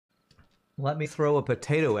Let me throw a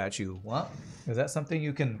potato at you. What? Is that something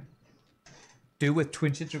you can do with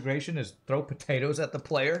Twitch integration? Is throw potatoes at the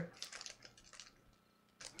player?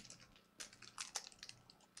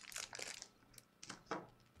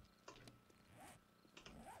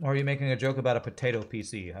 Or are you making a joke about a potato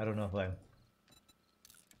PC? I don't know if I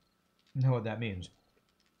know what that means.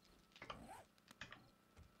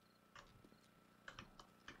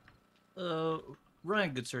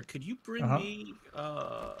 Ryan, good sir, could you bring me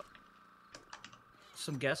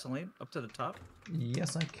some gasoline up to the top?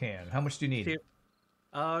 Yes, I can. How much do you need? Here.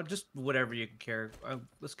 Just whatever you can carry.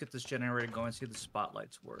 Let's get this generator going. See if the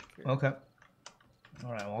spotlights work here. Okay.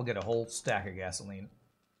 All right. Well, I'll get a whole stack of gasoline,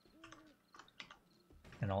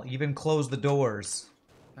 and I'll even close the doors.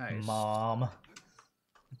 Nice. Mom.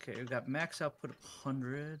 Okay, we got max output of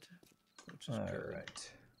 100, which is good. All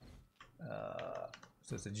right.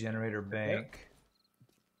 So it's a generator bank.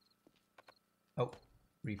 Oh,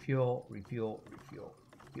 refuel, refuel, refuel,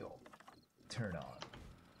 refuel. Turn on.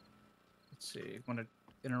 Let's see. Want to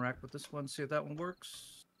interact with this one? See if that one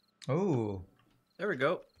works. Oh. There we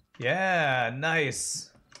go. Yeah,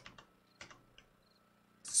 nice.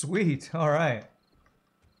 Sweet. All right.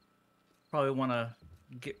 Probably want to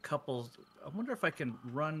get couples. I wonder if I can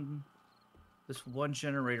run this one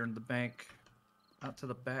generator in the bank out to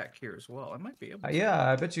the back here as well. I might be able to.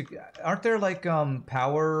 Yeah, I bet you. Aren't there like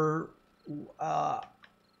power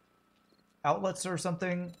outlets or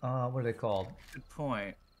something? What are they called? Good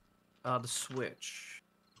point. The switch.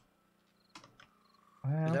 I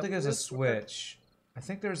don't think there's a switch. I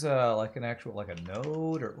think there's a like an actual like a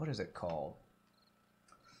node or what is it called?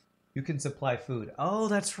 You can supply food. Oh,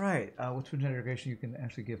 that's right. With food integration, you can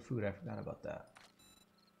actually give food. I forgot about that.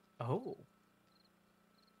 Oh.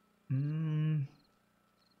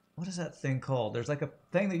 What is that thing called? There's like a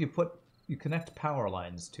thing that you connect power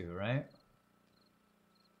lines to, right?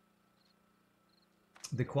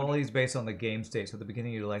 The quality is based on the game state, so at the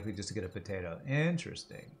beginning you're likely just to get a potato.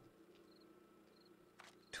 Interesting.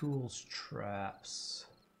 Tools, traps.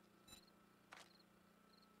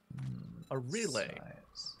 A relay.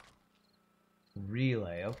 Science.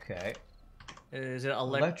 Relay, okay. Is it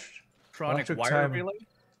electronic wire time. relay?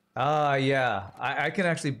 Yeah. I can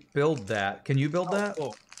actually build that. Can you build that?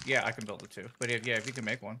 Oh, yeah, I can build it too. But if you can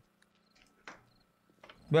make one.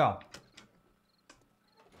 Yeah.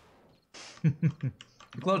 You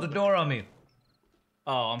closed the door on me.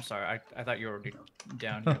 Oh, I'm sorry. I thought you were already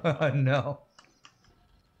down here. No.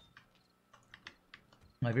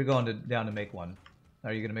 If you're going down to make one,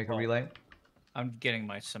 are you going to make a relay? I'm getting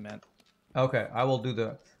my cement. Okay, I will do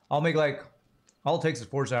the... I'll make like... All it takes is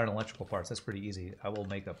forged iron and electrical parts. That's pretty easy. I will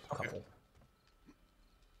make a couple.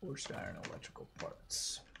 Forged iron and electrical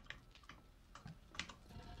parts.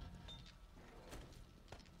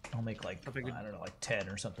 I'll make like, I don't know, like 10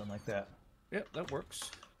 or something like that. Yep, that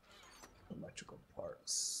works. Electrical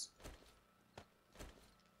parts.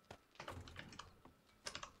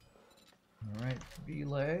 Alright,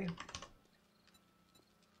 relay.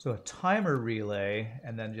 So a timer relay,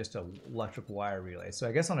 and then just an electric wire relay. So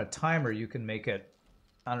I guess on a timer you can make it,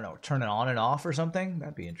 I don't know, turn it on and off or something?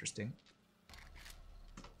 That'd be interesting.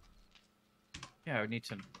 Yeah, I would need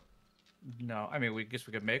to... No, I mean, we guess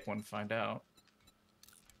we could make one, find out.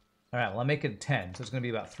 Alright, well, I'll make it 10, so it's going to be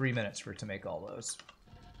about 3 minutes for it to make all those.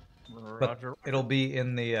 Roger. But it'll be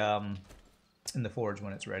in the forge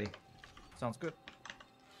when it's ready. Sounds good.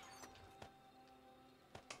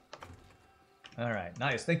 Alright,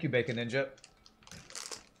 nice. Thank you, Bacon Ninja.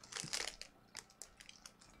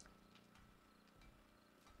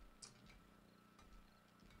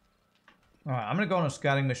 Alright, I'm going to go on a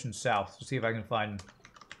scouting mission south to see if I can find,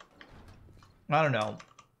 I don't know,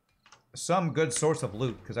 some good source of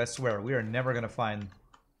loot, because I swear, we are never going to find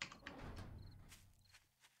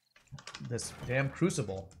this damn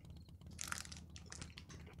Crucible.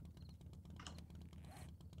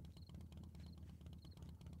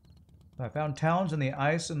 I found towns in the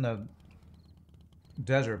ice and the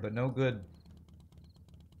desert, but no good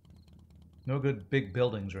big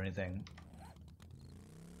buildings or anything.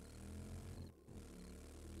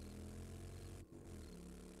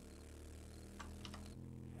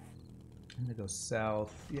 I'm gonna go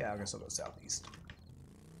south. Yeah, I guess I'll go southeast.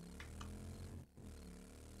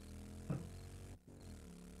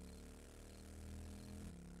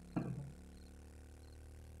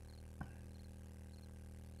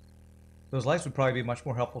 Those lights would probably be much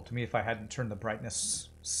more helpful to me if I hadn't turned the brightness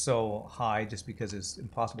so high, just because it's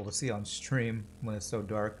impossible to see on stream when it's so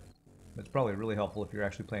dark. It's probably really helpful if you're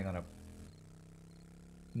actually playing on a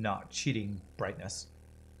not cheating brightness.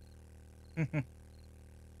 Oh,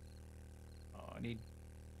 I need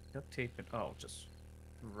duct tape and... Oh, just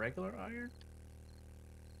regular iron?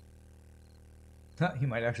 You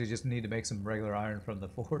might actually just need to make some regular iron from the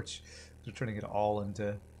forge. So turning it all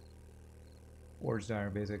into forged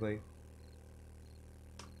iron, basically.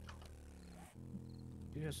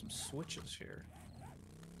 You have some switches here.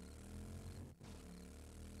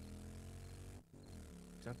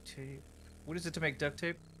 Duct tape. What is it to make duct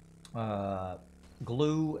tape?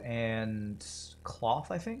 Glue and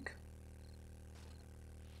cloth, I think.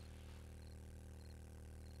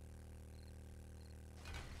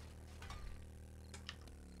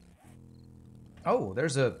 Oh,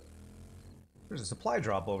 there's a supply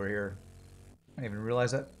drop over here. I didn't even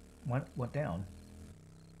realize that went down.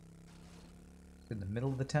 In the middle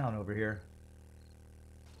of the town over here.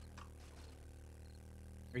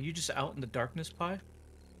 Are you just out in the darkness, Pi?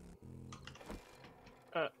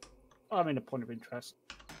 I'm in a point of interest.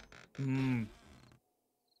 Hmm.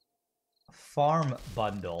 Farm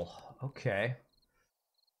bundle. Okay.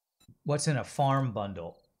 What's in a farm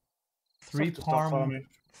bundle? 3 Stuff to start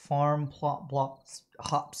farm plot blocks,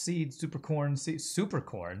 hop seed, supercorn seed,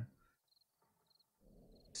 supercorn.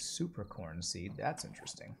 Supercorn seed. That's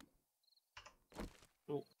interesting.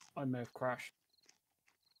 Oh, I may have crashed.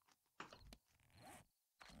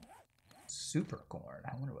 Supercorn.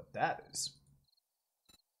 I wonder what that is.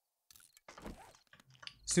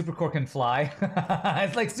 Supercorn can fly.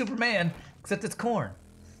 It's like Superman, except it's corn.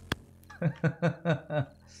 Uh-oh.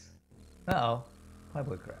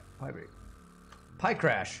 Pieboy crash. Pie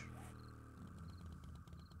crash.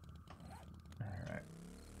 Alright.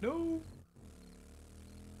 No.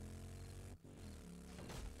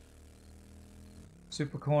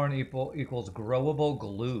 Supercorn equals growable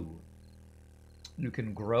glue. You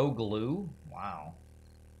can grow glue? Wow.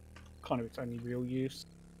 Kind of its only real use.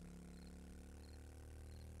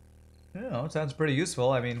 You know, it sounds pretty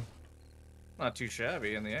useful. I mean, Not too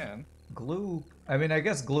shabby in the end. glue... I mean, I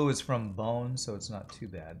guess glue is from bone, so it's not too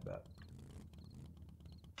bad, but...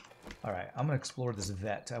 Alright, I'm gonna explore this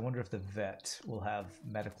vet. I wonder if the vet will have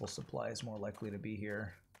medical supplies more likely to be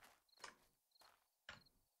here.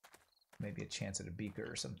 Maybe a chance at a beaker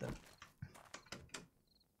or something.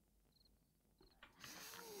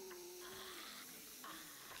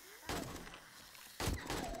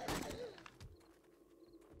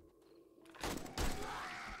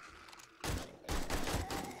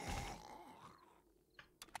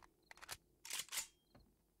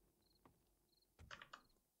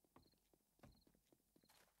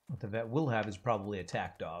 What the vet will have is probably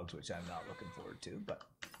attack dogs, which I'm not looking forward to, but...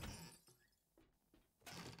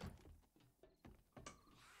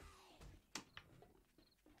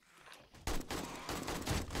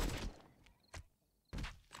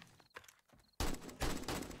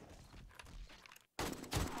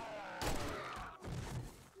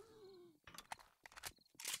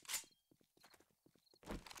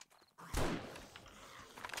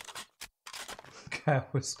 Guy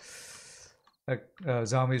was... A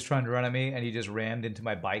zombie was trying to run at me, and he just rammed into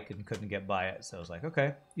my bike and couldn't get by it. So I was like,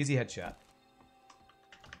 okay, easy headshot.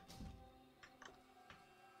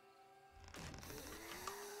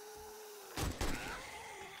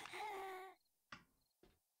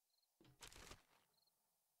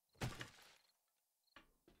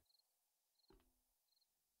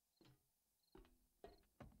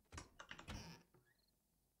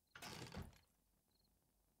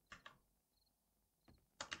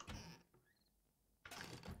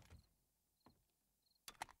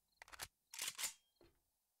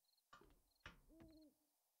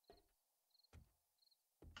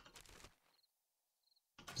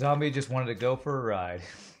 Zombie just wanted to go for a ride.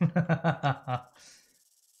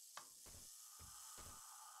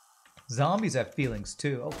 Zombies have feelings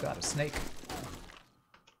too. Oh god, a snake.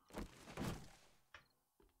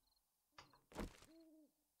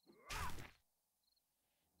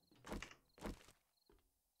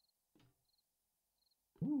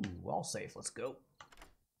 Ooh, all safe. Let's go.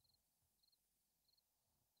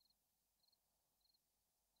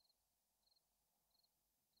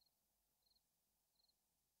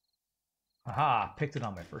 Aha, picked it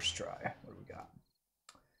on my first try. What do we got?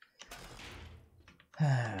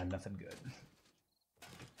 Nothing good.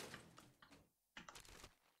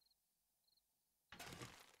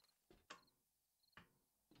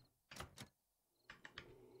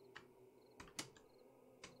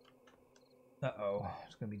 Uh-oh,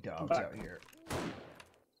 there's gonna be dogs out here.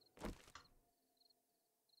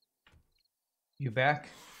 You back?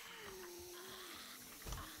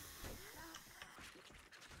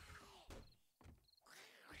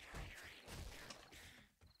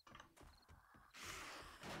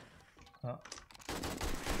 Oh.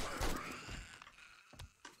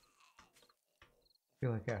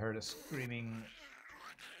 Feel like I heard a screaming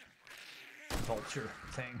culture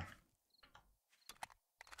thing.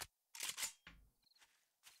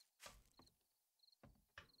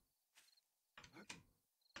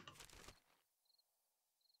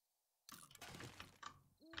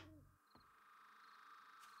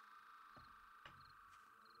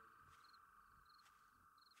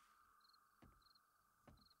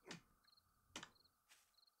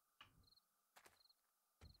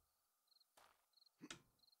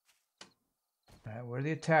 Alright, where are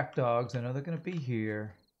the attack dogs? I know they're going to be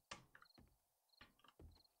here.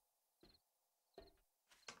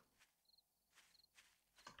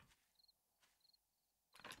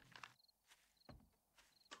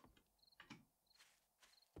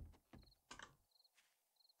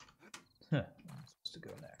 Huh, I'm supposed to go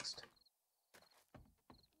next.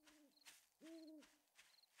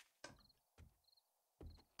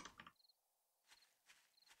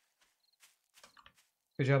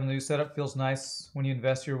 Good job on the new setup. Feels nice when you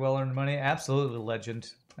invest your well-earned money. Absolutely,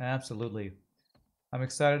 legend. Absolutely. I'm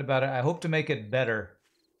excited about it. I hope to make it better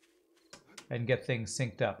and get things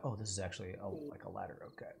synced up. Oh, this is actually like a ladder.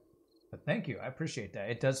 Okay. But thank you. I appreciate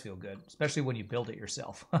that. It does feel good, especially when you build it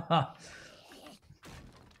yourself.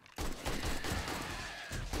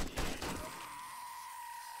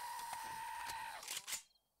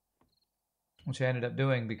 Which I ended up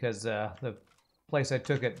doing because the place I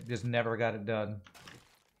took it just never got it done.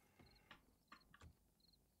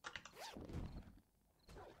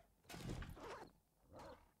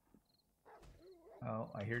 Oh,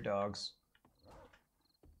 I hear dogs.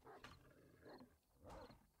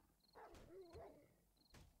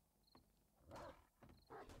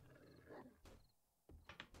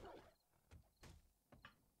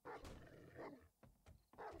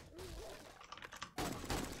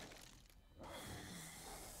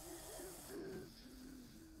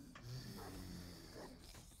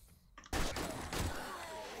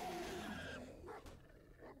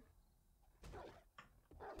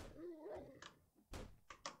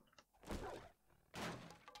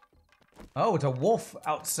 Oh, it's a wolf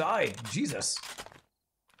outside. Jesus.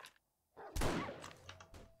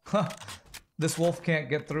 Huh. This wolf can't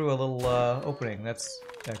get through a little opening. That's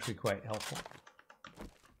actually quite helpful.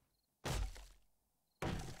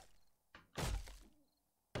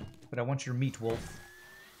 But I want your meat, wolf.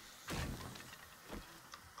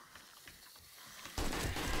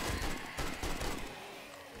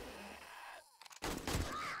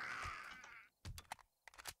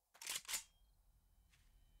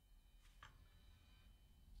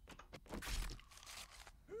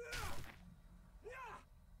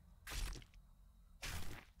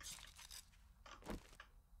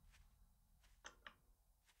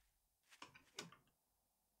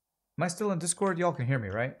 Am I still in Discord? Y'all can hear me,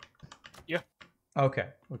 right? Yeah. Okay,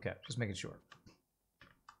 okay. Just making sure.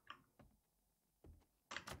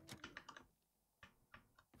 I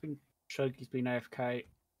think Shogi's been AFK,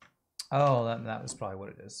 Oh, that was probably what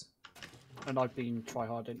it is. and I've been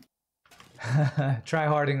tryharding.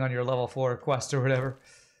 Try-harding on your level 4 quest or whatever.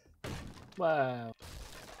 Well,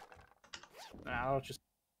 I was just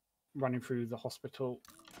running through the hospital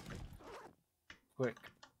quick.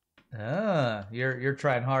 Ah, you're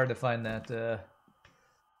trying hard to find that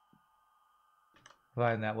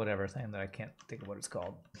whatever thing that I can't think of what it's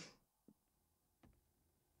called.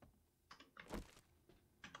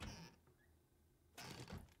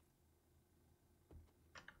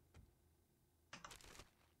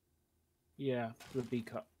 Yeah, the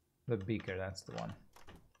beaker. The beaker, that's the one.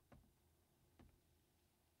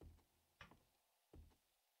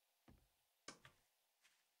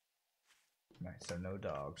 Right, so no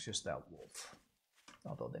dogs, just that wolf.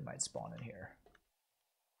 Although they might spawn in here.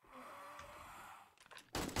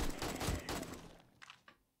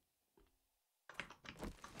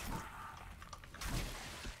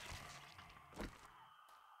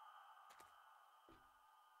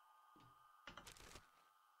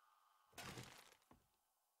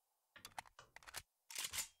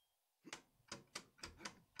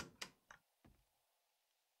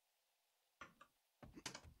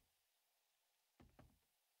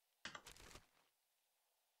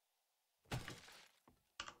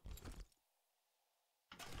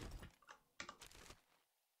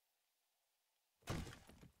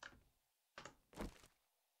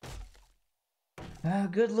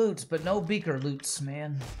 Good loots, but no beaker loots,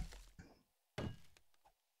 man.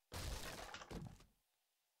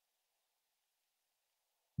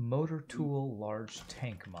 Motor tool large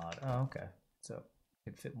tank mod. Oh, okay. So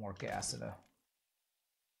it fit more gas in a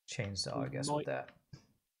chainsaw, I guess, with that.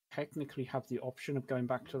 Technically have the option of going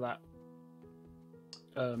back to that.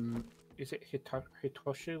 Is it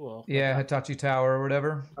Hitoshi or? Yeah, Hitachi Tower or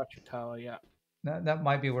whatever. Hitachi Tower, yeah. That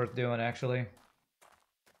might be worth doing, actually.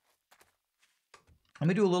 Let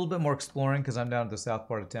me do a little bit more exploring because I'm down at the south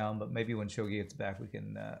part of town. But maybe when Shogii gets back, we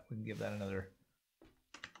can give that another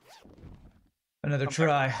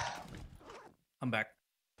try. I'm back.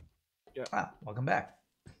 Yeah. Ah, welcome back.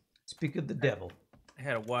 Speak of the devil. I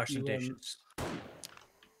had to wash the You, dishes.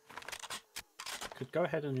 Could go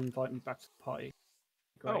ahead and invite me back to the party.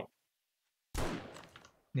 Great.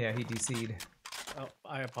 Yeah, he DC'd. Oh,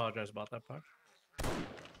 I apologize about that part.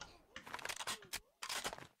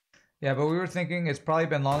 Yeah, but we were thinking it's probably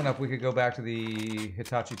been long enough we could go back to the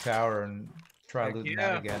Hitachi Tower and try Heck looting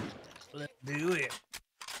yeah. that again. Let's do it.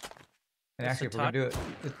 And actually, if we're gonna do it,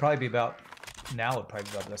 it'd probably be about now. It'd probably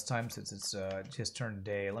be about this time since it's just turned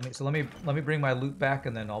day. Let me bring my loot back,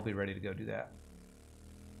 and then I'll be ready to go do that.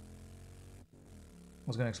 I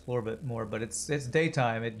was gonna explore a bit more, but it's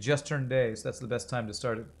daytime. It just turned day, so that's the best time to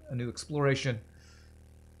start a new exploration.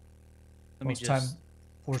 Let me Most just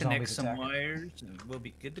for connect zombies some attacking. wires, and we'll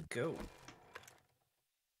be good to go.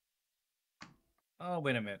 Oh,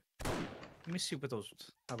 wait a minute. Let me see what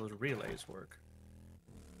how those relays work.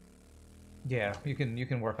 Yeah, you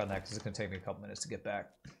can work on that because it's gonna take me a couple minutes to get back.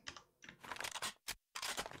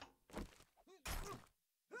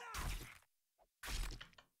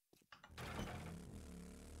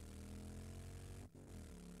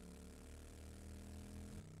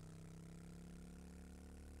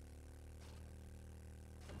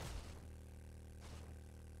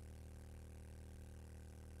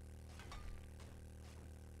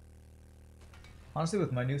 Honestly,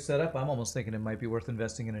 with my new setup, I'm almost thinking it might be worth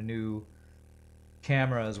investing in a new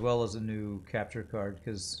camera as well as a new capture card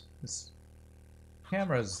because this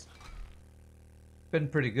camera's been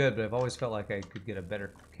pretty good, but I've always felt like I could get a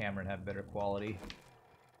better camera and have better quality.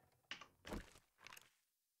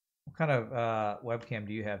 What kind of webcam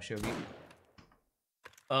do you have, Shogii?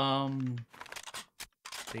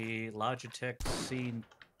 The Logitech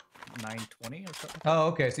C920 or something. Oh,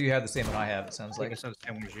 okay, so you have the same one I have, it sounds I like. guess that's the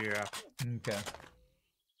same one as you, yeah. Okay.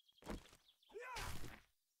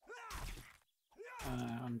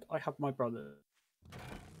 And I have my brother.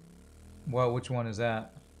 Well, which one is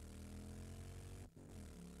that?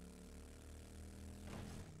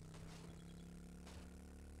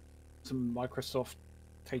 Some Microsoft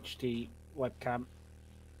HD webcam.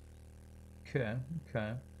 Okay,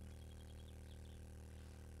 okay.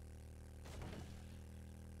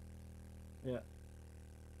 Yeah.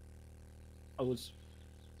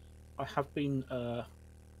 I have been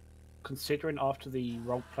considering after the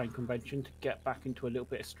role-playing convention to get back into a little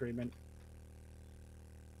bit of streaming.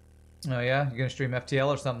 Oh yeah? You're gonna stream FTL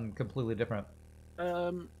or something completely different?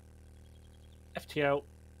 FTL.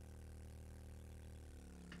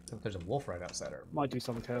 So there's a wolf right outside our... Might do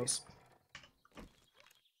something else.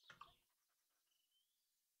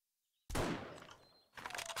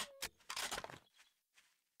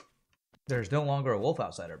 There's no longer a wolf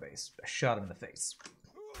outside our base. I shot him in the face.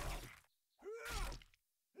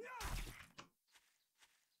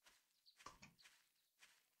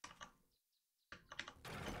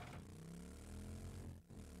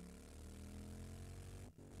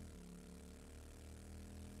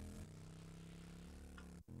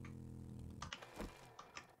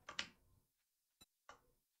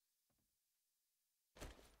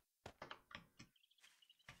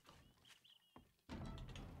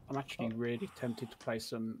 I'm actually really tempted to play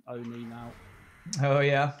some Oni now. Oh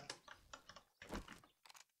yeah?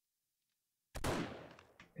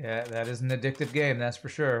 Yeah, that is an addictive game, that's for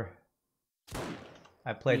sure.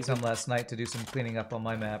 I played some last night to do some cleaning up on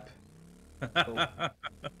my map. Cool.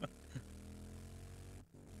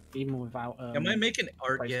 Even without Am I making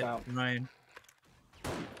art yet, out. Ryan?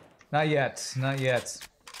 Not yet, not yet.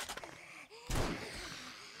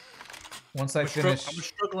 Once I finish... I'm a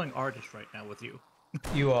struggling artist right now with you.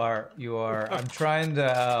 You are. I'm trying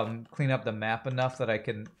to clean up the map enough that I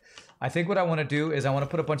can... I think what I want to do is I want to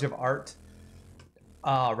put a bunch of art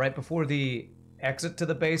right before the exit to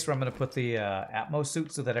the base, where I'm going to put the Atmos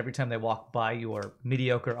suit so that every time they walk by your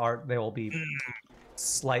mediocre art, they will be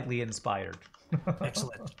slightly inspired.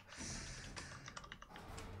 Excellent.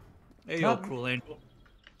 Hey, you old cruel angel.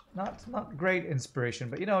 Not great inspiration,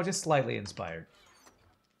 but, you know, just slightly inspired.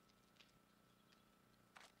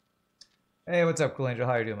 Hey, what's up, Cool Angel?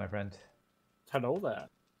 How are you doing, my friend? Hello there.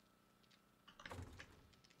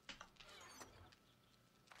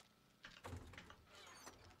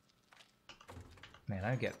 Man,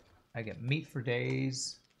 I get meat for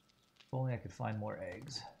days. If only I could find more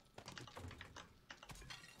eggs.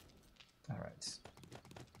 All right.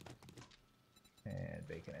 And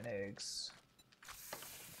bacon and eggs.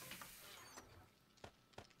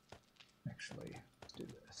 Actually, let's do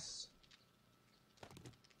this.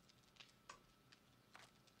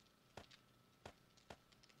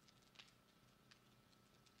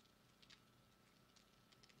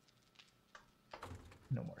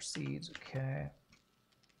 No more seeds, okay.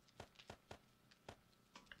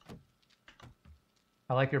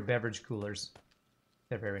 I like your beverage coolers.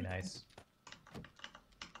 They're very nice.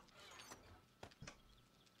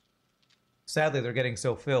 Sadly, they're getting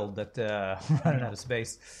so filled that we're running out of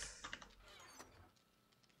space.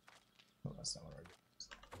 Oh, that's not what we're doing.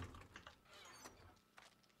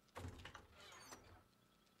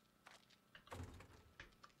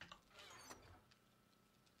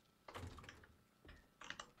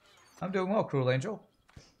 I'm doing well, Cruel Angel.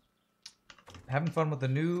 Having fun with the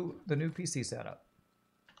new PC setup.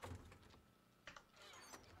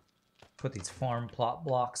 Put these farm plot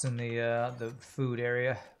blocks in the food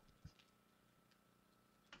area.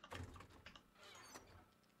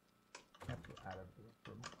 Out of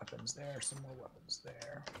weapons there, some more weapons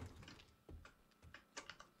there.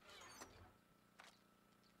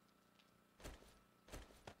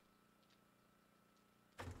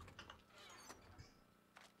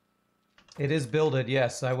 It is builded,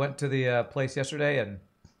 yes. I went to the place yesterday and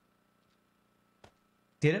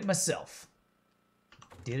did it myself.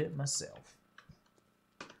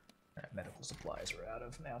 Alright, medical supplies are out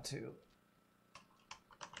of now too.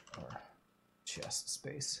 Or chest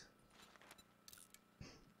space.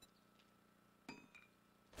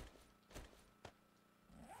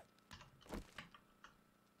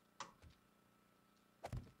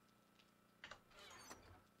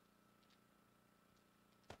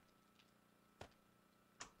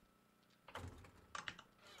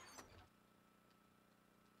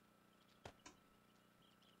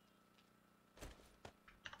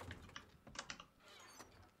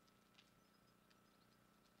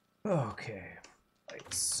 Okay,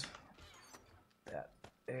 lights. That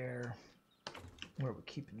there. Where we're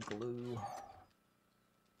keeping glue.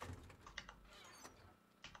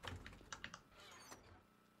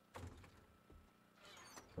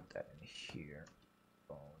 Put that in here.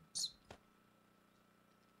 Bones.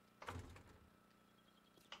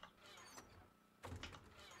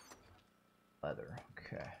 Leather.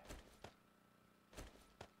 Okay.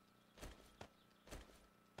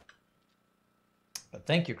 But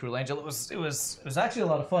thank you, Cruel Angel. It was actually a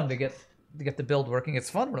lot of fun to get the build working. It's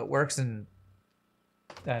fun when it works and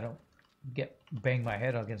I don't bang my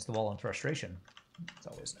head against the wall in frustration. It's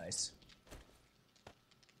always nice.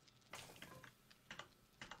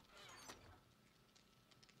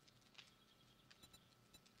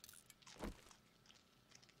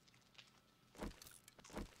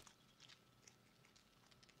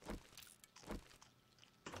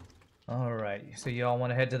 All right, so y'all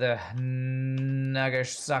want to head to the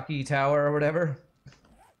Nagasaki Tower or whatever?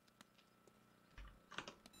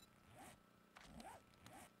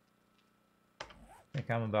 I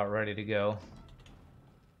think I'm about ready to go.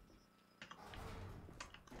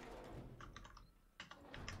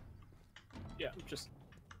 Yeah, I'm just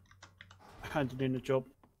handing in a job.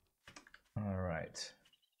 All right.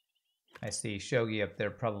 I see Shogii up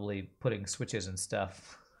there probably putting switches and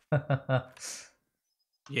stuff.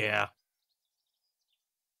 Yeah.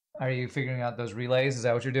 Are you figuring out those relays? Is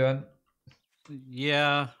that what you're doing?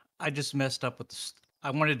 Yeah. I just messed up with the.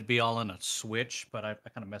 I wanted to be all in a switch, but I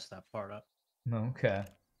kind of messed that part up. Okay.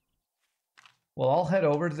 Well, I'll head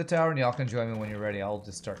over to the tower and y'all can join me when you're ready. I'll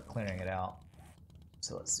just start clearing it out.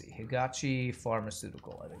 So let's see. Higachi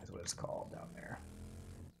Pharmaceutical, I think is what it's called down there.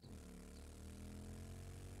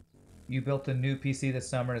 You built a new PC this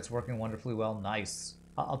summer and it's working wonderfully well. Nice.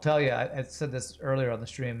 I'll tell you, I said this earlier on the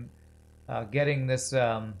stream. Getting this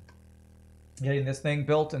thing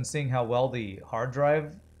built and seeing how well the hard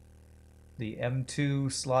drive, the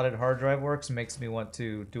M2 slotted hard drive works, makes me want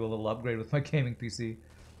to do a little upgrade with my gaming PC.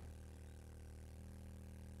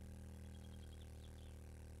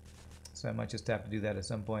 So I might just have to do that at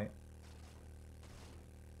some point.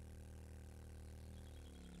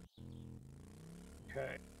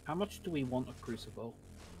 Okay. How much do we want a Crucible?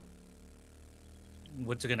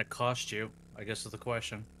 What's it going to cost you? I guess is the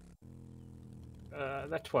question. They're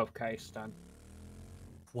 12k, Stan.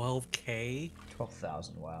 12K?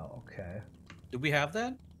 12,000. Wow. Okay. Do we have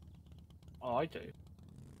that? Oh, I do.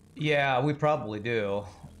 Yeah, we probably do.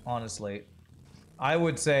 Honestly, I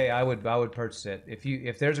would say I would purchase it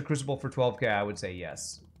if there's a Crucible for 12k. I would say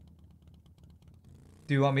yes.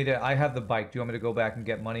 Do you want me to? I have the bike. Do you want me to go back and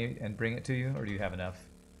get money and bring it to you, or do you have enough?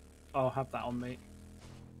 I'll have that on me.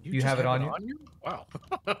 You just have it on you? Wow.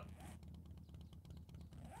 All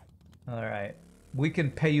right. We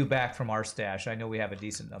can pay you back from our stash. I know we have a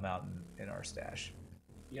decent amount in our stash.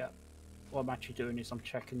 Yeah. What I'm actually doing is I'm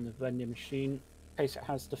checking the vending machine in case it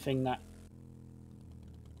has the thing that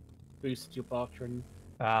boosts your bartering.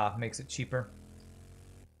 Makes it cheaper.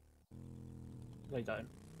 They don't.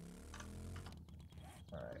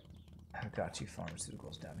 Alright. I got you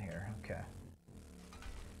pharmaceuticals down here. Okay.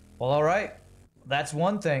 Well, alright. That's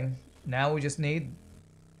one thing. Now we just need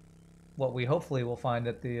what we hopefully will find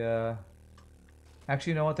at the,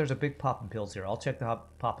 Actually, you know what? There's a big poppin' pills here. I'll check the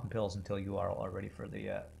poppin' pills until you are all ready for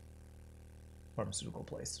the, pharmaceutical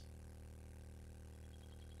place.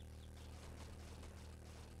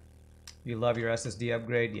 You love your SSD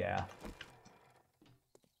upgrade? Yeah.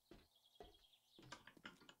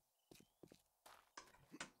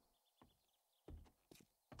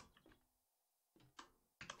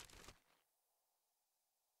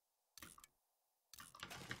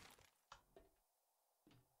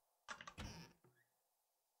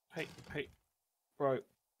 Hey, bro.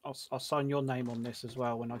 I'll sign your name on this as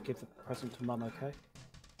well when I give the present to Mum. Okay?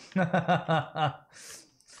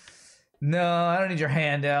 No, I don't need your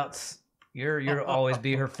handouts. You'll always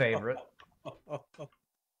be her favorite.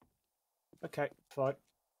 Okay, fine.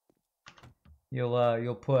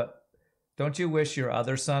 You'll put. Don't you wish your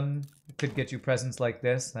other son could get you presents like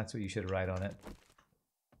this? That's what you should write on it.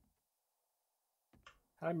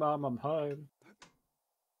 Hi, Mum. I'm home.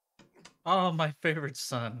 Oh, my favorite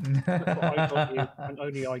son. Look what I got you, and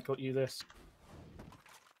only I got you this.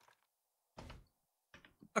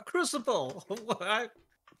 A Crucible! I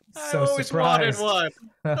So always surprised. wanted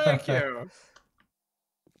one. Thank you.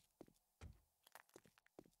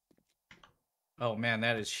 Oh man,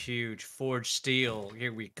 that is huge. Forged steel.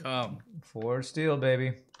 Here we come. Forged steel,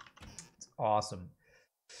 baby. It's awesome.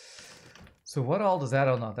 So what all does that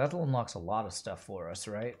unlock? That unlocks a lot of stuff for us,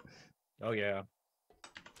 right? Oh yeah.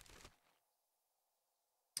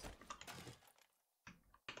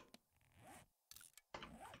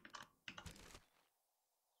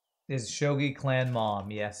 Is Shogii clan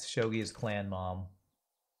mom? Yes, Shogii is clan mom.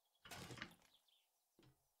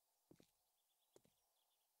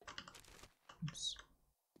 Oops.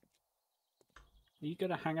 Are you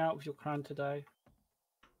gonna hang out with your clan today?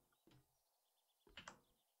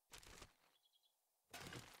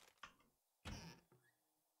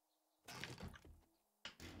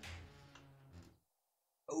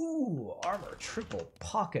 Ooh, armor triple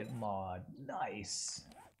pocket mod. Nice.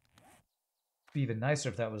 Be even nicer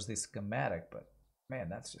if that was the schematic, but man,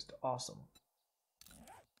 that's just awesome.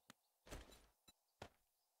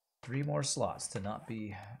 3 more slots to not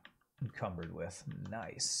be encumbered with.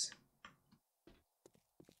 Nice.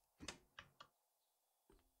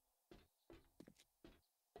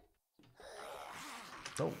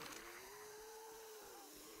 Oh.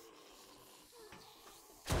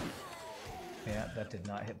 Yeah, that did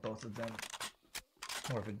not hit both of them.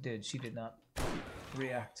 Or if it did, she did not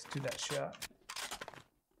react to that shot.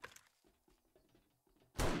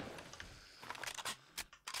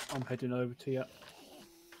 I'm heading over to you.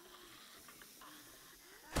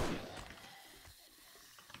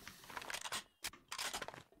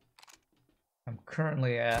 I'm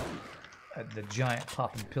currently at the giant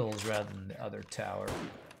popping pills rather than the other tower.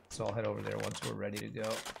 So I'll head over there once we're ready to go.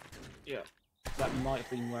 Yeah, that might have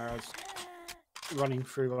been where I was running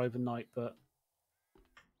through overnight, but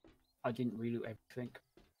I didn't reloot everything.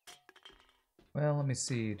 Well, let me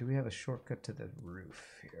see. Do we have a shortcut to the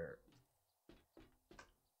roof here?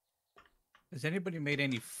 Has anybody made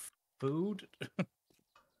any food?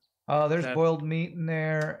 There's boiled meat in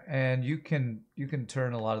there, and you can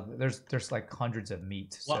turn a lot of there's like hundreds of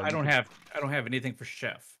meat. Well, so I don't have anything for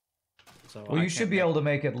chef. So well, I you should can't be make- able to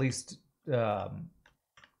make at least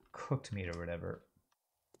cooked meat or whatever.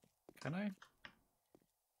 Can I?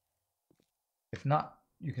 If not,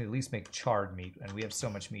 you can at least make charred meat, and we have so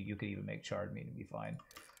much meat you could even make charred meat and be fine.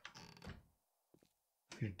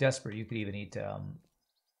 If you're desperate, you could even eat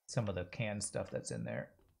some of the canned stuff that's in there.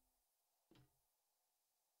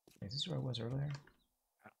 Is this where I was earlier?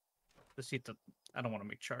 Let's eat the. I don't want to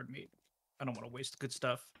make charred meat. I don't want to waste good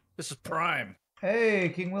stuff. This is prime. Hey,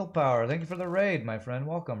 King Willpower, thank you for the raid, my friend.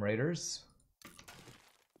 Welcome, raiders.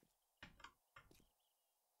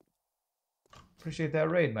 Appreciate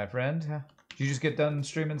that raid, my friend. Did you just get done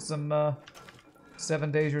streaming some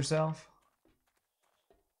 7 days yourself?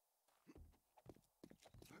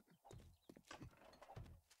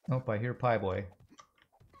 Nope, I hear Pieboy.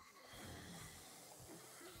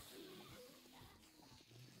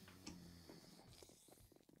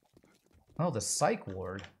 Oh, the psych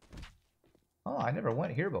ward. Oh, I never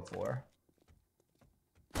went here before.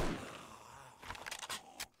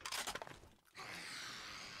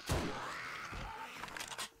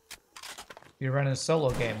 You're running a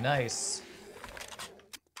solo game, nice.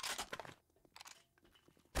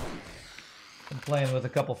 I'm playing with a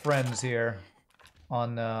couple friends here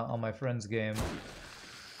on my friend's game.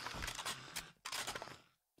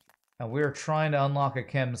 And we're trying to unlock a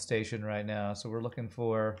chem station right now, so we're looking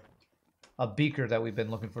for a beaker that we've been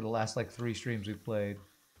looking for the last like 3 streams we've played.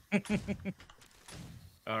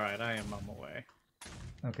 All right, I am on my way.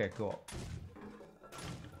 Okay, cool.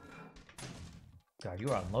 God, you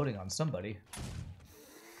are unloading on somebody.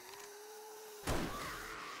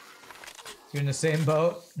 You're in the same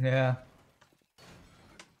boat? Yeah.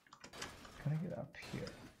 Can I get up here?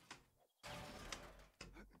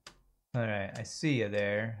 Alright, I see you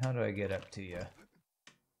there. How do I get up to you?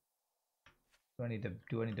 Do I need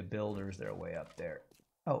to build, or is there a way up there?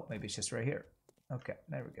 Oh, maybe it's just right here. Okay,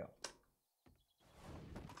 there we go.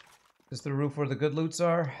 Is this the roof where the good loots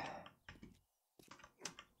are?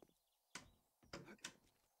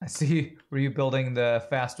 I see. Were you building the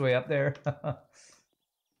fast way up there?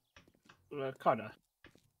 Kinda.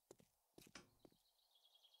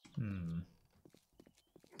 Hmm.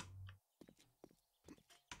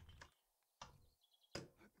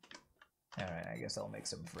 Alright, I guess I'll make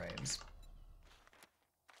some frames.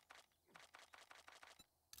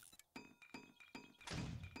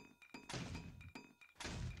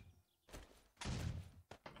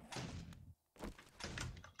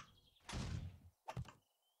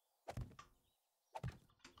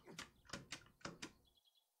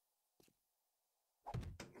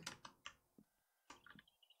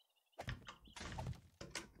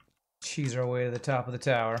 Cheese our way to the top of the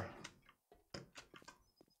tower.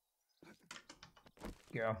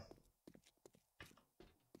 Go.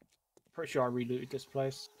 Pretty sure I relooted this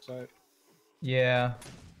place, so... Yeah.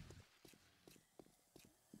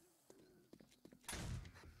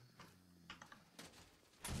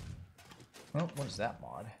 Oh, what is that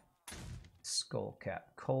mod? Skull cap.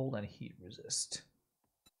 Cold and heat resist.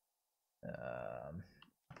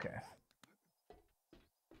 Okay.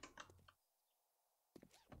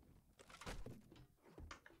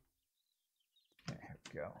 Okay, here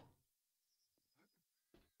we go.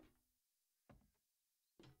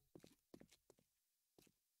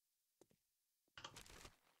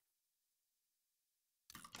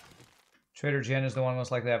 Trader Jen is the one most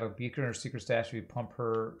likely to have a beacon or secret stash if you pump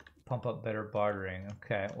up better bartering.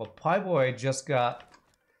 Okay, well, Pieboy just got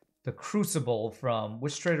the Crucible from...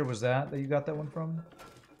 Which trader was that you got that one from?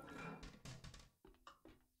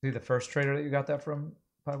 Is he the first trader that you got that from,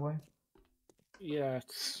 Pieboy? Yeah,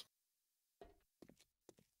 it's...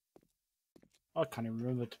 I can't even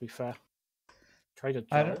remember, to be fair. Trader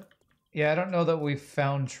Joel? I don't know that we've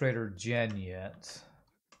found Trader Jen yet.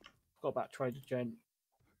 Forgot about Trader Jen.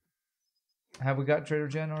 Have we got Trader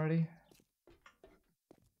Jen already?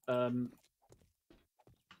 I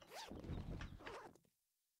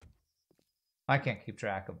can't keep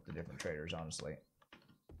track of the different traders, honestly.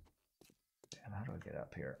 Damn, how do I get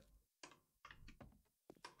up here?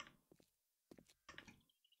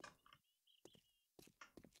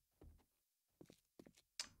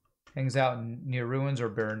 Hangs out near ruins or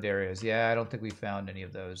burned areas. Yeah, I don't think we found any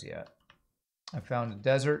of those yet. I found a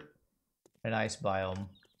desert, an ice biome,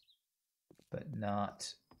 but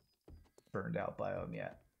not burned out biome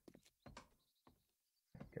yet.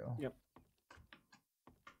 There we go. Yep.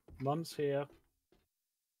 Mum's here.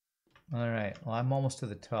 All right. Well, I'm almost to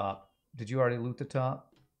the top. Did you already loot the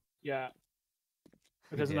top? Yeah.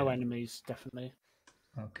 But there's no enemies, definitely.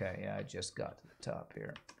 Okay, yeah, I just got to the top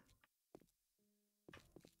here.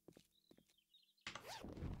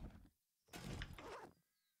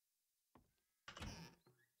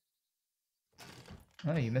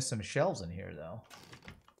 Oh, you missed some shelves in here, though.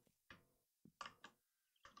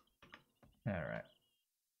 Alright.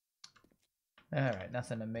 Alright,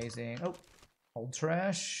 nothing amazing. Oh, old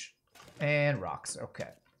trash. And rocks, okay.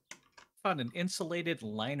 Found an insulated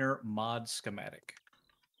liner mod schematic.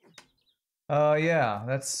 Yeah,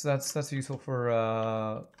 that's useful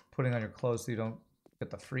for putting on your clothes so you don't get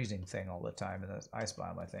the freezing thing all the time in the ice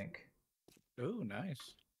biome, I think. Oh,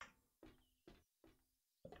 nice.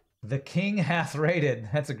 The king hath raided.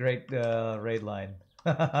 That's a great raid line.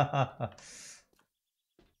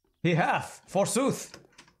 He hath, forsooth.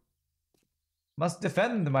 Must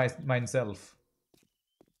defend myself.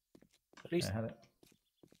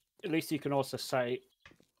 At least you can also say,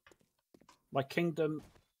 my kingdom,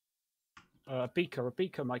 a beaker,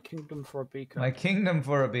 my kingdom for a beaker. My kingdom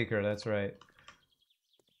for a beaker, that's right.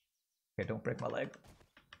 Okay, don't break my leg.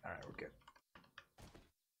 Alright, we're good.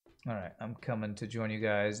 Alright, I'm coming to join you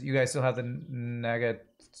guys. You guys still have the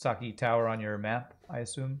Nagasaki Tower on your map, I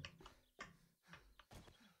assume?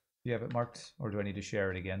 Do you have it marked? Or do I need to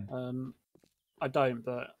share it again? I don't,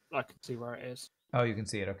 but I can see where it is. Oh, you can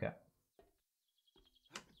see it, okay.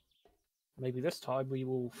 Maybe this time we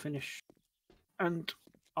will finish and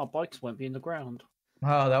our bikes won't be in the ground.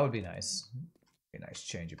 Oh, that would be nice. A nice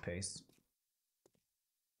change of pace.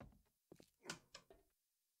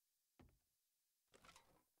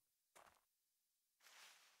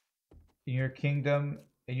 In your kingdom,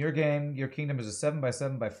 in your game, your kingdom is a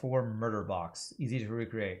 7x7x4 murder box. Easy to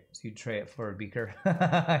recreate. So you'd trade it for a beaker.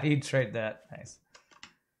 You'd trade that. Nice.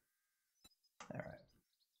 Alright.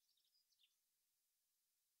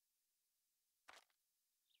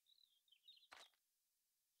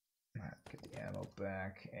 Get the ammo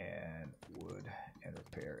back and wood and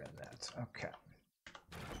repair in that. Okay.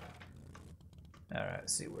 Alright,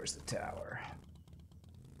 let's see, where's the tower?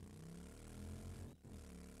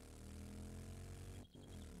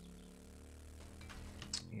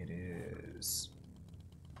 It is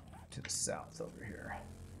to the south over here.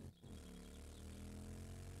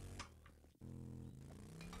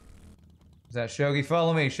 Is that Shogii?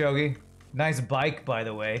 Follow me, Shogii. Nice bike, by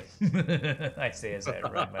the way. I say as I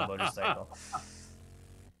ride my motorcycle.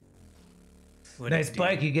 Nice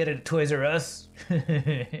bike you get at Toys R Us.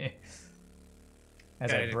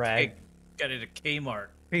 As I brag. Got it at Kmart.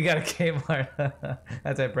 You got a Kmart.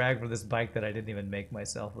 As I brag for this bike that I didn't even make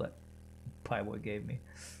myself, that Pieboy gave me.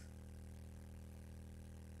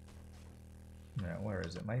 Alright, where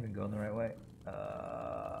is it? Am I even going the right way?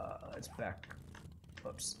 It's back.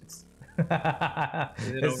 Whoops.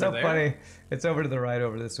 It's so funny. It's over to the right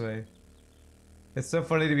over this way. It's so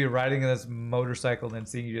funny to be riding this motorcycle and then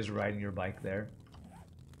seeing you just riding your bike there.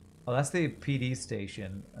 Oh, that's the PD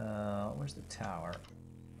station. Where's the tower?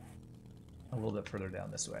 A little bit further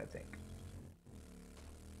down this way, I think.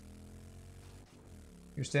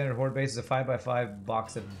 Your standard horde base is a 5x5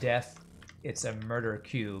 box of death. It's a murder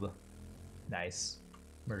cube. Nice.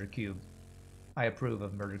 Murder cube. I approve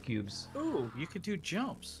of murder cubes. Ooh, you could do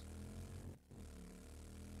jumps.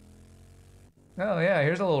 Oh yeah,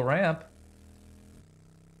 here's a little ramp.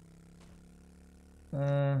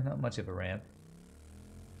 Not much of a ramp.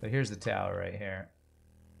 But here's the tower right here.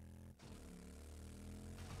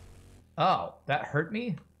 Oh, that hurt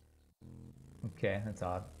me? Okay, that's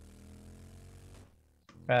odd.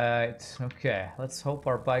 Right, okay. Let's hope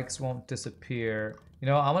our bikes won't disappear. You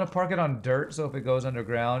know, I'm gonna park it on dirt, so if it goes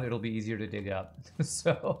underground, it'll be easier to dig up.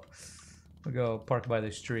 So, we'll go park by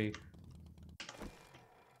this tree.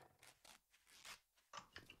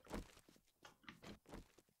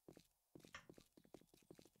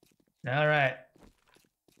 Alright.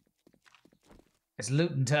 It's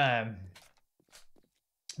looting time.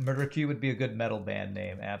 Murder Cube would be a good metal band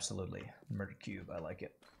name, absolutely. Murder Cube, I like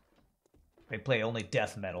it. They play only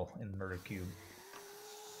death metal in Murder Cube.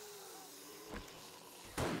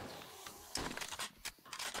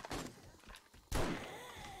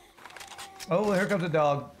 Oh, here comes a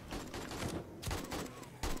dog.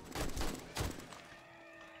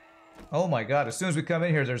 Oh my god, as soon as we come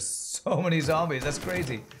in here, there's so many zombies. That's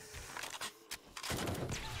crazy.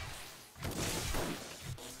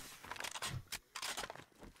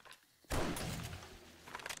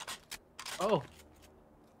 Oh.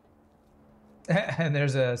 And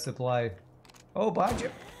there's a supply. Oh, behind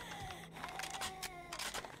you.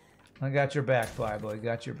 I got your back, Pieboy.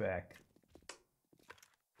 Got your back.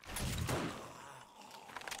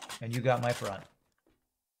 And you got my front.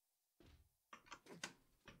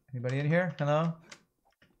 Anybody in here? Hello?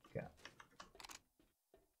 Yeah.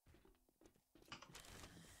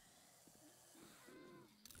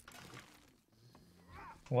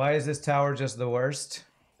 Why is this tower just the worst?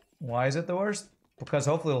 Why is it the worst? Because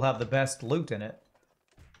hopefully we'll have the best loot in it.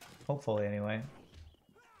 Hopefully, anyway.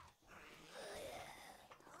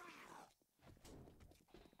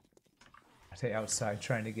 I say outside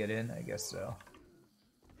trying to get in? I guess so.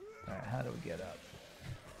 Alright, how do we get up?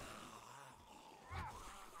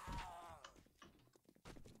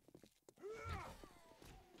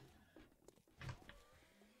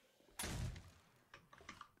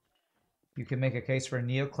 You can make a case for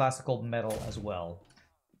neoclassical metal as well.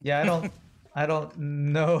 Yeah, I don't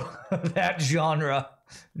know that genre.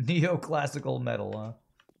 Neoclassical metal, huh?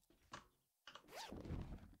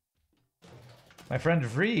 My friend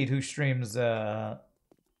Reed, who streams League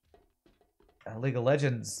of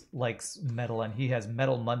Legends, likes metal, and he has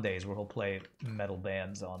Metal Mondays where he'll play metal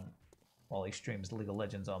bands on while he streams League of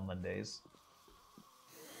Legends on Mondays.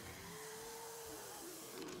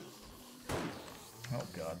 Oh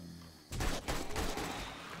god.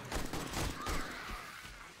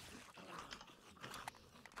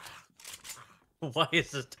 Why is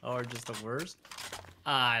this tower just the worst?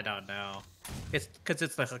 I don't know. It's because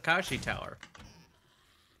it's the Hakashi Tower.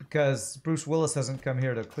 Because Bruce Willis hasn't come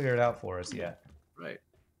here to clear it out for us yet. Right.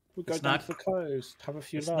 We'll go It's down not- to the coast, have a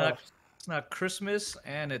few It's laughs. not Christmas,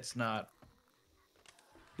 and it's not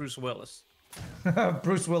Bruce Willis.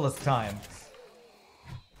 Bruce Willis time.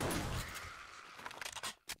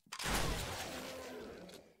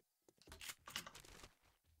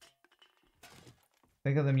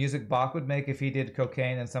 Think of the music Bach would make if he did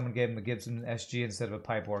cocaine and someone gave him a Gibson SG instead of a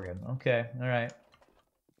pipe organ. Okay, all right.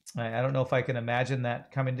 I don't know if I can imagine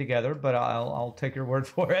that coming together, but I'll take your word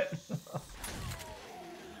for it.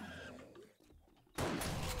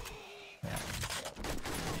 Yeah.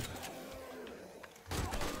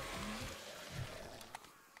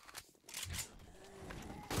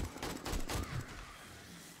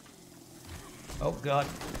 Oh God,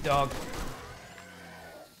 dog.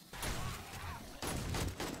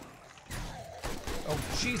 Oh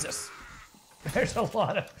Jesus! There's a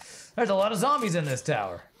lot of zombies in this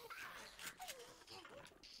tower.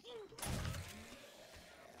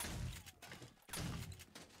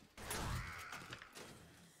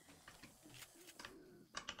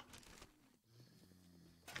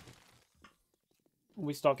 When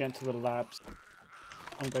we start getting to the labs,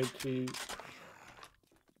 I'm going to.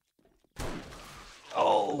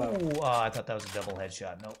 Oh, I thought that was a double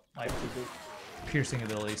headshot. Nope. My piercing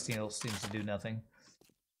ability still seems to do nothing.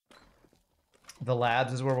 The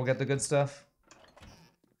labs is where we'll get the good stuff.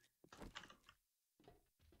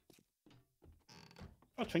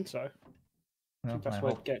 I think so. I Well, think that's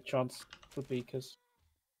where to get a chance for beakers.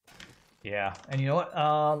 Yeah, and you know what?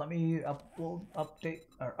 Let me update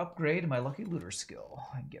or upgrade my lucky looter skill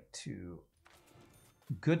and get to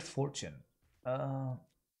good fortune. Oh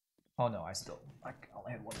no, I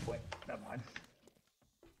only had 1 point. Never mind.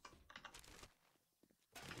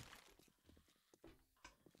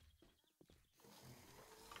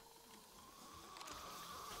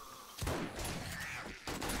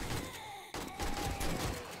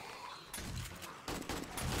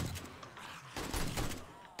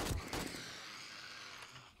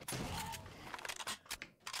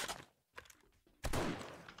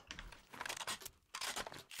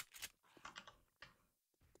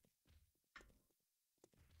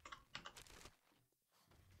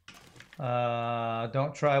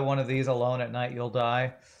 Don't try one of these alone at night, you'll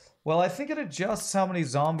die. Well, I think it adjusts how many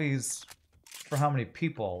zombies for how many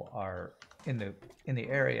people are in the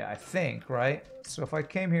area, I think, right? So if I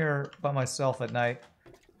came here by myself at night,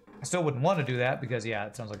 I still wouldn't want to do that because, yeah,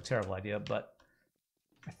 it sounds like a terrible idea, but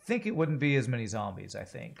I think it wouldn't be as many zombies, I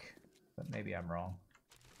think. But maybe I'm wrong.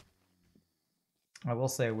 I will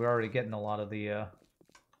say we're already getting a lot of the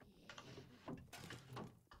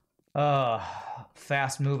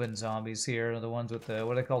fast-moving zombies here, the ones with the,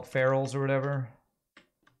 what are they called, ferals or whatever?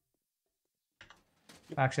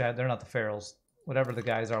 Actually, they're not the ferals. Whatever the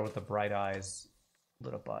guys are with the bright eyes,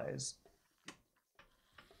 lit up eyes.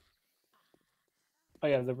 Oh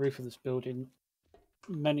yeah, the roof of this building.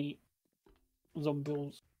 Many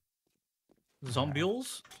zombies.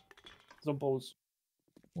 Zombies? Zombies.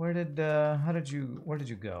 Where did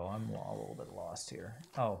you go? I'm a little bit lost here.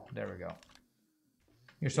 Oh, there we go.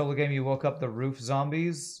 Your solo game, you woke up the roof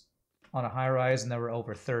zombies on a high rise and there were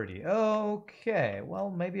over 30. Okay,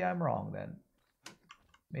 well, maybe I'm wrong then.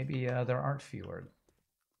 Maybe there aren't fewer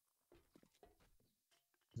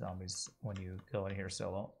zombies when you go in here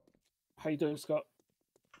solo. How you doing, Scott?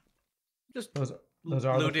 Just Those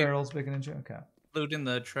are the ferals big and okay. Looting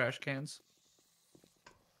the trash cans.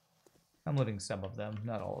 I'm looting some of them,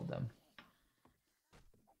 not all of them.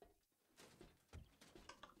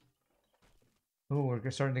 Oh,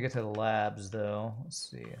 we're starting to get to the labs, though.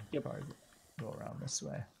 Let's see. Yep. Probably go around this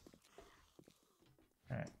way.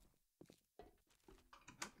 All right.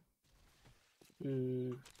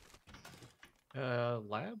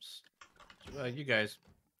 Labs? You guys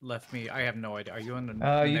left me. I have no idea. Are you on the You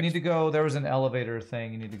next... need to go. There was an elevator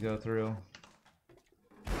thing you need to go through.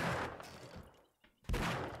 Do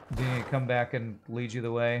you need to come back and lead you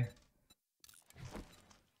the way?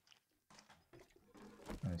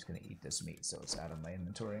 I'm just gonna eat this meat so it's out of my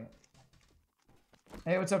inventory.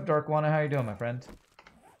 Hey, what's up, Darkwana? How you doing, my friend?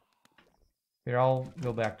 Here, I'll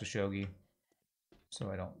go back to Shogii, so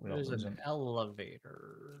we don't There's lose an him.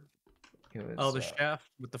 elevator. Was, oh, the shaft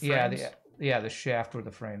with the frames? Yeah, the shaft where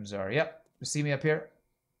the frames are. Yep. You see me up here?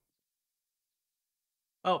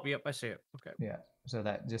 Oh, yep, I see it. Okay. Yeah. So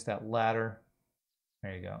just that ladder.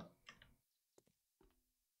 There you go.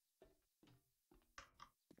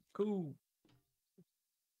 Cool.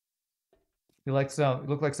 You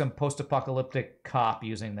look like some post-apocalyptic cop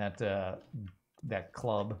using that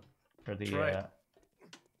club or the right.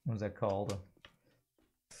 What is that called?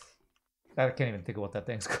 I can't even think of what that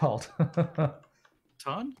thing's called.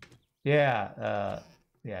 Ton? Yeah,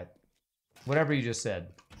 yeah. Whatever you just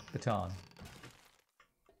said. Baton.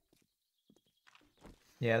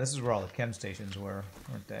 Yeah, this is where all the chem stations were,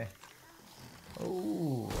 weren't they?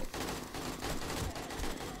 Oh.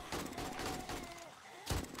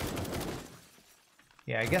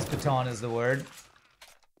 Yeah, I guess baton is the word.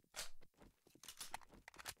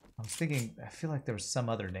 I was thinking, I feel like there was some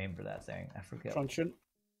other name for that thing. I forget. Truncheon.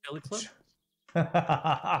 Billy Club?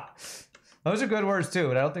 Those are good words too,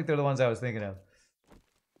 but I don't think they're the ones I was thinking of.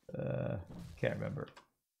 Can't remember.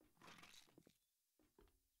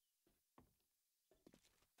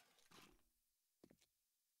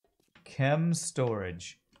 Chem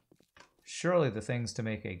storage. Surely the things to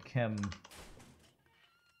make a chem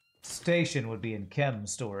station would be in chem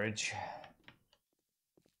storage.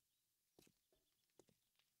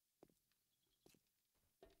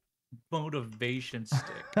 Motivation stick.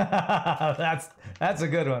 That's a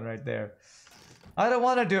good one right there. I don't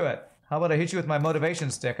want to do it. How about I hit you with my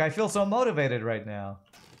motivation stick? I feel so motivated right now.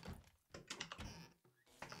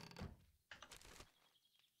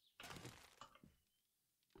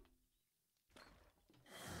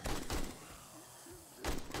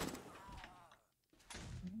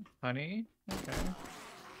 Honey? Okay.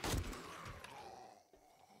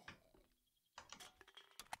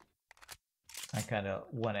 I kind of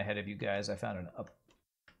went ahead of you guys. I found a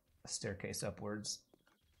staircase upwards.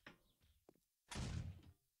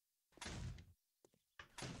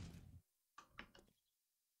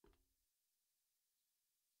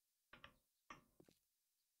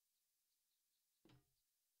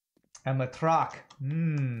 And Latrak.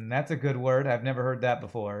 That's a good word. I've never heard that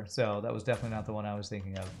before, so that was definitely not the one I was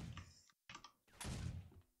thinking of.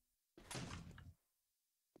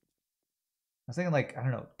 I was thinking like, I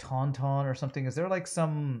don't know, Tauntaun or something. Is there like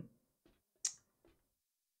some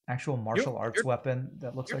actual martial arts weapon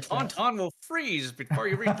that looks like that? Tauntaun will freeze before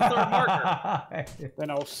you reach the third marker. Then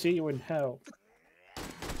I'll see you in hell.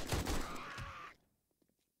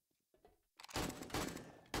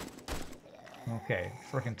 Okay,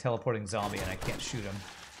 freaking teleporting zombie and I can't shoot him.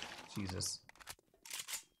 Jesus.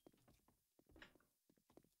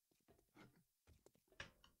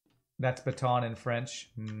 That's baton in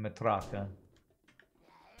French. Matraca.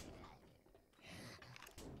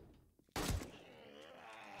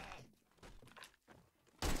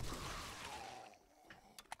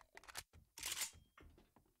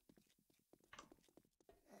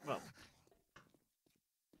 Well,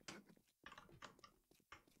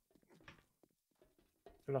 I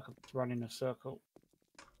feel like I'm running in a circle.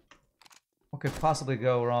 What could possibly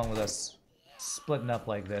go wrong with us splitting up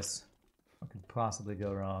like this? What could possibly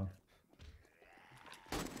go wrong?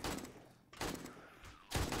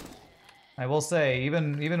 I will say,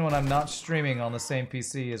 even when I'm not streaming on the same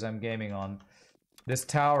PC as I'm gaming on, this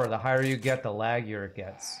tower, the higher you get, the laggier it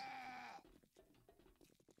gets.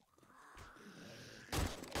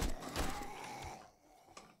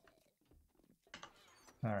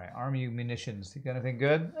 Alright, army munitions. You got anything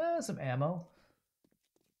good? Some ammo.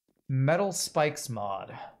 Metal spikes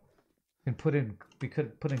mod. We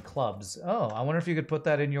could put in clubs. Oh, I wonder if you could put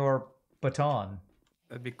that in your baton.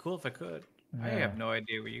 that'd be cool if I could. I Yeah. have no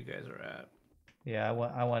idea where you guys are at. Yeah,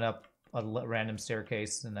 I went up a random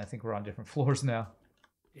staircase, and I think we're on different floors now.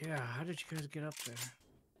 Yeah, how did you guys get up there?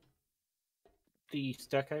 The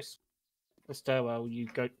staircase, the stairwell, you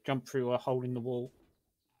go jump through a hole in the wall.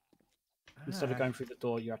 Instead of going through the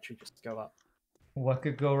door, you actually just go up. What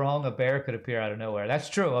could go wrong? A bear could appear out of nowhere. That's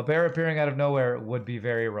true. A bear appearing out of nowhere would be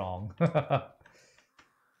very wrong. Alright,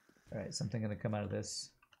 something gonna come out of this.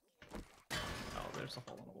 Oh, there's a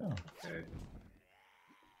hole in the wall. Oh. Okay.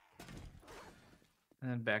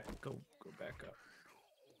 And then go back up.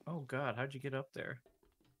 Oh god, how'd you get up there?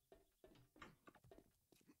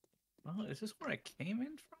 Oh, is this where I came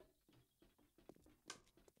in from?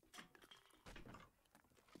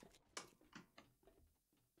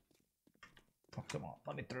 Oh, come on,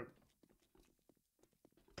 let me through.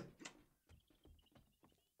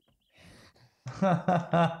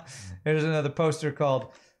 Here's another poster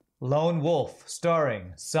called Lone Wolf,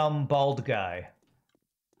 starring some bald guy.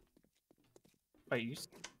 Wait, you...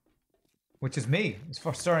 Which is me. It's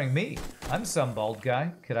for starring me. I'm some bald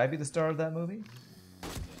guy. Could I be the star of that movie?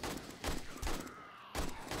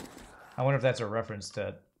 I wonder if that's a reference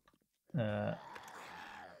to Die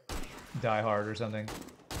Hard or something.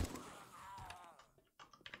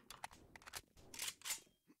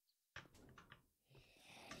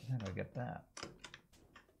 How do I get that?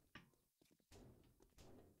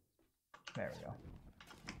 There we go.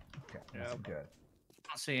 Okay, that's good. I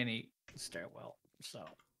don't see any stairwell, so.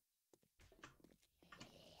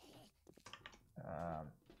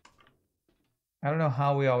 I don't know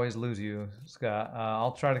how we always lose you, Scott.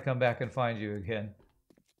 I'll try to come back and find you again.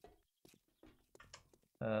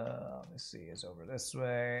 Let me see. It's over this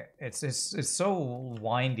way. It's so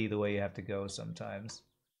windy the way you have to go sometimes.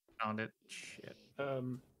 Found it. Shit.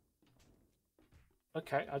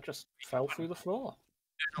 Okay, I just fell through the floor.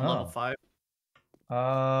 On level 5.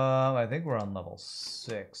 I think we're on level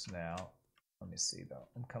 6 now. Let me see though.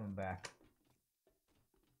 I'm coming back.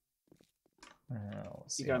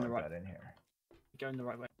 Let's see You're going how the I right. got in here. You're going the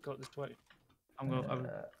right way. Go this way. I'm going.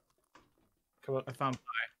 Come on. I found.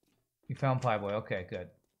 You found Pieboy. Okay, good.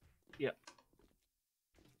 Yeah.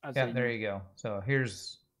 As Yeah, in- there you go. So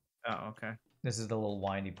here's. Oh, okay. This is the little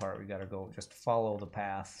windy part. We gotta go. Just follow the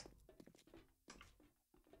path.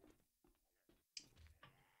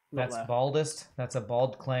 Not That's there. baldest. That's a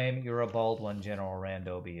bald claim. You're a bald one, General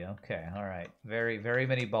Randobi. Okay, all right. Very, very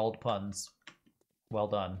many bald puns. Well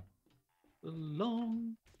done. The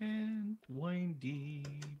long and windy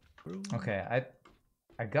road. Okay,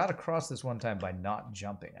 I got across this one time by not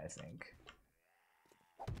jumping, I think.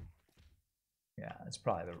 Yeah, that's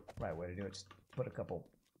probably the right way to do it. Just put a couple,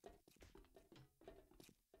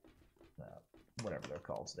 whatever they're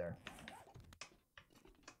called there.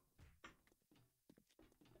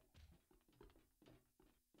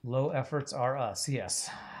 Low efforts are us. Yes,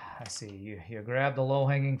 I see. You grab the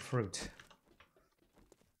low-hanging fruit.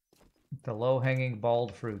 The low-hanging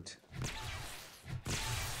bald fruit.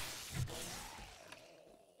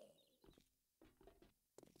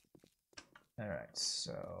 Alright,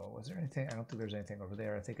 so was there anything? I don't think there's anything over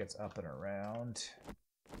there. I think it's up and around.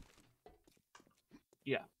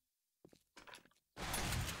 Yeah.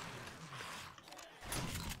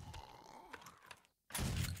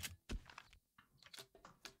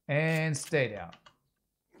 And stay down.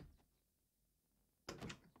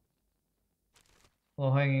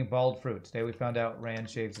 Low-hanging bald fruit. Today we found out Rand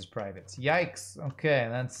shaves his privates. Yikes! Okay,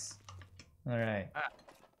 that's... Alright.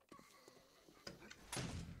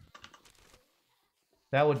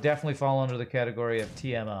 That would definitely fall under the category of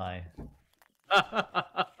TMI.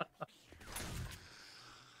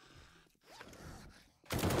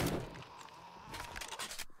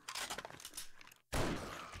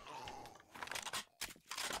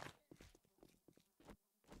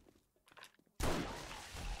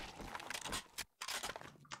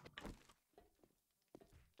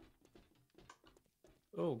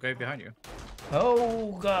 Oh, guy behind you.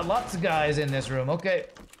 Oh, God, lots of guys in this room. Okay.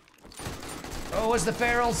 Oh, it's the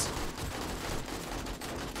ferals.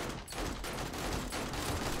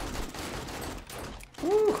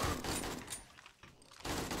 Woo.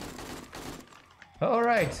 All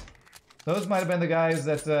right. Those might have been the guys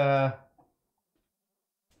that,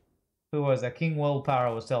 who was that? King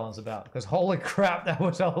Willpower was telling us about. Because holy crap, that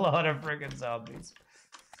was a lot of friggin' zombies.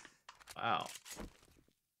 Wow.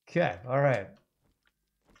 Okay, all right.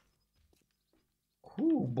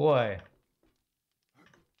 Ooh, boy.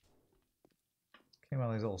 Came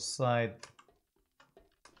on these little side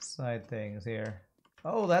things here.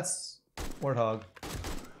 Oh, that's Warthog.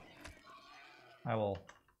 I will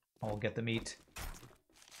get the meat.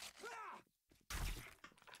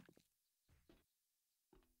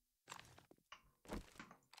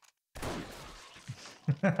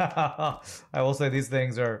 I will say these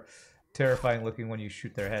things are terrifying looking when you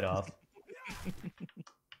shoot their head off.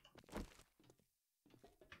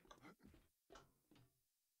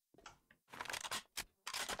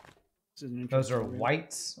 Those are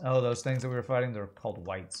whites. Oh, those things that we were fighting, they're called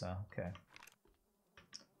whites. Oh, okay.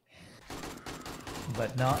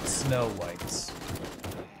 But not snow whites.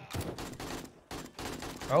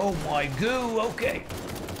 Oh my goo, okay.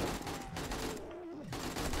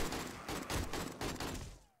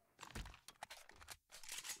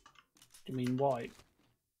 Do you mean white?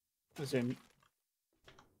 As in...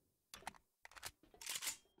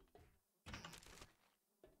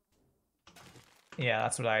 Yeah,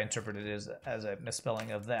 that's what I interpreted as a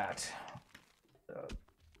misspelling of that.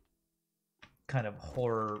 Kind of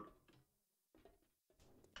horror.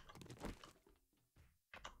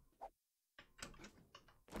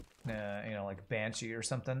 You know, like Banshee or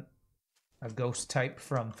something. A ghost type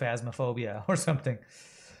from Phasmophobia or something.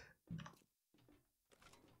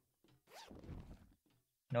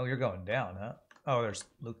 No, you're going down, huh? Oh, there's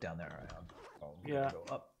Luke down there. All right, I'll Yeah. go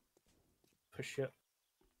up. Push it.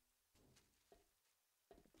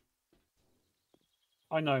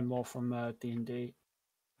 I know more from D&D.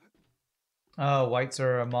 Oh, whites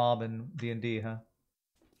are a mob in D&D, huh?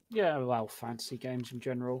 Yeah, well, fantasy games in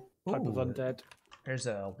general. Type of Ooh. undead. There's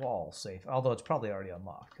a wall safe, although it's probably already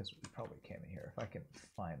unlocked because we probably came in here. If I can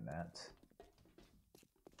find that.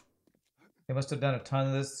 They must have done a ton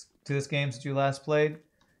of this to this game since you last played.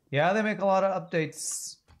 Yeah, they make a lot of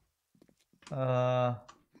updates.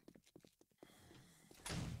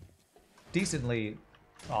 Decently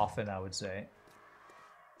often, I would say.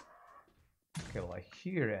 Okay, well, I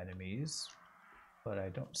hear enemies, but I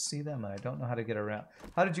don't see them, and I don't know how to get around.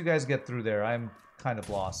 How did you guys get through there? I'm kind of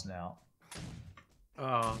lost now.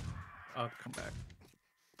 I'll come back.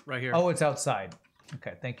 Right here. Oh, it's outside.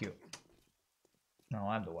 Okay, thank you. No,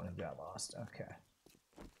 I'm the one who got lost. Okay.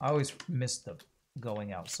 I always miss the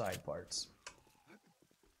going outside parts.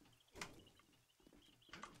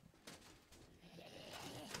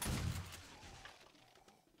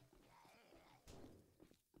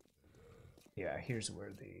 Yeah, here's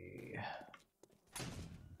where the...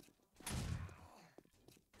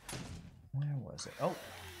 Where was it? Oh!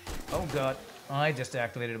 Oh god. I just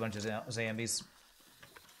activated a bunch of zombies.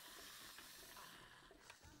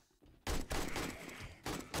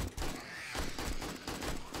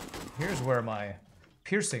 Here's where my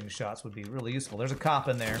piercing shots would be really useful. There's a cop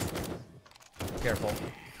in there. Careful.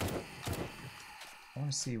 I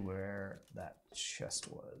want to see where that chest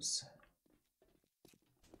was.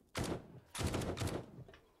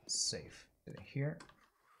 Safe. Is it here?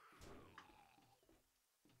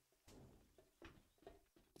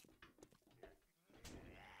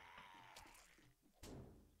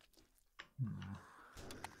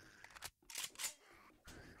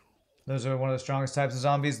 Those are one of the strongest types of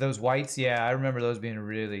zombies. Those whites, yeah, I remember those being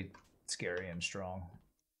really scary and strong.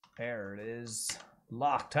 There it is.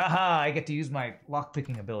 Locked. Haha, I get to use my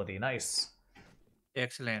lockpicking ability. Nice.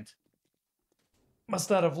 Excellent. Must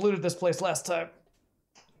not have looted this place last time.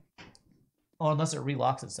 Oh, unless it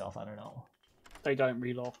relocks itself, I don't know. They don't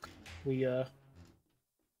relock. We A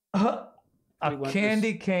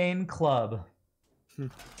candy cane club.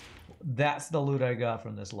 That's the loot I got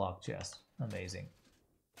from this locked chest. Amazing.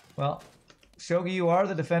 Well, Shogii, you are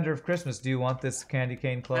the defender of Christmas. Do you want this candy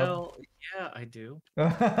cane club? Well, yeah, I do.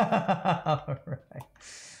 All right.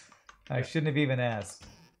 I shouldn't have even asked.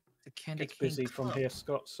 The candy it's cane busy club. from here,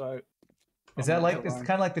 Scott. So Is that like, it's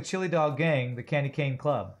kind of like the Chili Dog Gang, the Candy Cane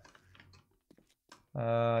Club.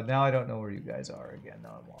 Now I don't know where you guys are again.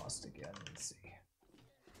 Now I'm lost again. Let's see.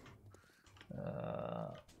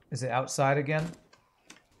 Is it outside again?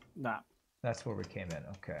 Nah. That's where we came in.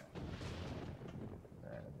 Okay.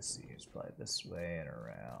 Let's see. It's probably this way and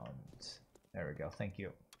around. There we go. Thank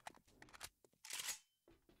you.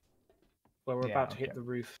 Well, we're about to hit the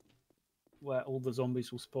roof where all the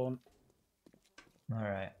zombies will spawn. All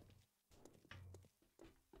right.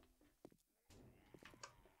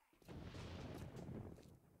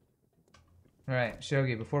 All right,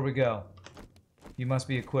 Shogii, before we go, you must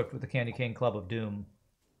be equipped with the Candy Cane Club of Doom.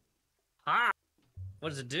 Ah! What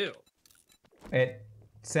does it do? It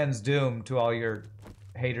sends doom to all your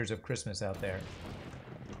haters of Christmas out there.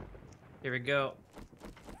 Here we go.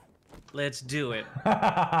 Let's do it.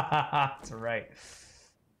 That's right.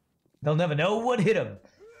 They'll never know what hit them.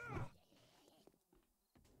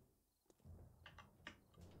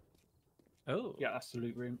 Oh. Yeah, that's the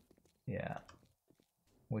loot room. Yeah.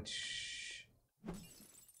 Which...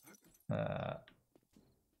 do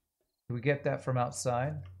we get that from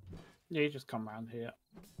outside? Yeah, you just come around here.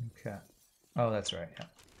 Okay. Oh, that's right. Yeah.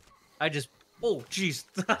 I just... Oh, jeez.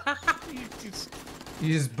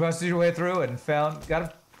 You just busted your way through it and found... Got him?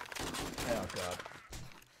 Oh, God.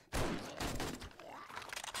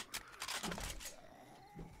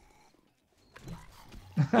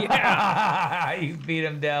 Yeah! You beat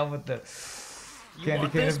him down with the Candy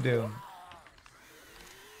Cane of Doom.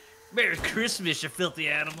 Merry Christmas, you filthy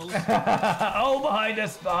animals. Oh, behind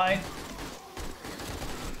us, behind.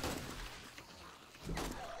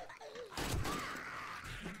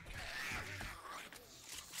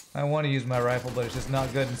 I want to use my rifle, but it's just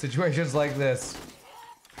not good in situations like this.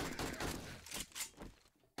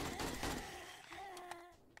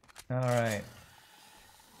 Alright.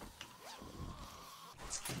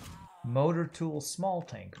 Motor tool small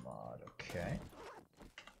tank mod, okay.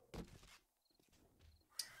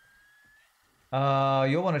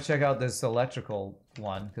 You'll want to check out this electrical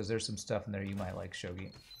one, because there's some stuff in there you might like,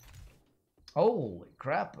 Shogii. Holy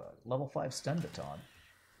crap, level 5 stun baton.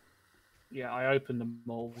 Yeah, I opened them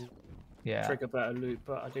all. Yeah. Trigger better loot,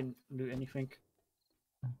 but I didn't loot anything.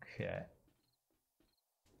 Okay.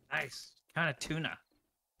 Nice. Kind of tuna.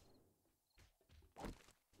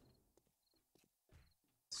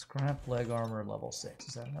 Scrap leg armor level 6.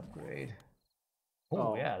 Is that an upgrade?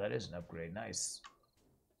 Oh, yeah, that is an upgrade. Nice.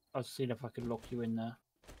 I was seeing if I could lock you in there.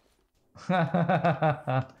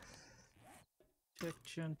 Check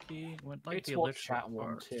chunky. Went like It's the what electrical chat part.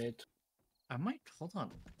 wanted. I might... Hold on.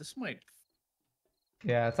 This might...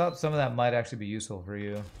 Yeah, I thought some of that might actually be useful for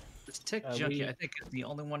you. This tech junkie, I think, is the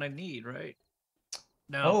only one I need, right?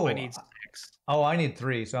 No, I need 6. Oh, I need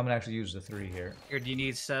 3, so I'm gonna actually use the 3 here. Here, do you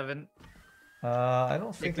need 7? I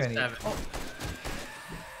don't think I need... 7.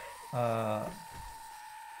 Oh.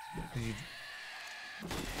 Did you...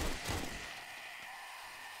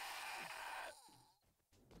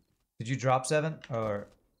 Did you drop 7? Or...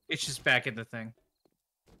 It's just back in the thing.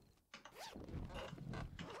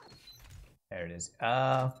 There it is.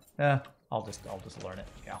 I'll just learn it.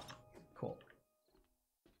 Yeah. Cool.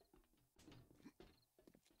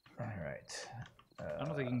 All right. I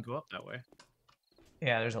don't think you can go up that way.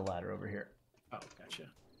 Yeah, there's a ladder over here. Oh, gotcha.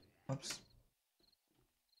 Oops.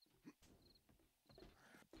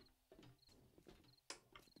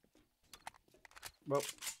 Well,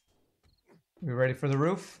 We ready for the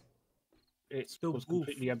roof? it The was roof.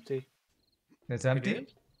 completely empty. It's It empty.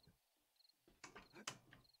 is?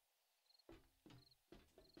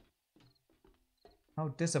 How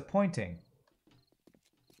disappointing.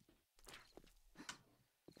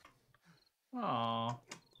 Aw.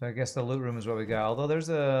 So I guess the loot room is what we got. Although there's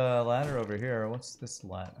a ladder over here. What's this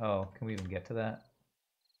ladder? Oh, can we even get to that?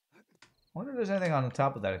 I wonder if there's anything on the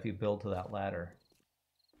top of that if you build to that ladder.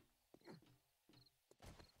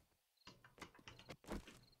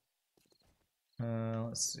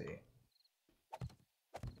 Let's see.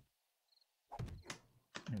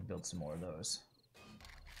 Let me build some more of those.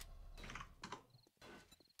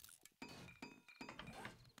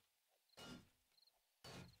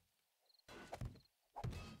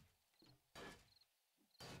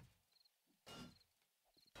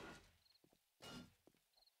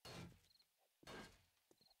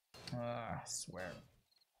 I swear.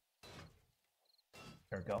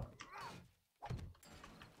 There we go.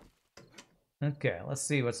 Okay, let's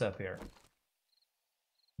see what's up here.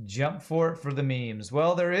 Jump fort for the memes.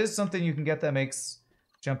 Well, there is something you can get that makes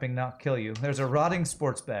jumping not kill you. There's a rotting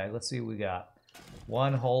sports bag. Let's see what we got.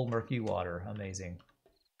 One whole murky water. Amazing.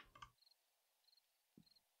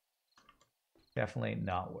 Definitely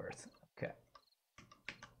not worth. Okay.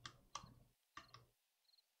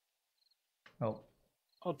 Oh.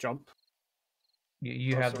 I'll jump.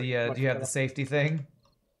 You Oh, have sorry, the much do you have the better. safety thing?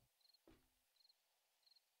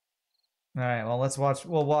 All right, well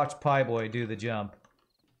we'll watch Pieboy do the jump.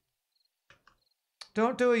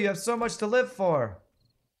 Don't do it, you have so much to live for.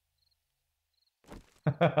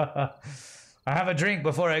 I have a drink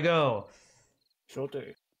before I go. Sure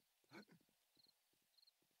do.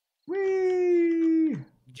 Whee!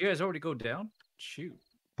 Did you guys already go down? Shoot.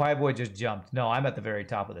 Pieboy just jumped. No, I'm at the very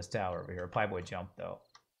top of this tower over here. Pieboy jumped though.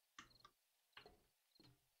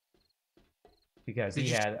 Because Did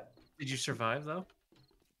he you- had Did you survive though?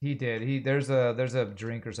 he did. There's a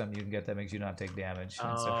drink or something you can get that makes you not take damage.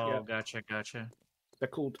 and so- Oh, yeah. gotcha. They're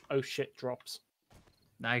called oh shit drops.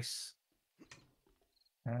 Nice.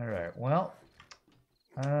 All right. Well,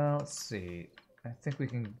 let's see. I think we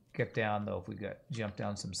can get down though if we jump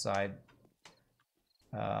down some side.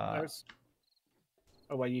 There's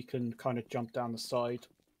a way you can kind of jump down the side.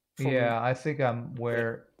 from- Yeah, I think I'm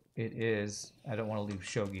where it is. I don't want to leave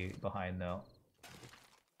Shogii behind though.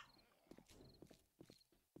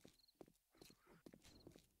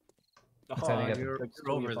 Aha, how you get the- You're thanks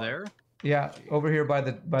to over your there. Yeah, over here by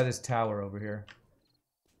this tower over here.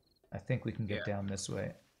 I think we can get Yeah. down this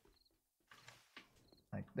way.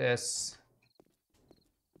 Like this.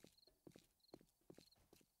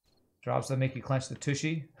 Drops that make you clench the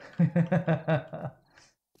tushy.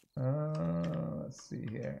 Let's see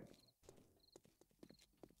here.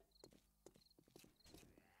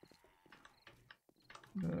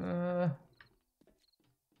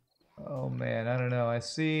 Oh man, I don't know. I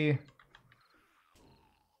see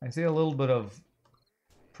a little bit of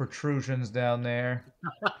protrusions down there.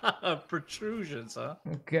 Protrusions, huh?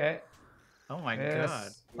 Okay. Oh my Yes,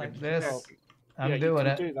 god. like Like, this. Well, I'm yeah, doing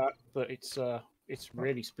you it. can do that, but it's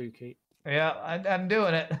really spooky. Yeah, I'm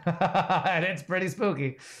doing it. And it's pretty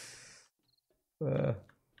spooky.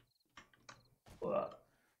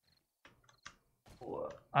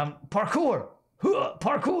 I'm parkour.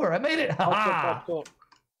 Parkour. I made it. Ha Hardcore,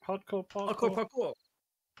 hardcore, Parkour, parkour.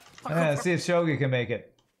 parkour. See if Shogii can make it.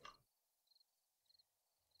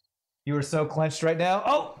 You were so clenched right now.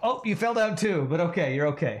 Oh, you fell down too, but okay, you're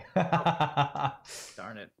okay.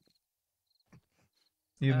 Darn it.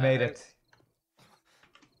 You made it.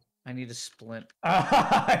 I need a splint.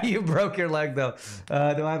 You broke your leg though.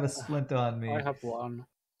 Do I have a splint on me? I have one.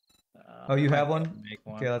 Oh, you I have might one? Make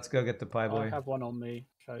one. Okay, let's go get the pie I boy. have one on me,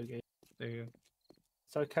 Shogii. There you go.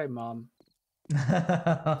 It's okay, Mum.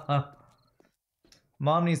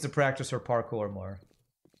 Mom needs to practice her parkour more.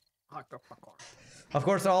 Parkour, parkour. Of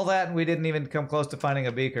course, all that, and we didn't even come close to finding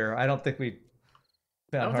a beaker. I don't think we I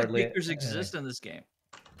found don't think hardly. beakers exist in this game.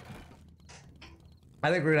 I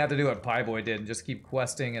think we're gonna have to do what Pie Boy did and just keep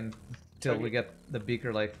questing until we get the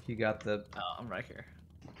beaker, like he got the Oh, I'm right here.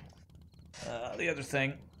 the other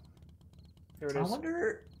thing. Here it I is.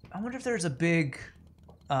 wonder if there's a big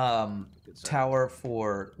Good stuff. tower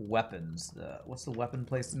for weapons. What's the weapon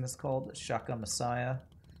place in this called? The Shotgun Messiah.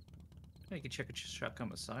 Yeah, you can check a Shotgun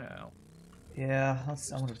Messiah out. Yeah,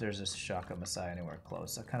 I wonder if there's a shotgun Messiah anywhere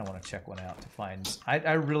close. I kind of want to check one out to find.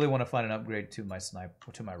 I really want to find an upgrade to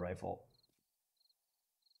my rifle.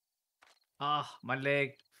 Ah, my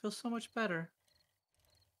leg feels so much better.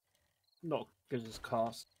 Not good as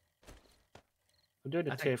cost. I'm doing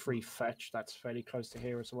a I tier think- 3 fetch that's fairly close to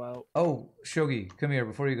here as well. Oh, Shogii, come here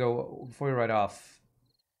before you ride off.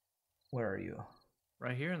 Where are you?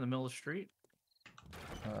 Right here in the middle of the street.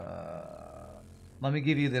 Let me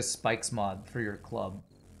give you this spikes mod for your club.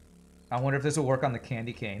 I wonder if this will work on the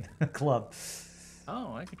candy cane club.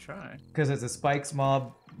 Oh, I could try. Because it's a spikes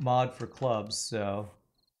mod for clubs, so...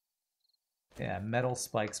 Yeah, metal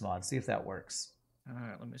spikes mod. See if that works.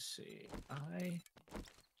 Alright, let me see.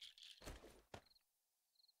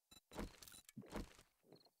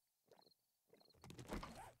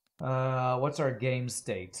 What's our game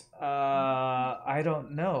state? I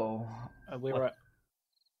don't know.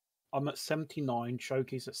 I'm at 79,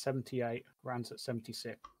 Shogi's at 78, Rand's at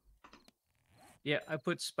 76. Yeah, I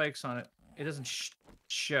put spikes on it. It doesn't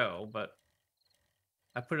show, but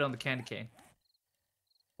I put it on the candy cane.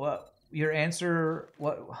 What your answer?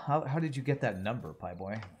 How did you get that number,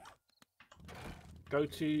 Pieboy? Go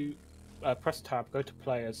to press tab, go to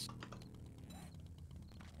players,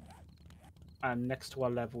 and next to our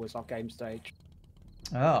level is our game stage.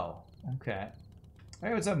 Oh, okay.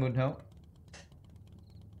 Hey, what's up, Moonho?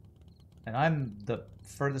 And I'm the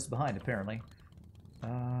furthest behind, apparently.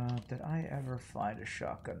 Did I ever find a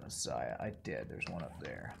shotgun Messiah? I did. There's one up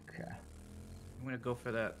there. Okay. I'm gonna go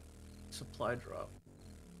for that supply drop.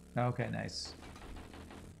 Okay, nice.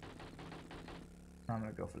 I'm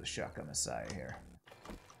gonna go for the shotgun Messiah here.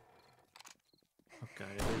 Oh god,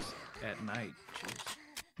 it is at night. Jeez.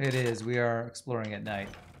 It is. We are exploring at night.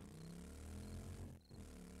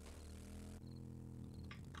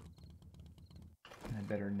 I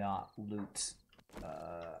better not loot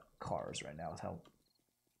cars right now with how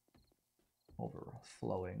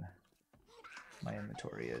overflowing my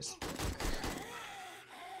inventory is.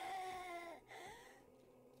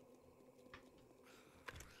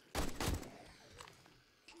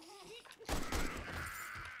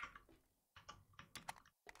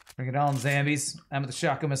 Bring it on, zombies. I'm the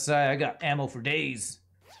Shotgun Messiah. I got ammo for days.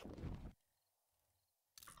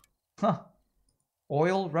 Huh.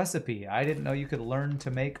 Oil recipe. I didn't know you could learn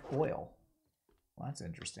to make oil. Well, that's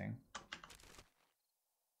interesting.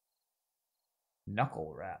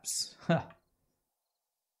 Knuckle wraps. Huh.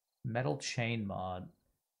 Metal chain mod.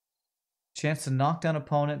 Chance to knock down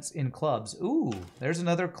opponents in clubs. Ooh, there's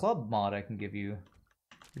another club mod I can give you.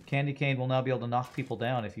 Your candy cane will now be able to knock people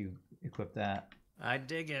down if you equip that. I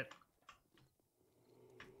dig it.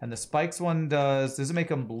 And the spikes one does it make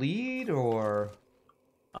them bleed or?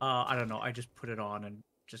 I don't know. I just put it on and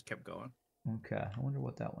just kept going. Okay, I wonder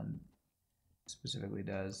what that one specifically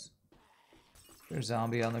does. There's a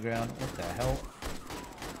zombie on the ground. What the hell?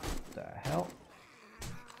 What the hell?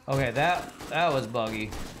 Okay, that was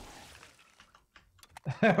buggy.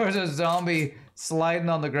 There was a zombie sliding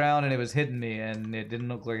on the ground and it was hitting me, and it didn't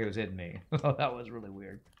look like it was hitting me. That was really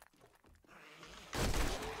weird.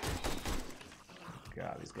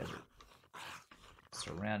 God, these guys are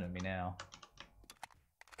surrounding me now.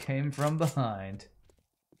 Came from behind.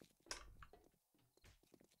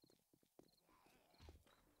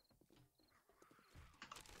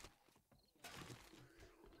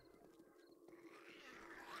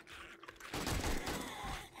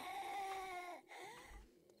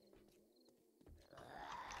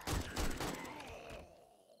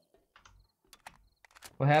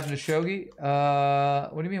 What happened to Shogii?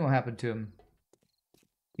 What do you mean what happened to him?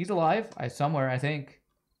 He's alive. Somewhere, I think.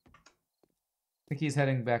 I think he's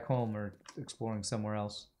heading back home or exploring somewhere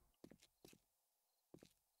else.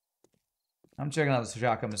 I'm checking out the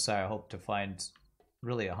Shotgun Messiah. I hope to find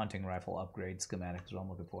really a hunting rifle upgrade schematic is what I'm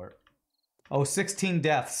looking for. Oh, 16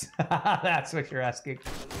 deaths. That's what you're asking.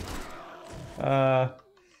 Shogii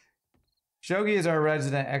is our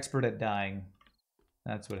resident expert at dying.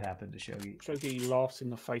 That's what happened to Shogii. Shogii laughs in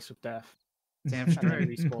the face of death. Damn And then straight.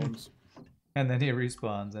 he respawns. And then he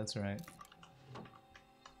respawns, that's right.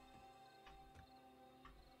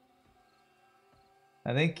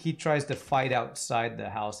 I think he tries to fight outside the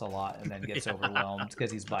house a lot and then gets overwhelmed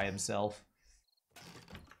because he's by himself.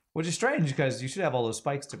 Which is strange because you should have all those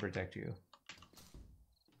spikes to protect you.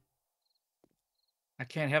 I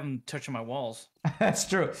can't have him touching my walls. That's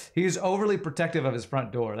true. He's overly protective of his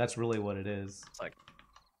front door. That's really what it is. It's like,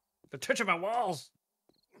 they're touching my walls.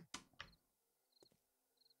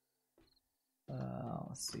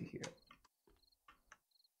 Let's see here.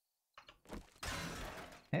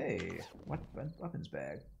 Hey, what weapons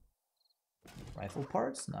bag? Rifle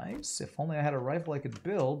parts, nice. If only I had a rifle I could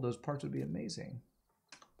build, those parts would be amazing.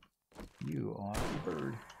 You are a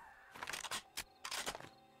bird.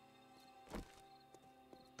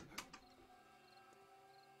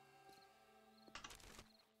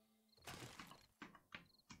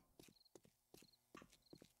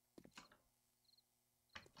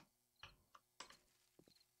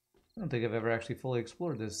 I don't think I've ever actually fully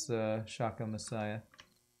explored this Shotgun Messiah.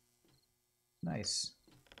 Nice.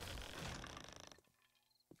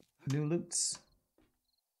 New loots.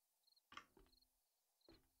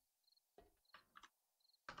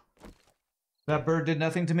 That bird did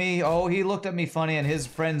nothing to me. Oh, he looked at me funny and his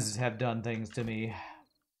friends have done things to me.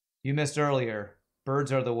 You missed earlier.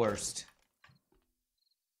 Birds are the worst.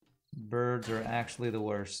 Birds are actually the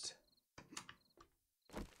worst.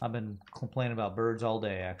 I've been complaining about birds all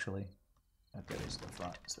day, actually. Okay, there's the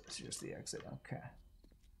front, so it's just the exit. Okay.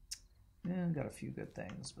 Yeah, got a few good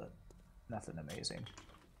things, but nothing amazing.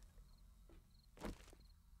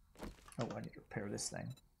 Oh, I need to repair this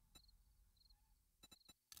thing.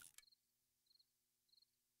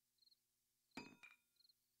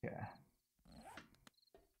 Yeah.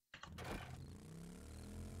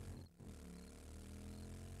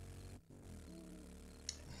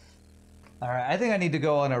 Alright, I think I need to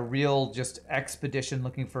go on a real just expedition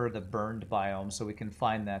looking for the burned biome so we can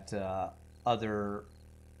find that other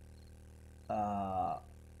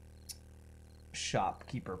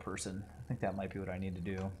shopkeeper person. I think that might be what I need to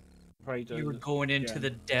do. You were going into the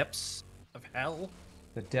depths of hell?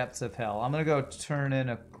 The depths of hell. I'm gonna go turn in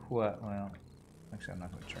a well, actually I'm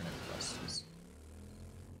not gonna turn in quests.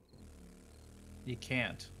 You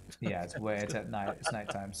can't. Yeah, it's at night. It's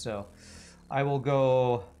nighttime, so I will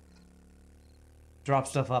go drop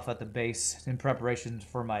stuff off at the base in preparation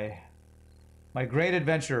for my great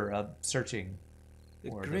adventure of searching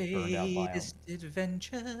for the burned out biome. Greatest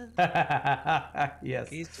adventure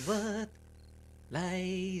Yes. is what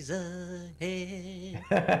lies ahead.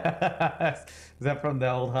 Is that from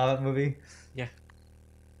the old Hobbit movie? Yeah.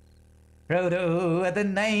 Frodo of the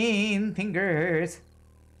Nine Fingers.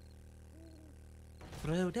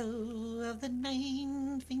 Frodo of the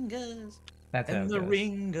Nine Fingers. That's how and it the goes.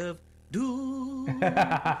 Ring of Doom.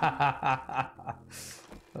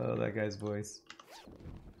 Oh, that guy's voice.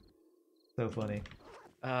 So funny.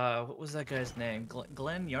 What was that guy's name?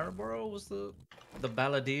 Glenn Yarborough was the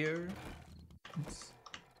balladeer. Oops.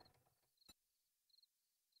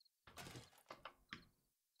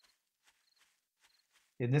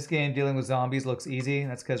 In this game, dealing with zombies looks easy.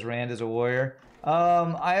 That's because Rand is a warrior.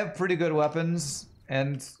 I have pretty good weapons,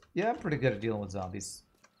 and yeah, I'm pretty good at dealing with zombies.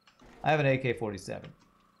 I have an AK-47,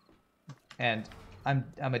 and I'm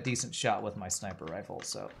a decent shot with my sniper rifle.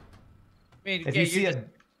 So, I mean, if yeah, you see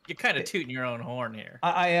you're kind of tooting your own horn here.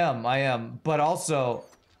 I am. But also,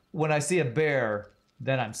 when I see a bear,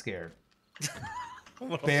 then I'm scared.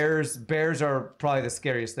 Bears are probably the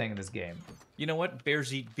scariest thing in this game. You know what?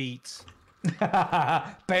 Bears eat beets.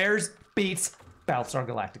 Bears beats Battlestar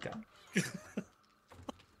Galactica.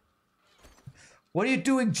 What are you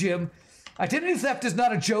doing, Jim? Identity theft is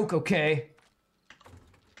not a joke, okay?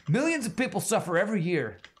 Millions of people suffer every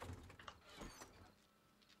year.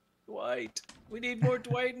 Dwight. We need more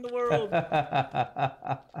Dwight in the world.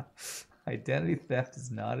 Identity theft is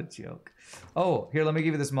not a joke. Oh, here, let me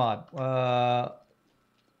give you this mod.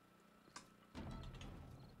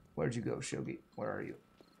 Where'd you go, Shogii? Where are you?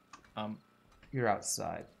 You're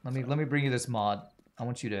outside. Let me bring you this mod. I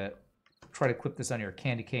want you to try to equip this on your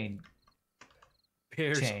candy cane.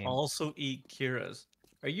 Bears chain. also eat Kiras.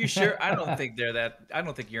 Are you sure? I don't think they're that. I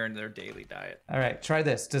don't think you're in their daily diet. All right, try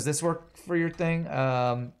this. Does this work for your thing?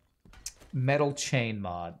 Metal chain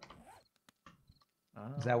mod.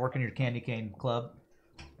 Does that work in your candy cane club?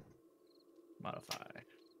 Modify.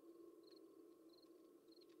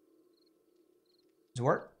 Does it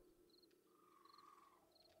work?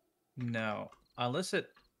 No, unless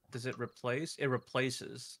does it replace? It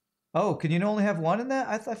replaces. Oh, can you only have one in that?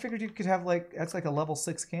 I figured you could have that's like a level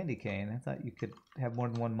 6 candy cane. I thought you could have more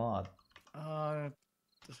than one mod. I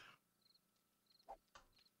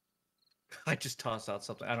just tossed out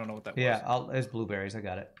something. I don't know what that was. Yeah, there's blueberries. I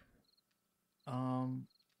got it.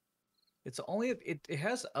 It's only it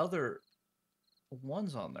has other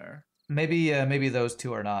ones on there. Maybe those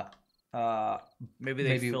two are not. Maybe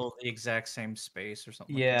they fill the exact same space or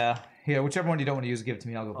something. Yeah, here, whichever one you don't want to use, give it to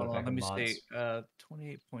me. I'll go put it back let in me mods. see.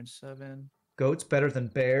 28.7. Goats better than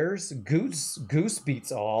bears. Goose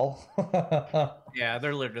beats all. Yeah,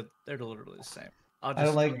 they're literally the same. I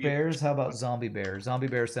don't like bears. How about zombie bears? Zombie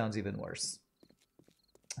bear sounds even worse.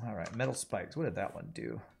 All right, metal spikes. What did that one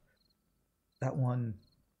do? That one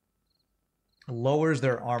Lowers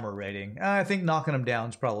their armor rating. I think knocking them down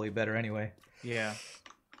is probably better anyway. Yeah.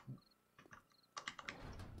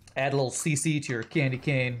 Add a little CC to your candy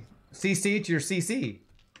cane. CC to your CC.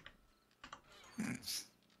 Yeah,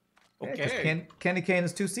 because Okay. candy cane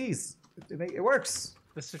is 2 C's. It works.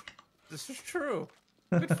 This is true.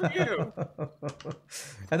 Good for you.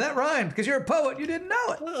 And that rhymed because you're a poet. You didn't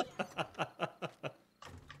know it.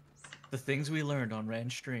 The things we learned on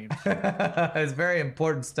Rand streams. It's very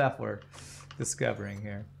important stuff we're discovering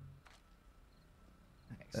here.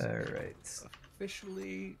 Nice. All right.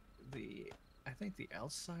 Officially, I think the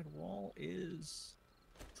outside wall is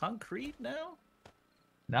concrete now.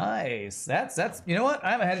 Nice. That's you know what?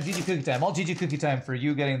 I haven't had a GG cookie time. All GG cookie time for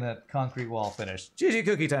you getting the concrete wall finished. GG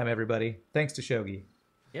cookie time, everybody. Thanks to Shogii.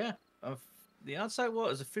 Yeah. The outside wall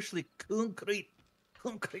is officially concrete.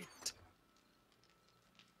 Concrete.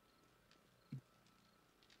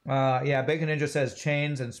 Yeah, Bacon Ninja says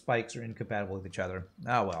chains and spikes are incompatible with each other.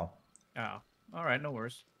 Oh well. Oh. All right. No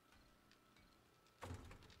worries.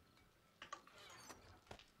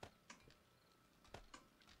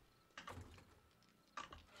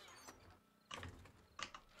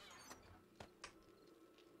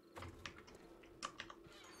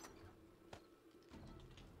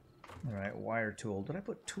 All right, wire tool. Did I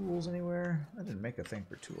put tools anywhere? I didn't make a thing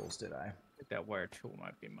for tools, did I? I think that wire tool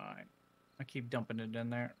might be mine. I keep dumping it in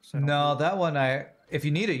there. So I don't No, lose it. that one if you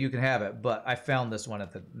need it, you can have it. But I found this one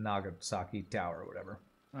at the Nagasaki Tower or whatever.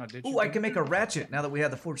 Oh, did Ooh, you? I can make a ratchet now that we have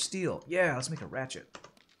the forged steel. Yeah, let's make a ratchet.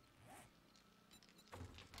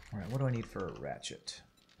 All right, what do I need for a ratchet?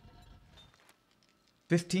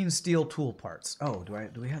 15 steel tool parts. Oh, do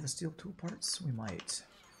we have the steel tool parts? We might.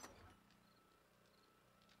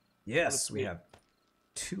 Yes, we have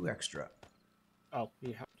 2 extra. Oh,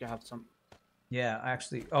 you have some. Yeah,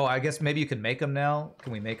 actually. Oh, I guess maybe you can make them now.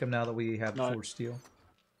 Can we make them now that we have No. forged steel?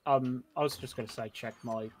 I was just gonna say check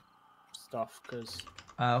my stuff because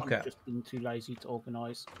Okay. I'm just being too lazy to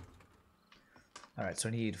organize. All right, so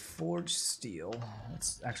I need forged steel.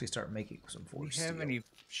 Let's actually start making some Do forged we have steel. any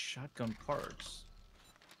shotgun parts?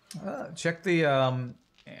 Check the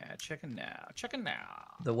Yeah, checking now. Checking now.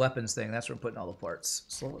 weapons thing. That's where I'm putting all the parts.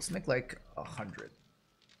 So let's make like 100.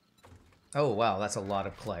 Oh wow, that's a lot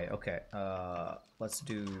of clay. Okay, let's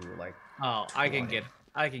do like. Oh, I can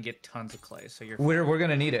 20. get tons of clay. So you're. We're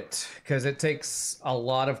gonna need it because it takes a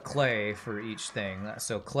lot of clay for each thing.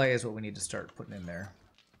 So clay is what we need to start putting in there.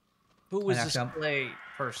 Who was And this actually, clay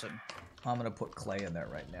person? I'm gonna put clay in there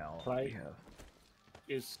right now. Clay? We have-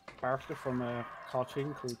 Is character from a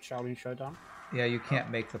cartoon called Shaolin Showdown. Yeah, you can't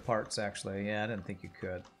make the parts actually. Yeah, I didn't think you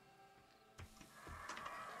could.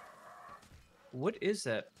 What is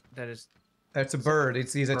that? That is. It's a bird.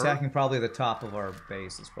 He's bird? attacking probably the top of our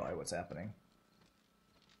base. Is probably what's happening.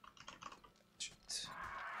 Shit.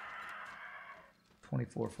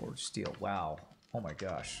 24 forged steel. Wow. Oh my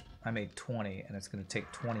gosh. I made 20, and it's going to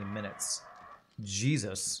take 20 minutes.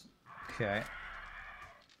 Jesus. Okay.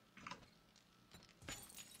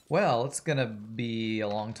 Well, it's going to be a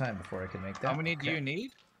long time before I can make that. How many do Okay. you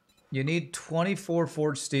need? You need 24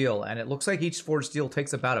 forged steel, and it looks like each forged steel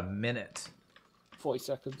takes about a minute. 40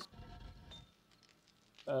 seconds.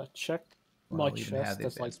 Check Well, my we even have chest. the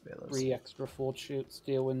There's like advanced payloads. 3 extra forged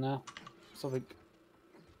steel in there. Something.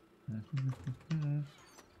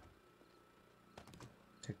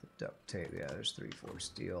 Take the duct tape. Yeah, there's 3 forged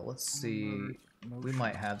steel. Let's see. We Motion-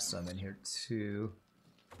 might have some in here too.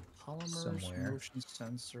 polymers, somewhere. motion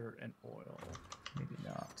sensor, and oil. Maybe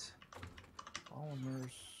not.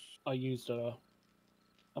 Polymers. I used a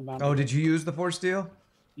amount. Oh, of did you use the forged steel?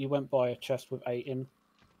 You went by a chest with 8 in.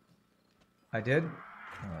 I did.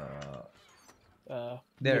 There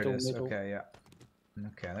Middle, it is. middle. Okay, yeah.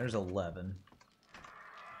 Okay, there's 11.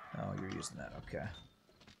 Oh, you're using that. Okay.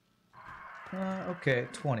 Okay,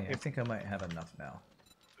 20. I think I might have enough now.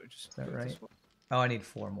 Is that right? Oh, I need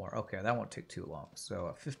 4 more. Okay, that won't take too long.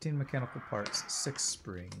 So 15 mechanical parts, 6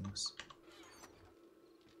 springs.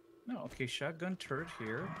 No, okay, shotgun turret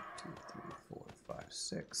here. 2, 3, 4, 5,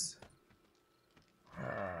 6. Oh,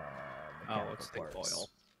 Mechanical it's the parts. oil.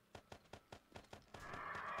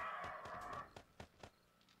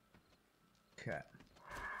 Okay.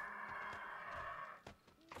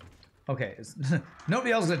 Okay,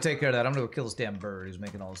 nobody else is gonna take care of that. I'm gonna go kill this damn bird who's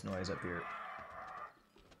making all this noise up here.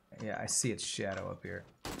 Yeah, I see its shadow up here.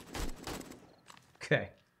 Okay,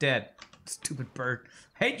 dead. Stupid bird.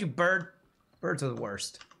 Hate you, bird. Birds are the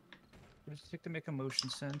worst. What does it take to make a motion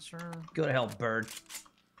sensor? Go to hell, bird.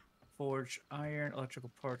 Forge iron,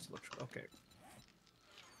 electrical parts, electrical. Okay.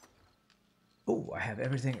 Oh, I have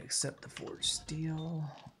everything except the forged steel.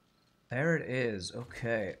 There it is.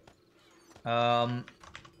 Okay.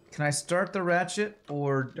 Can I start the ratchet,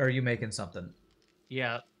 or are you making something?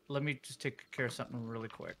 Yeah, let me just take care of something really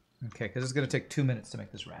quick. Okay, because it's going to take 2 minutes to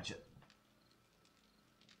make this ratchet.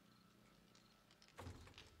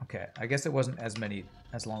 Okay, I guess it wasn't as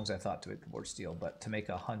long as I thought to make the board steel, but to make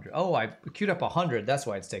 100. Oh, I queued up 100. That's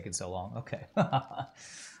why it's taken so long. Okay, I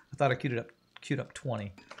thought I queued up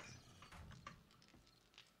 20.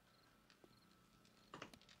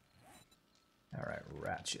 All right,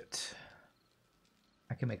 ratchet.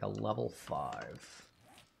 I can make a level 5.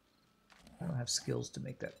 I don't have skills to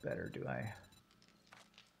make that better, do I?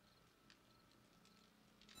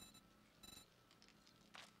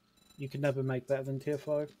 You can never make better than tier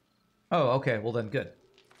 5. Oh, okay. Well, then good.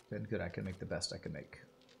 Then good. I can make the best I can make.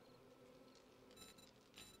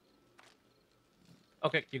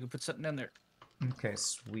 Okay, you can put something in there. Okay,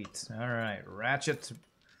 sweet. All right, ratchet.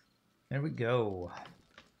 There we go.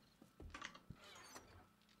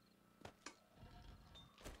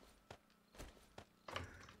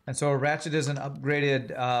 And so a ratchet is an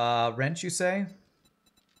upgraded wrench, you say?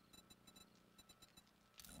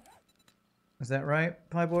 Is that right,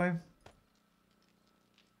 Pieboy?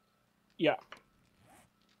 Yeah.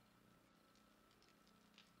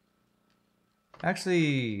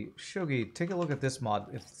 Actually, Shogii, take a look at this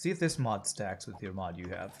mod. See if this mod stacks with your mod you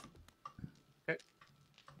have. Okay.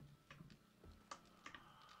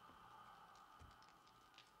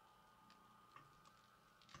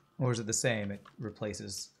 Or is it the same? It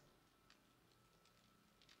replaces.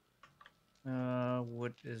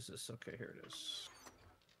 What is this? Okay, here it is.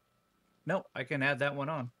 No, I can add that one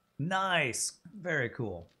on. Nice. Very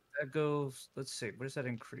cool. That goes, let's see, what does that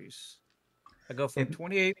increase? I go from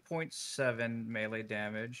 28.7 melee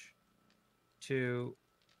damage to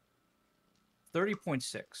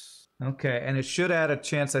 30.6. Okay, and it should add a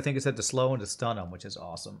chance, I think it said, to slow and to stun them, which is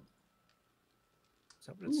awesome. Is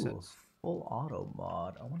that what it Ooh, says? full auto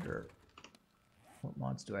mod. I wonder, what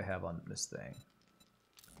mods do I have on this thing?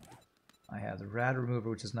 I have the rad remover,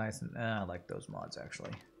 which is nice, and I like those mods,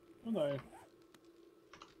 actually. Hello.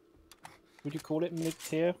 Would you call it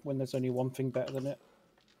mid-tier when there's only one thing better than it?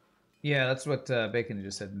 Yeah, that's what Bacon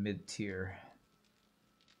just said, mid-tier.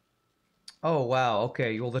 Oh, wow,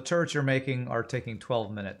 okay. Well, the turrets you're making are taking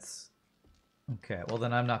 12 minutes. Okay, well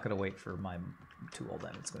then I'm not going to wait for my tool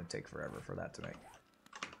then. It's going to take forever for that to make.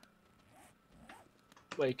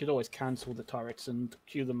 Well, you could always cancel the turrets and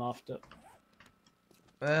queue them after.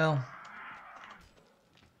 Well,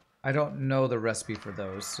 I don't know the recipe for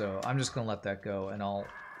those, so I'm just going to let that go, and I'll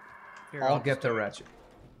get the ratchet.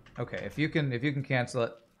 Okay, if you can cancel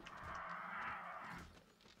it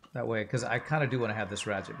that way, because I kind of do want to have this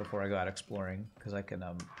ratchet before I go out exploring, because I can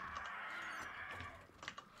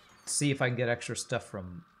see if I can get extra stuff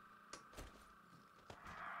from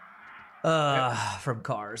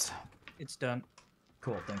cars. It's done.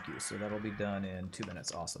 Cool, thank you. So that'll be done in 2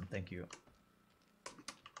 minutes. Awesome, thank you.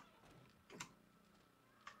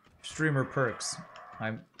 Streamer perks.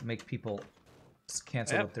 I make people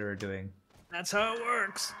cancel what they're doing. That's how it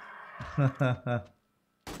works.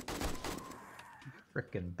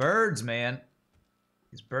 Frickin' birds, man.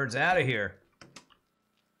 These birds out of here.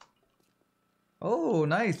 Oh,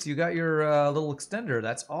 nice. You got your little extender.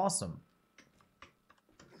 That's awesome.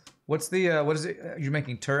 What's the, what is it? You're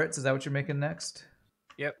making turrets? Is that what you're making next?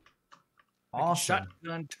 Yep. Awesome.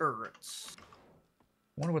 Shotgun turrets.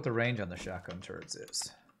 Wonder what the range on the shotgun turrets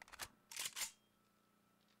is.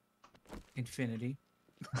 Infinity.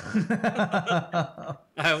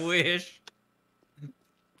 I wish.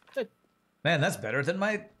 Man, that's better than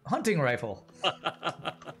my hunting rifle.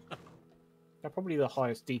 They're probably the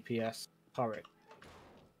highest DPS turret.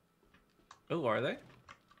 Oh, are they?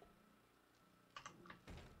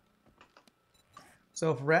 So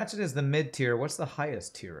if Ratchet is the mid tier, what's the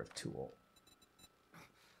highest tier of tool?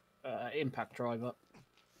 Impact driver.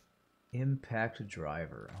 Impact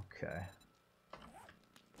driver, okay.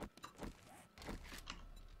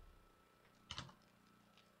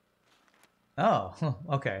 Oh,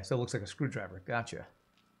 okay. So it looks like a screwdriver. Gotcha.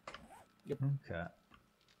 Yep. Okay.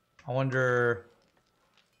 I wonder...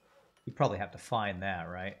 You probably have to find that,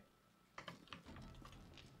 right?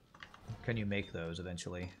 Can you make those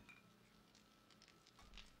eventually?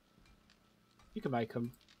 You can make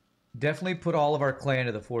them. Definitely put all of our clay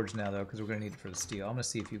into the forge now, though, because we're going to need it for the steel. I'm going to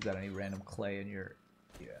see if you've got any random clay in your...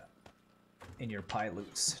 in your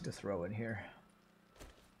piloots to throw in here.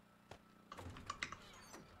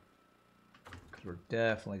 Because we're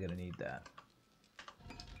definitely going to need that.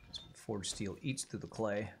 Forge steel eats through the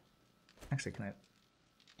clay. Actually, can I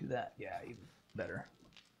do that? Yeah, even better.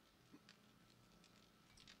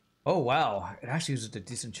 Oh, wow. It actually uses a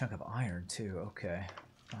decent chunk of iron, too. Okay.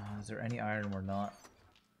 Is there any iron we're not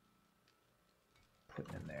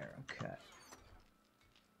putting in there. Okay.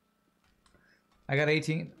 I got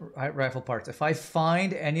 18 rifle parts. If I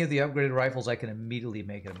find any of the upgraded rifles, I can immediately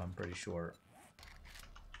make them, I'm pretty sure.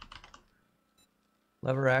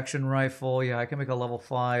 Lever action rifle. Yeah, I can make a level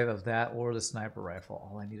 5 of that or the sniper rifle.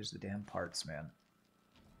 All I need is the damn parts, man.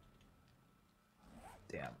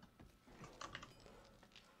 Damn.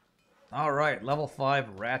 All right, level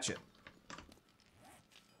 5 ratchet.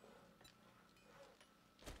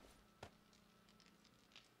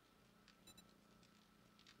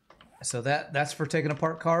 So that's for taking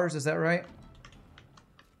apart cars, is that right?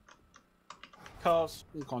 Cars,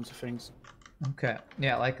 all kinds of things. Okay.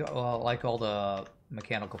 Yeah, like all the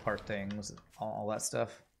mechanical part things, all that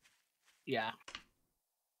stuff. Yeah.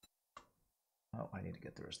 Oh, I need to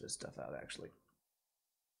get the rest of this stuff out, actually.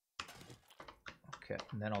 Okay,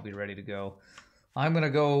 and then I'll be ready to go. I'm gonna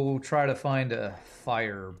go try to find a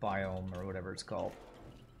fire biome or whatever it's called.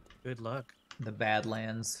 Good luck. The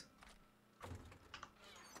Badlands.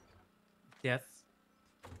 Death.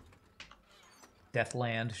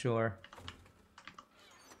 Deathland, sure.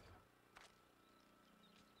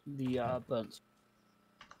 The burns.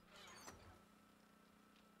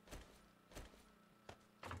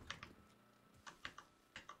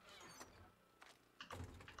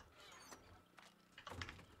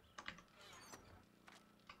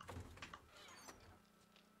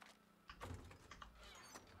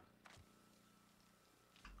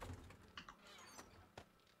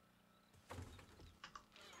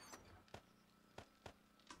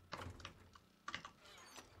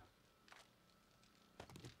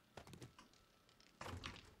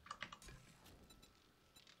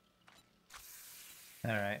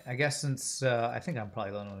 Alright, I guess since I think I'm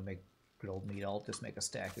probably the only one to make grilled meat, I'll just make a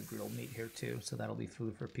stack of grilled meat here too, so that'll be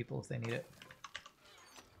food for people if they need it.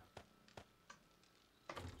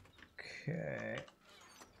 Okay.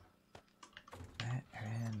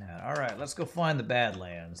 And alright, let's go find the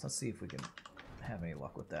Badlands. Let's see if we can have any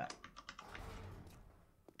luck with that.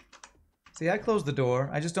 See, I close the door.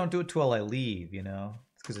 I just don't do it till I leave, you know?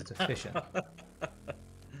 It's because it's efficient.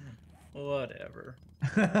 Whatever.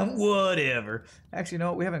 Whatever. Actually,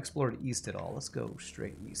 no, we haven't explored east at all. Let's go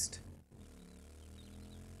straight east.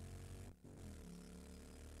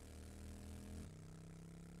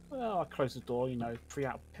 Well, I close the door, you know, 3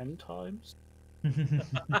 out of 10 times.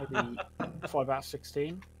 Maybe 5 out of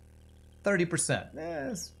 16. 30%.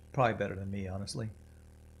 It's probably better than me, honestly.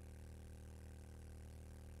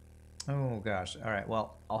 Oh, gosh. All right,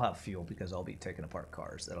 well, I'll have fuel because I'll be taking apart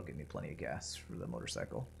cars. That'll give me plenty of gas for the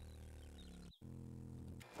motorcycle.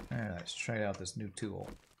 All right, let's try out this new tool.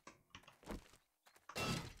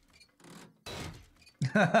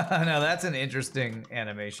 Now, that's an interesting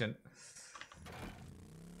animation.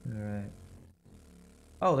 All right.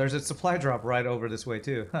 Oh, there's a supply drop right over this way,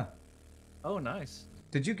 too. Huh. Oh, nice.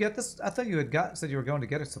 Did you get this? I thought you had said you were going to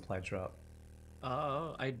get a supply drop.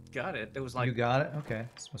 Oh, I got it. It was like You got it? Okay.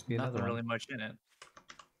 This must be another nothing one. really much in it.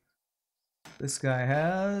 This guy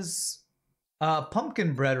has a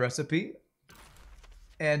pumpkin bread recipe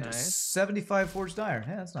and Nice. 75 forged iron.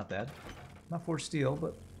 Yeah, that's not bad. Not forged steel,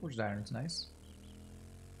 but forged iron's nice.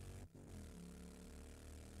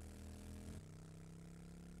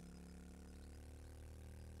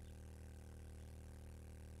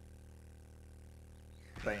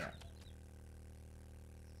 Bam.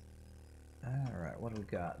 Alright, what do we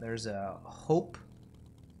got? There's a Hope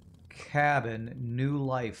Cabin New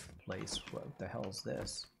Life place. What the hell is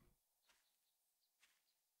this?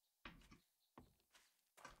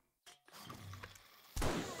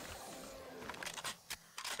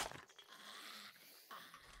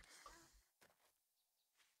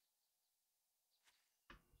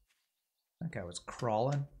 That guy was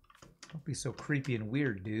crawling. Don't be so creepy and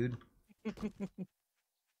weird, dude.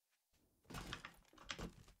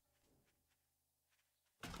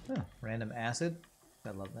 Huh, random acid. I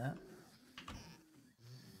love that.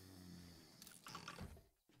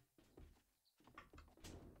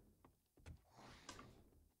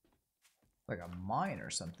 Like a mine or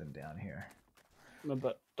something down here.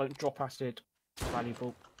 Remember, don't drop acid. It's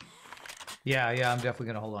valuable. Yeah, I'm definitely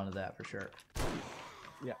gonna hold on to that for sure.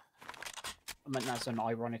 Yeah. I meant that's an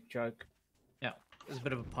ironic joke. Yeah, it was a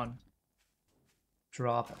bit of a pun.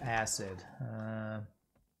 Drop acid.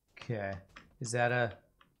 Okay. Is that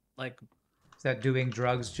doing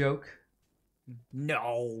drugs joke?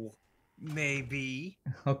 No, maybe.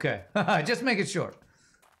 Okay. Just make it short.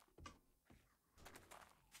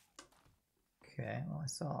 Okay, well I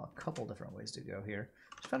saw a couple different ways to go here.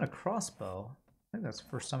 Just found a crossbow. I think that's the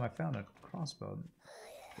first time I found a crossbow in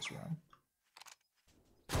this run.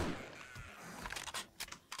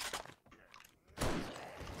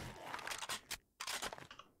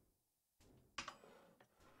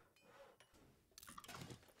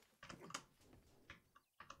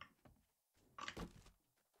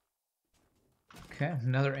 Okay,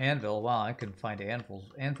 another anvil. Wow, I can find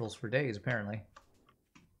anvils for days, apparently.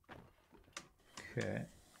 Okay.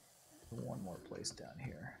 One more place down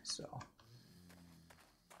here, so.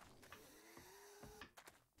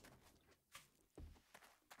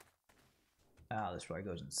 Ah, this probably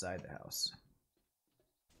goes inside the house.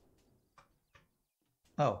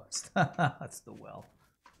 Oh, that's the well.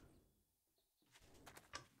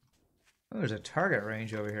 Oh, there's a target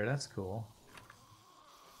range over here. That's cool.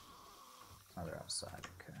 Oh, they're outside.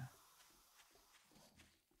 Okay.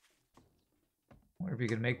 Wonder if you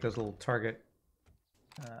can make those little target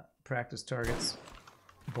practice targets,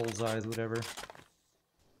 bullseyes, whatever.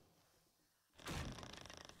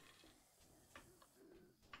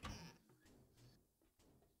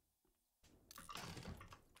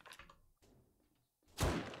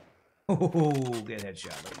 Oh, get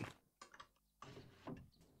headshot, lady.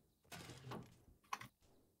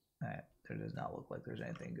 Alright, there does not look like there's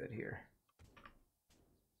anything good here.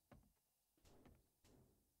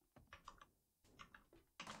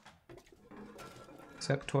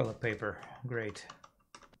 Except toilet paper. Great.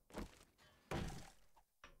 A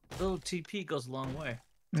little TP goes a long way.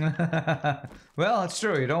 Well, it's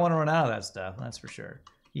true. You don't want to run out of that stuff, that's for sure.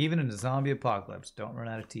 Even in a zombie apocalypse, don't run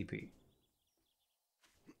out of TP.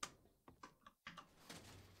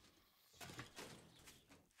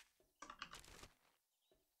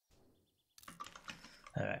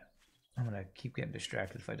 Alright. I'm gonna keep getting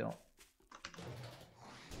distracted if I don't.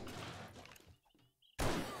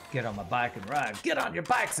 Get on my bike and ride. Get on your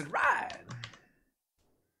bikes and ride! I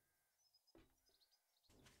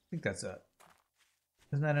think that's it.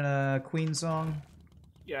 Isn't that in a Queen song?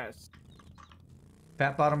 Yes.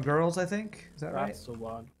 Fat Bottom Girls, I think? Is that right? That's the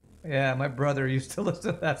one. Yeah, my brother used to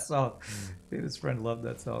listen to that song. His friend loved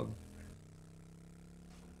that song.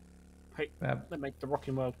 Hey, they make the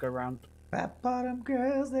rocking world go round. Fat Bottom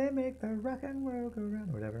Girls, they make the rock and roll go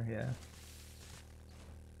round. Whatever, yeah.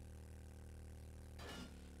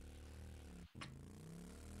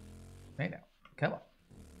 Hey now, come on.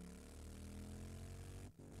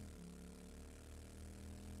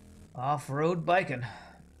 Off-road biking.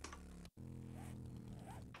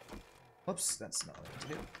 Whoops, that's not what I meant to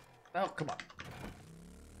do. Oh, come on.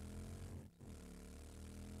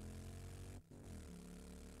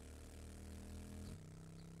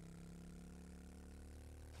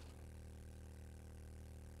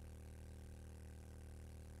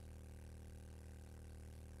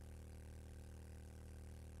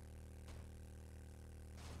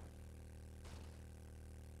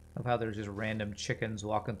 Of how there's just random chickens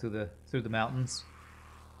walking through the mountains.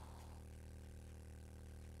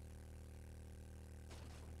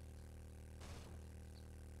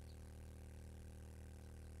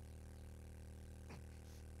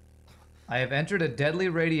 I have entered a deadly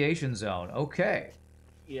radiation zone. Okay.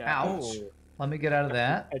 Yeah. Ouch. Oh, Let me get out of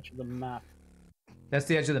that. edge of the map. That's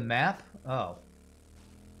the edge of the map? Oh.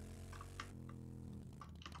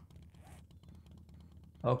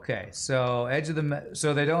 Okay, so edge of the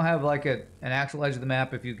so they don't have like an actual edge of the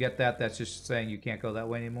map. If you get that, that's just saying you can't go that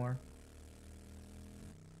way anymore.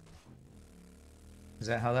 Is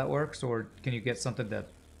that how that works, or can you get something to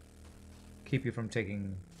keep you from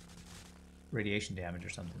taking radiation damage or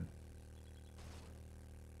something?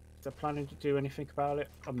 If they're planning to do anything about it,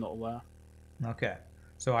 I'm not aware. Okay,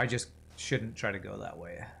 so I just shouldn't try to go that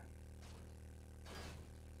way.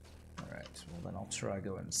 All right, well then I'll try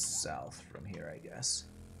going south from here, I guess.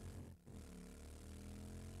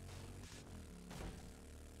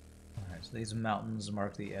 All right, so these mountains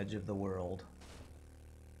mark the edge of the world.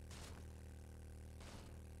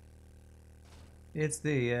 It's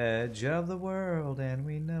the edge of the world, and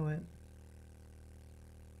we know it.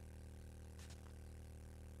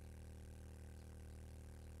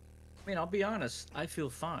 I mean, I'll be honest. I feel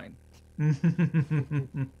fine.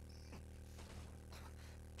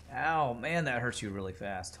 Ow, man, that hurts you really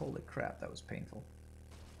fast. Holy crap, that was painful.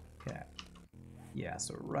 Okay. Yeah,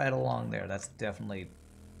 so right along there, that's definitely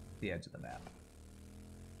the edge of the map.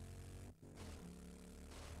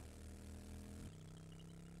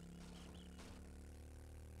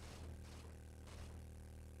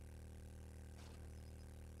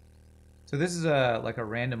 So this is like a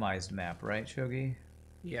randomized map, right, Shogii?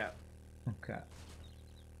 Yeah, Okay.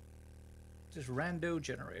 just rando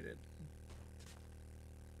generated.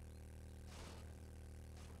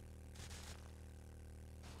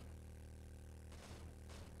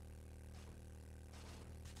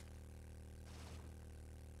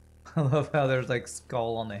 I love how there's like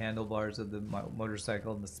skull on the handlebars of the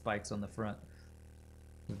motorcycle and the spikes on the front.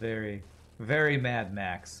 Very, very Mad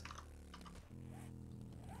Max.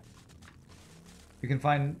 You can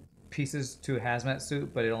find pieces to a hazmat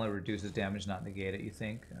suit, but it only reduces damage, not negate it, you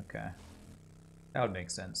think? Okay. That would make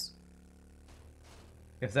sense.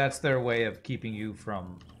 If that's their way of keeping you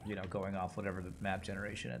from, you know, going off whatever the map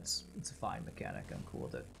generation, it's a fine mechanic. I'm cool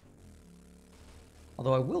with it.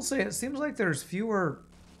 Although I will say it seems like there's fewer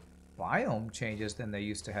biome changes than they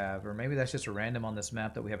used to have, or maybe that's just a random on this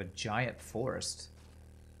map that we have a giant forest.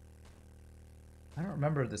 I don't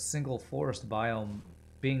remember the single forest biome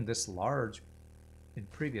being this large in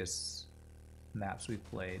previous maps we've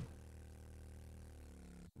played.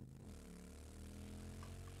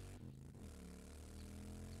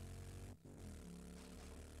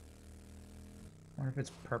 I wonder if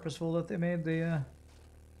it's purposeful that they made the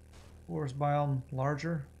forest biome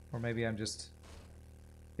larger, or maybe I'm just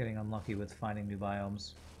getting unlucky with finding new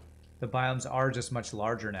biomes. The biomes are just much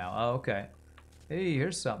larger now. Oh, okay. Hey,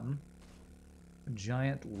 here's something. A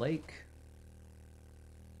giant lake.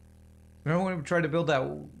 Remember when we tried to build that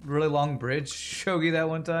really long bridge, Shogii, that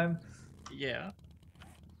one time? Yeah.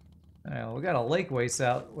 Oh, we got a lake way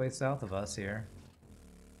south of us here.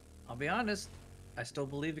 I'll be honest, I still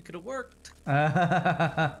believe it could have worked.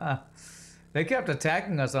 They kept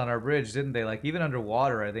attacking us on our bridge, didn't they? Like, even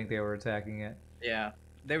underwater, I think they were attacking it. Yeah,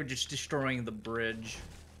 they were just destroying the bridge,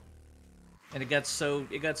 and it got so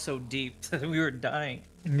deep that we were dying.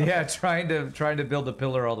 Yeah, trying to build the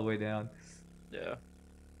pillar all the way down. Yeah.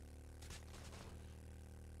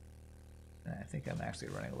 I think I'm actually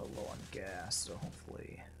running a little low on gas, so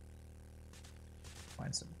hopefully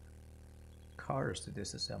find some cars to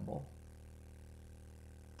disassemble.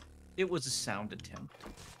 It was a sound attempt.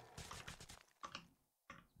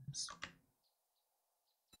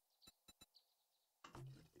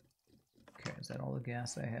 Okay, is that all the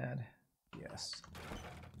gas I had? Yes.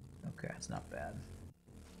 Okay, it's not bad.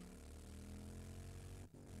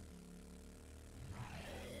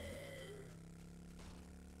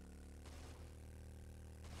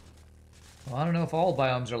 Well, I don't know if all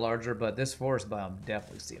biomes are larger, but this forest biome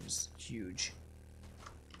definitely seems huge.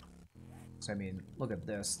 So, I mean, look at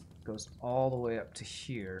this. It goes all the way up to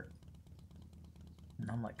here. And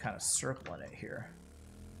I'm like kind of circling it here.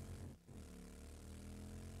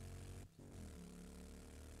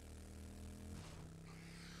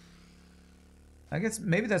 I guess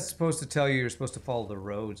maybe that's supposed to tell you you're supposed to follow the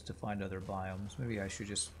roads to find other biomes. Maybe I should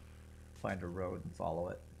just find a road and follow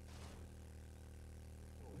it.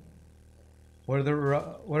 What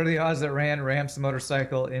are the odds that Rand ramps the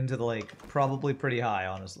motorcycle into the lake? Probably pretty high,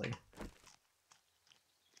 honestly.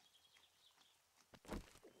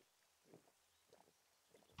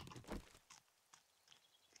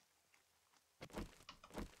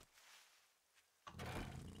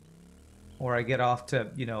 Or I get off to,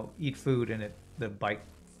 you know, eat food and the bike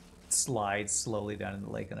slides slowly down in the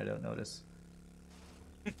lake and I don't notice.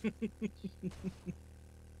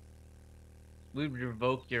 We would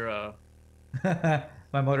revoke your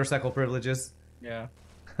My motorcycle privileges. yeah.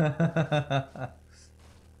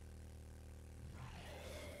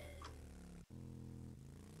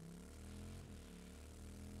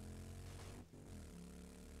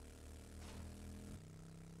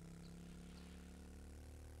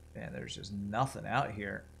 Man, there's just nothing out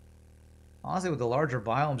here. Honestly, with the larger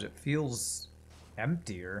biomes, it feels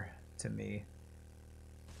emptier to me.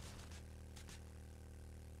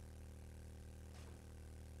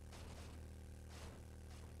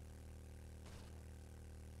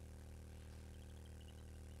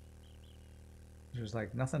 There's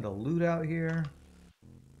like nothing to loot out here.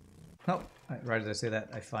 Oh, right as I say that,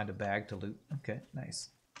 I find a bag to loot. Okay, nice.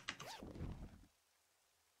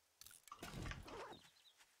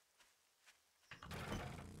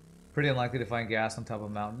 Pretty unlikely to find gas on top of a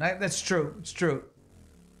mountain. That's true. It's true.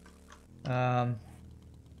 I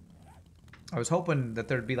was hoping that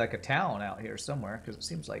there'd be like a town out here somewhere, because it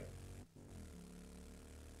seems like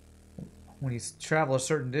when you travel a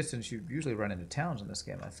certain distance, you usually run into towns in this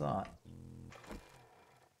game, I thought.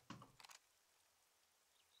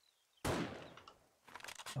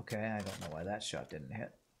 Okay, I don't know why that shot didn't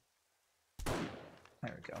hit.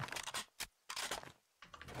 There we go.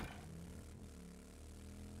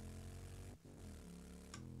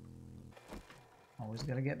 Always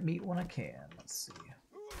gotta get meat when I can. Let's see.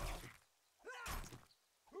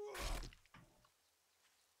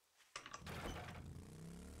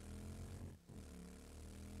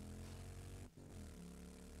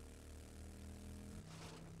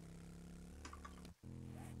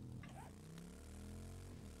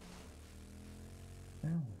 Oh,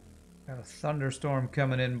 got a thunderstorm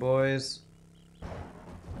coming in, boys.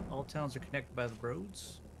 All towns are connected by the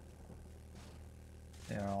roads.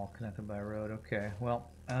 They're all connected by a road. Okay, well,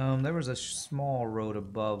 there was a small road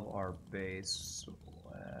above our base.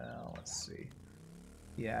 Well, Let's see.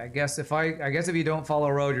 Yeah, I guess if you don't follow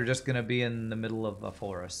a road, you're just gonna be in the middle of a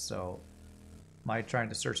forest. So, my trying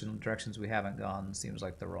to search in directions we haven't gone seems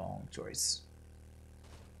like the wrong choice.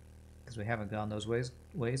 Because we haven't gone those ways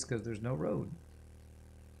because there's no road.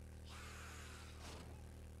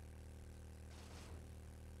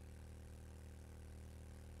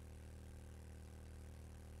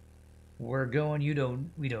 We're going,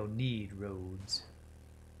 we don't need roads.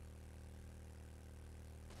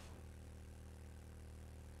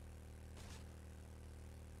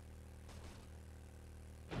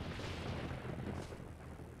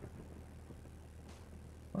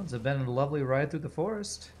 Well, it's been a lovely ride through the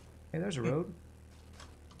forest. Hey, there's a road.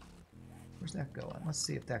 Where's that going? Let's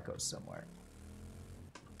see if that goes somewhere.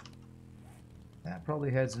 That probably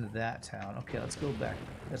heads into that town. Okay, let's go back.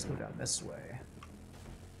 Let's go down this way.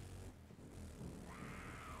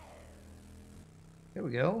 Here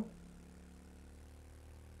we go.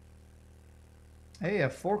 Hey, a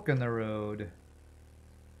fork in the road.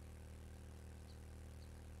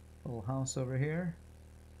 Little house over here.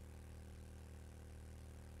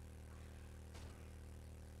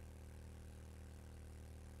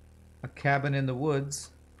 A cabin in the woods.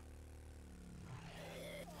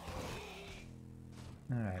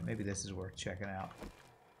 Alright, maybe this is worth checking out.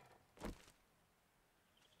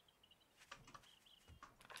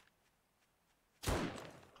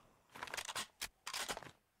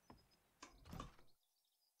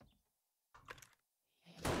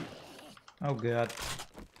 Oh god.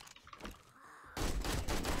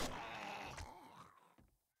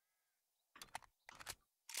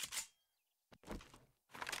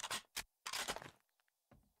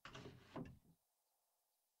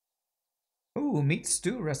 Ooh, meat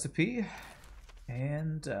stew recipe.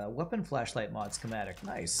 And weapon flashlight mod schematic.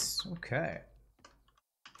 Nice. Okay.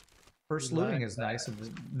 First looting is nice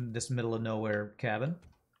in this middle of nowhere cabin.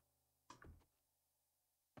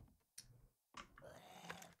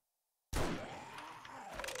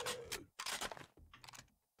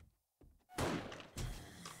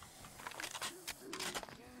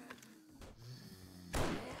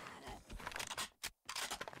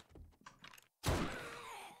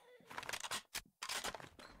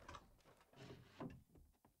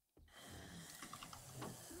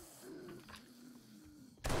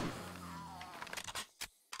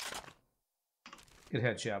 Good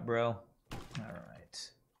headshot, bro.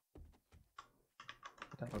 Alright.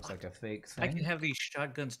 That looks like a fake thing. I can have these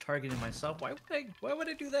shotguns targeting myself. Why would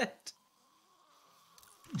I do that?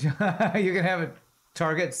 You can have it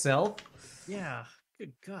target self? Yeah.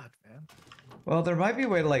 Good God, man. Well, there might be a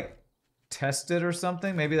way to, like, test it or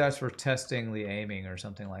something. Maybe that's for testing the aiming or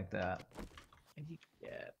something like that.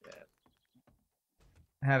 Yeah, man.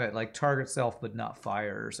 Have it, like, target self but not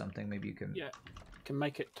fire or something. Maybe you can... Yeah, you can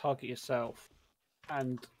make it target yourself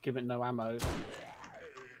and give it no ammo.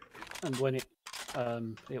 And when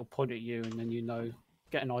it'll point at you, and then you know,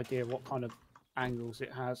 get an idea of what kind of angles it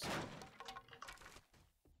has.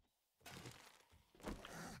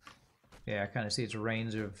 Yeah, I kind of see its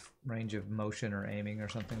range of motion or aiming or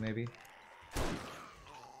something, maybe.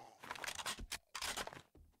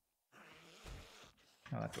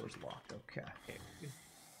 Oh, that door's locked. Okay.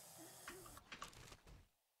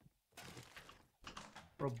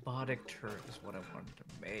 Robotic turret is what I wanted to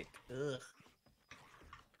make. Ugh.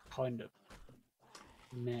 Kind of.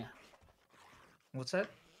 Meh. What's that?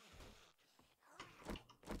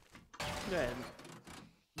 Yeah,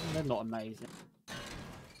 they're not amazing.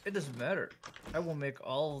 It doesn't matter. I will make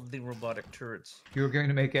all of the robotic turrets. You're going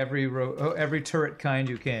to make every turret kind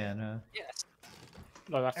you can, huh? Yes.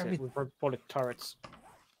 No, that's it. With robotic turrets,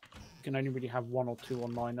 you can only really have 1 or 2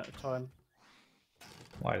 online at a time.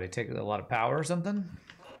 Why, they take a lot of power or something?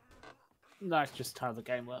 That's just how the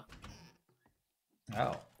game works.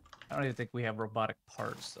 Oh. I don't even think we have robotic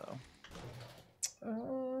parts, though.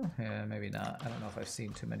 Yeah, maybe not. I don't know if I've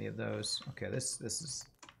seen too many of those. Okay, this is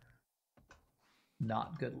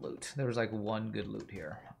not good loot. There was like one good loot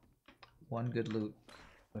here. One good loot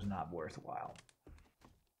was not worthwhile.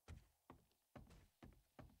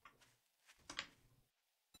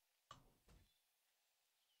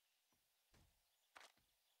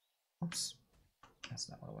 Oops. That's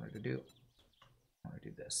not what I wanted to do. I want to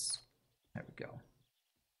do this. There we go.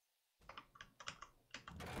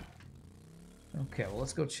 Okay, well,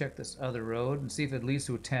 let's go check this other road and see if it leads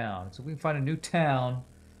to a town. So if we can find a new town,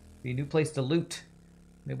 be a new place to loot.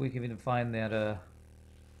 Maybe we can even find that other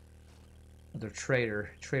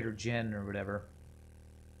trader, Trader Jen or whatever.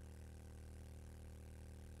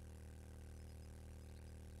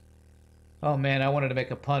 Oh man, I wanted to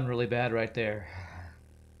make a pun really bad right there.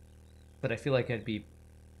 But I feel like I'd be,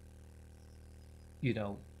 you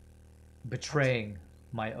know, betraying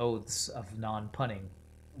my oaths of non-punning.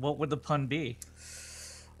 What would the pun be?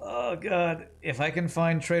 Oh god, if I can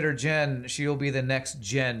find Trader Jen, she'll be the next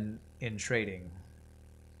gen in trading.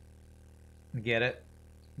 Get it?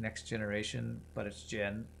 Next generation, but it's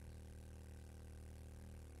Jen.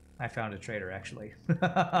 I found a trader actually.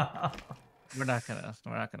 We're not gonna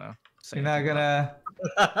say You're not anything gonna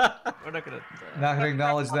about- We're not gonna not gonna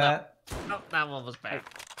acknowledge that. Nope, that one was bad.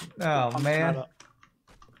 Oh I'm man. not-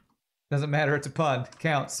 Doesn't matter, it's a pun.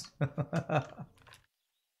 Counts.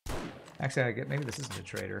 Actually, I get maybe this isn't a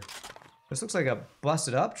trader. This looks like a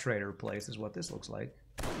busted up trader place is what this looks like.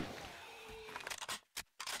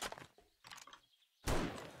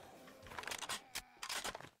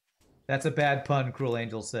 That's a bad pun, Cruel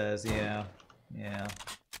Angel says. Yeah. Yeah.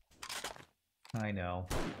 I know.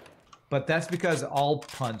 But that's because all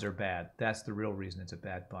puns are bad. That's the real reason it's a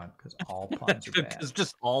bad pun, because all puns are bad. Because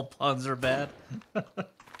just all puns are bad.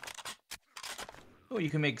 Oh, you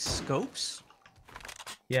can make scopes?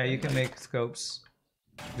 Yeah, you can make scopes.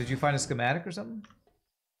 Did you find a schematic or something?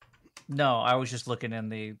 No, I was just looking in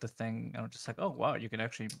the thing. I was just like, oh wow, you can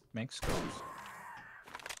actually make scopes.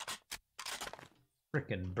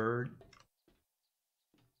 Frickin' bird.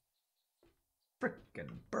 Frickin'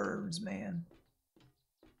 birds, man.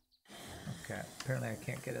 Okay, apparently I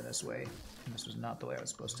can't get in this way. This was not the way I was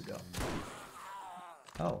supposed to go.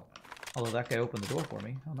 Oh, although that guy opened the door for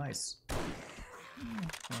me. Oh, nice.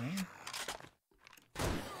 Okay.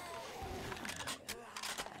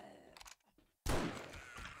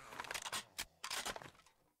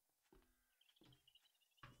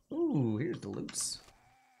 Ooh, here's the loots.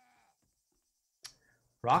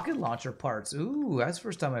 Rocket launcher parts. Ooh, that's the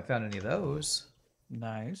first time I found any of those.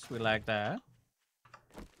 Nice, we like that.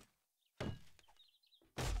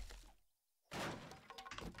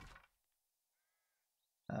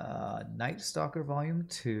 Night Stalker Volume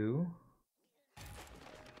 2.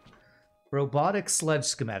 Robotic sledge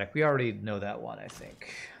schematic. We already know that one, I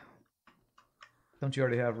think. Don't you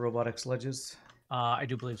already have robotic sledges? I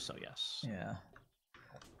do believe so, yes. Yeah.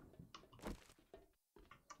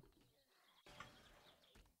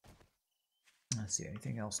 Let's see,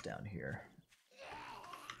 anything else down here?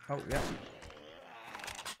 Oh, yeah.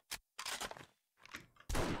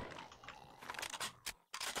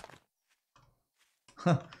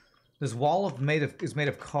 Huh. This wall is made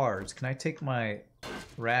of cards. Can I take my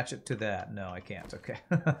ratchet to that? No, I can't. Okay.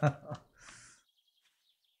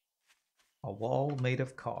 A wall made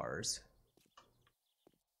of cars.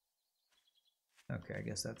 Okay, I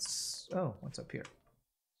guess that's... Oh, what's up here?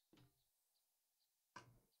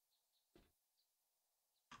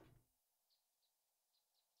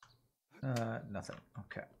 Nothing.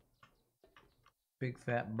 Okay. Big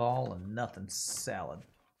fat ball and nothing salad.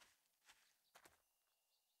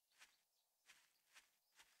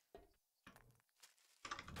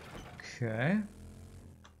 Okay.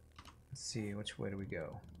 Let's see, which way do we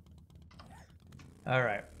go?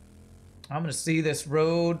 Alright. I'm gonna see this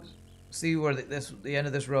road, see where the end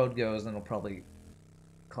of this road goes, and then I'll probably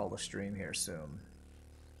call the stream here soon.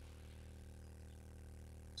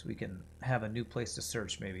 So we can have a new place to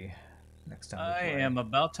search maybe next time we I play. am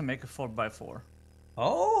about to make a 4x4.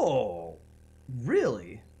 Oh,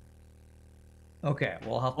 really? Okay,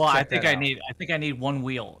 well, I'll have to Well, check that out. I think I need one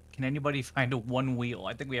wheel. Can anybody find a one wheel?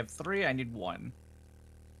 I think we have 3. I need 1.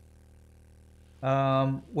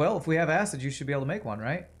 Well, if we have acid, you should be able to make one,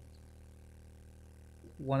 right?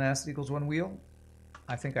 1 acid equals 1 wheel.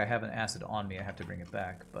 I think I have an acid on me. I have to bring it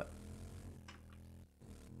back, but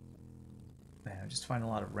man, I just find a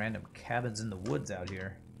lot of random cabins in the woods out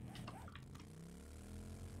here.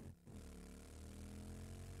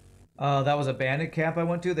 That was a bandit camp I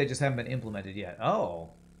went to. They just haven't been implemented yet. Oh,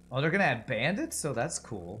 they're gonna add bandits, so that's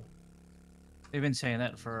cool. They've been saying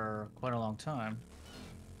that for quite a long time.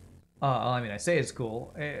 I mean, I say it's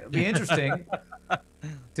cool. It'd be interesting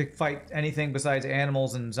to fight anything besides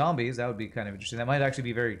animals and zombies. That would be kind of interesting. That might actually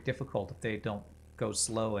be very difficult if they don't go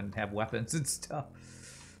slow and have weapons and stuff.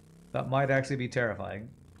 That might actually be terrifying.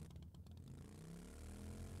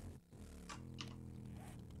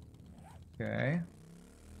 Okay.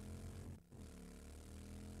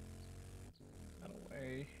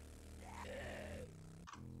 Away.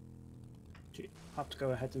 Do you have to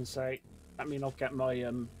go ahead and say, I mean, I'll get my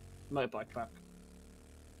motorbike back.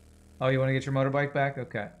 Oh, you want to get your motorbike back?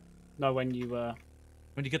 Okay. No, when you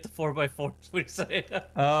When you get the 4x4, what do you say?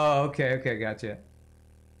 Oh, okay, gotcha.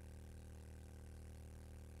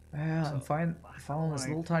 Well, So, I'm following this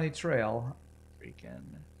little tiny trail Freaking.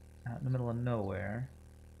 out in the middle of nowhere.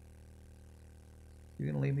 You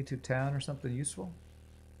gonna lead me to town or something useful?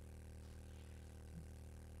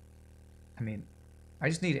 I mean, I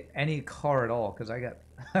just need any car at all because I got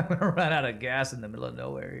I'm gonna run out of gas in the middle of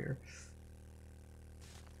nowhere here.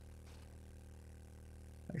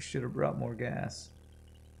 I should have brought more gas.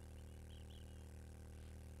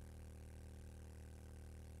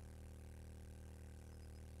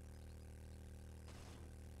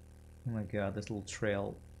 Oh my god, this little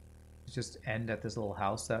trail just end at this little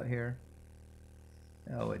house out here.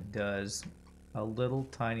 Oh, it does. A little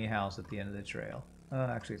tiny house at the end of the trail.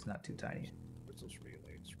 Actually, it's not too tiny. Where's those relays?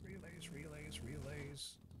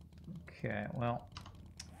 Okay, well.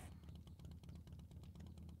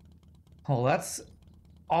 Well, that's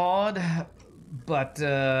odd, but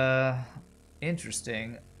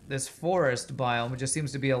interesting. This forest biome just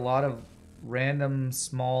seems to be a lot of random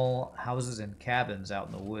small houses and cabins out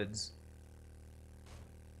in the woods.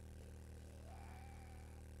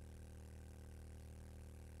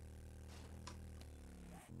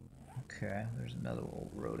 Okay, there's another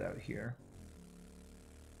old road out here.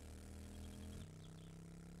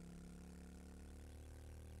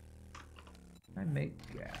 I make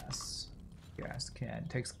gas. Gas can.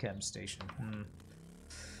 Takes a chem station.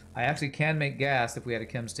 I actually can make gas if we had a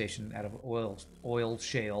chem station out of oil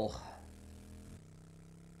shale.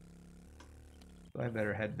 So I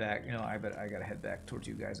better head back. You know, I gotta head back towards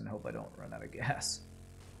you guys and hope I don't run out of gas.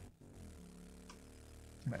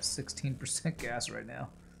 I'm at 16% gas right now.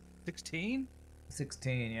 16?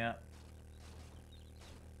 16, yeah.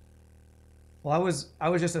 Well, I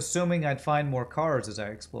was just assuming I'd find more cars as I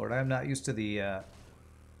explored. I'm not used to the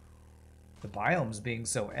biomes being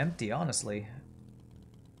so empty, honestly.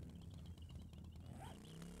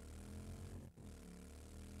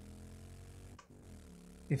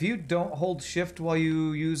 If you don't hold shift while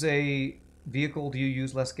you use a vehicle, do you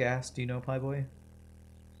use less gas? Do you know, Pieboy?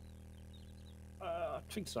 I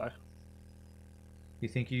think so. You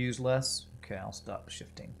think you use less? Okay, I'll stop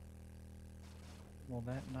shifting. Will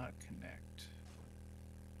that not connect?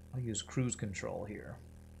 I'll use cruise control here.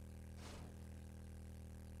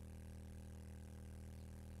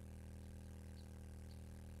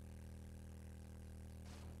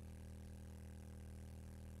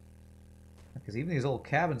 Because even these old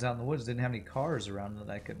cabins out in the woods didn't have any cars around that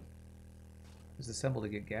I could disassemble to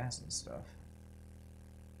get gas and stuff.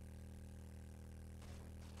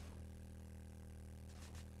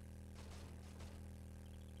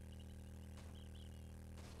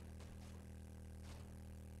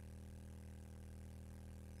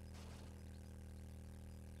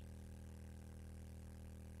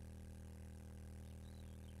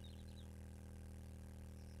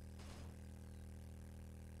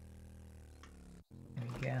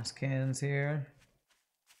 Gas cans here.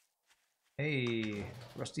 Hey,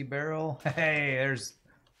 rusty barrel. Hey, there's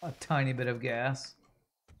a tiny bit of gas.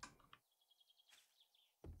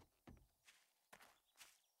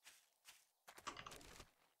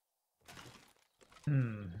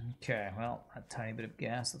 Okay, well, a tiny bit of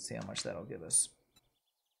gas. Let's see how much that'll give us.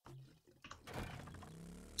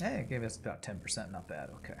 Hey, it gave us about 10%, not bad,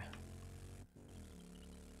 okay.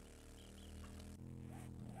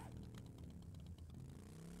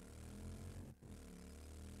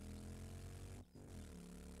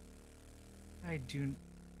 I do.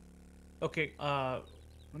 Okay, let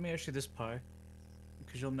me ask you this, Pi,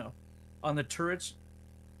 because you'll know. On the turrets,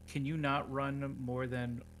 can you not run more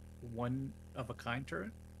than one of a kind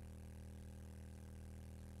turret?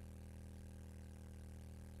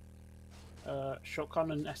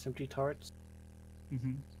 Shotgun and SMG turrets.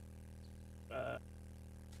 Mm-hmm.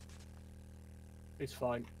 It's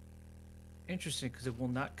fine. Interesting, because it will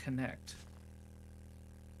not connect.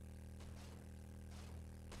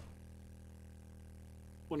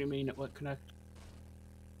 What do you mean it won't connect?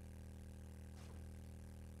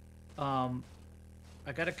 I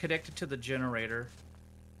got it connected to the generator,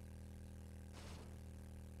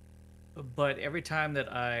 but every time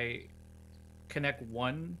that I connect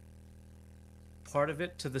one part of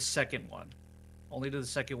it to the second one, only to the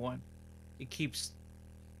second one, it keeps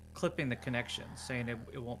clipping the connection, saying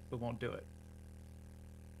it won't do it.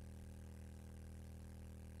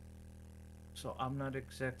 So I'm not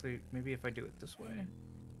exactly. Maybe if I do it this way.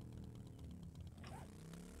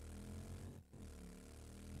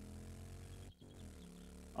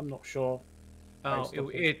 I'm not sure. Oh,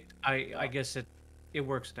 I guess it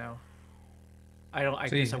works now. I don't. I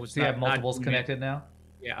So guess you, I was. so you have not multiples doing connected now?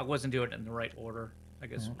 Yeah, I wasn't doing it in the right order. I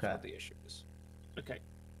guess Okay. that's what the issue is. Okay.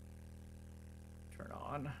 Turn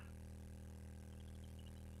on.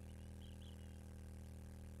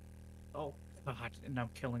 Oh God! And I'm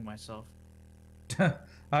killing myself.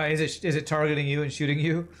 Is it targeting you and shooting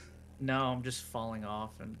you? No, I'm just falling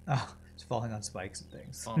off and Oh, it's falling on spikes and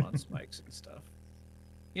things. falling on spikes and stuff.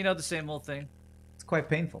 You know, the same old thing. It's quite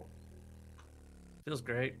painful. Feels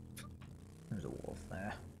great. There's a wolf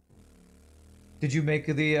there. Did you make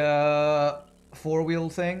the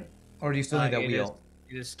 4-wheel thing? Or do you still need that wheel?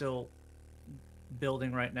 It is still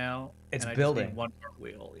building right now. It's and I building. Just need one more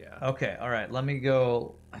wheel, yeah. Okay, all right. Let me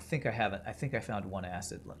go. I think I have it. I think I found one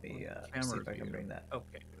acid. Let me see if I can bring that.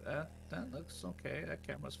 Okay, that looks okay. That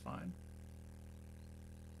camera's fine.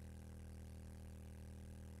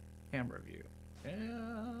 Camera view.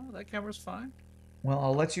 Yeah, that camera's fine. Well,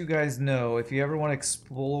 I'll let you guys know if you ever want to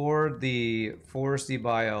explore the foresty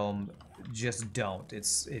biome. Just don't.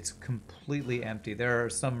 It's completely empty. There are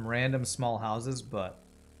some random small houses, but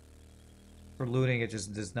for looting, it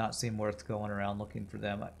just does not seem worth going around looking for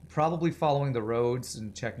them. Probably following the roads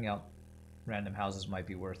and checking out random houses might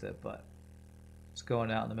be worth it, but just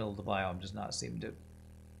going out in the middle of the biome does not seem to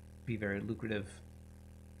be very lucrative.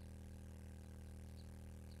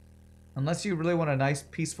 Unless you really want a nice,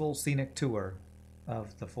 peaceful, scenic tour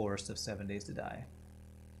of the Forest of 7 Days to Die.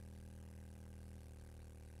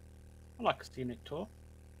 I like a scenic tour.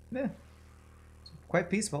 Yeah. It's quite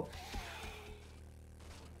peaceful.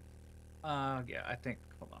 Yeah, I think,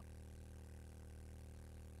 hold on.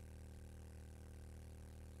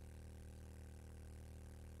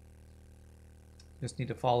 Just need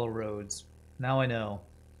to follow roads. Now I know.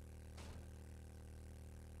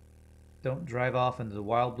 Don't drive off into the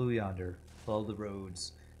wild blue yonder. Follow the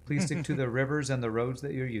roads. Please stick to the rivers and the roads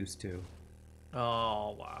that you're used to.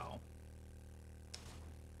 Oh, wow.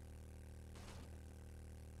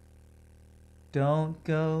 Don't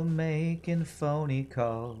go making phony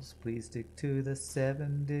calls. Please stick to the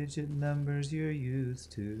 7-digit numbers you're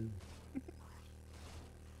used to.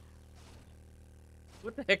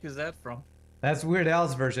 What the heck is that from? That's Weird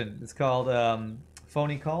Al's version. It's called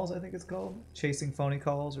Phony Calls, I think it's called. Chasing Phony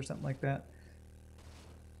Calls or something like that.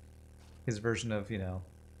 His version of,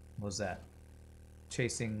 what was that?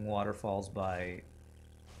 Chasing Waterfalls by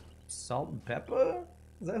Salt and Pepper?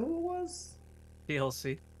 Is that who it was?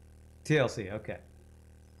 TLC. TLC, okay.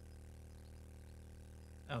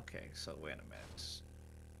 Okay, so wait a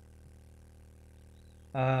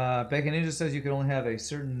minute. Bacon Ninja says you can only have a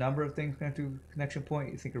certain number of things connected to a connection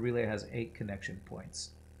point. You think a relay has 8 connection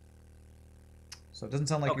points. So it doesn't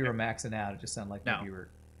sound like you were maxing out. It just sounded like maybe you were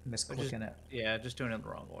misclicking it. Yeah, just doing it in the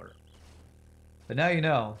wrong order. But now you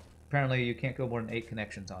know. Apparently you can't go more than 8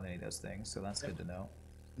 connections on any of those things, so that's good to know.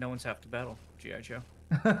 No one's half to battle, G.I. Joe.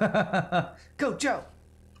 Go, Joe!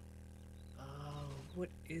 What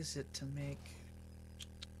is it to make?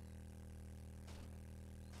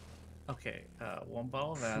 Okay, 1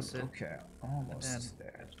 bottle of acid. Okay, almost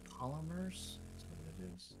there. Polymers? Is that what it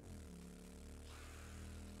is?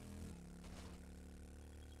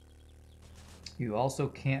 You also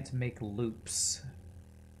can't make loops.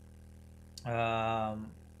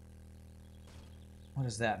 What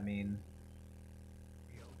does that mean?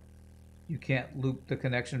 You can't loop the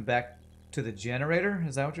connection back to the generator?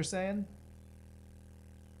 Is that what you're saying?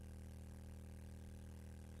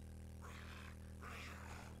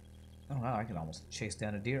 Oh wow, I can almost chase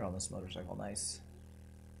down a deer on this motorcycle. Nice.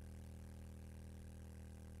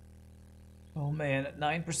 Oh man, at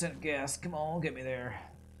 9% gas. Come on, get me there.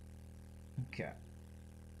 Okay.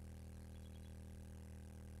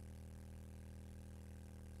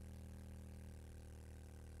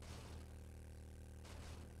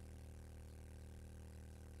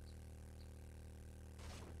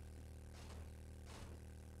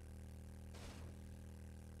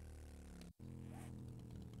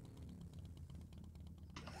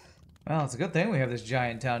 Well, it's a good thing we have this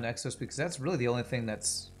giant town next to us because that's really the only thing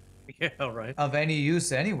that's right. of any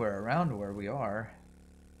use anywhere around where we are.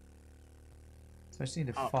 So I just need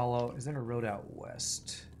to follow. Is there a road out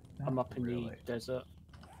west? I'm up in the desert.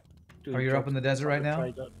 Oh, you're up in the desert right now?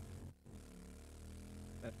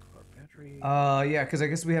 That car battery. Yeah, because I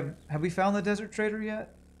guess we have we found the desert trader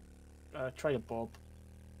yet? Trader Bob.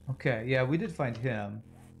 Okay, yeah, we did find him.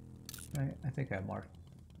 I think I marked.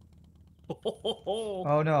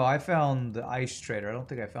 Oh no, I found the ice trader. I don't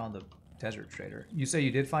think I found the desert trader. You say you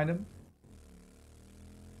did find him?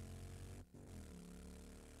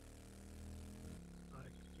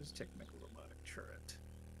 Just technical robotic turret.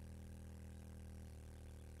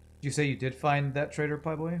 Did you say you did find that trader,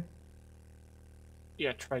 Pieboy?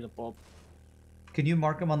 Yeah, Trader Bob. Can you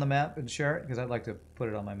mark him on the map and share it? Because I'd like to put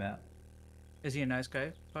it on my map. Is he a nice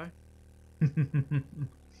guy, Pi?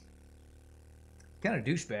 Kind of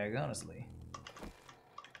douchebag, honestly. At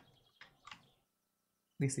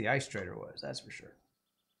least the ice trader was, that's for sure.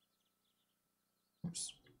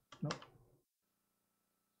 Oops. Nope.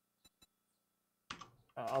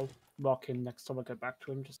 I'll mark him next time I go back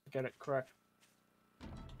to him just to get it correct.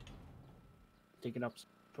 digging up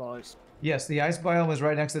supplies. Yes, the ice biome is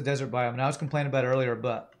right next to the desert biome, and I was complaining about it earlier,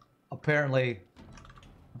 but apparently...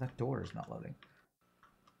 that door is not loading.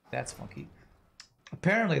 That's funky.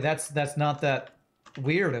 Apparently, that's not that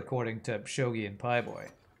weird, according to Shogii and Pieboy.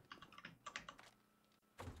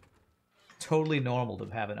 Totally normal to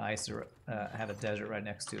have an ice or have a desert right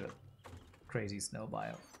next to a crazy snow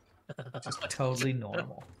biome. Just totally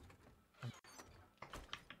normal.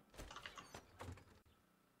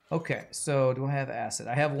 Okay, so do I have acid?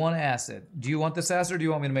 I have 1 acid. Do you want this acid, or do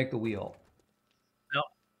you want me to make the wheel? No,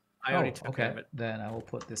 I already took care of it. Then I will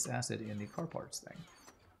put this acid in the car parts thing.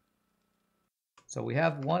 So we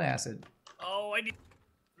have 1 acid. Oh, I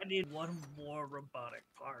need 1 more robotic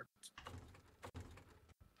part.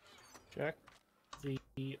 Check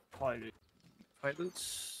the pilot.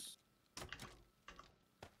 Pilots.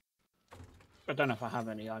 I don't know if I have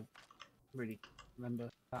any. I really remember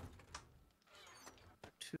that.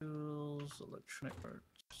 Tools, electronic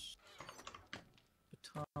parts,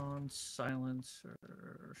 baton,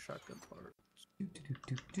 silencer, shotgun parts.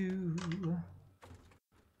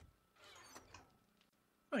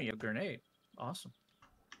 Oh, you have a grenade. Awesome.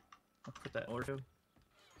 I'll put that in order.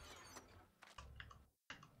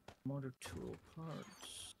 Motor tool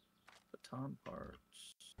parts, baton parts.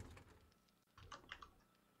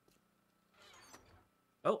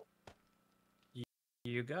 Oh,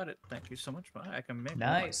 you got it. Thank you so much. I can make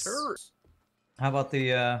nice. My how about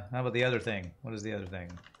the other thing? What is the other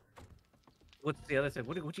thing? What's the other thing?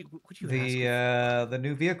 What you the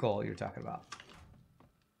new vehicle you're talking about?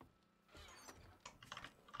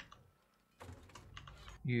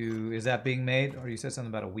 Is that being made, or you said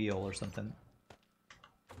something about a wheel or something?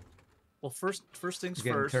 Well, first things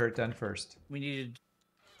Get first. turret done first. We need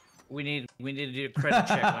to do a credit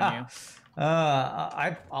check on you.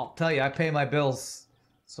 I'll tell you, I pay my bills,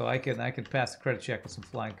 so I can pass the credit check with some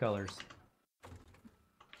flying colors.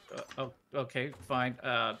 Oh, okay, fine.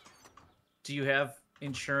 Do you have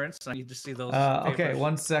insurance? I need to see those. Okay, papers.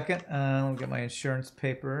 1 second. I'll get my insurance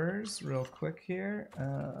papers real quick here.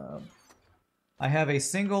 I have a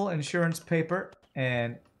single insurance paper,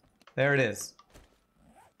 and there it is.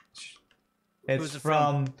 It's Who's it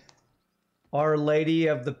from Our Lady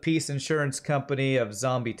of the Peace Insurance Company of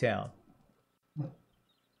Zombie Town.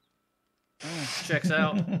 Checks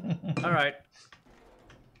out. All right.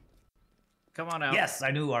 Come on out. Yes,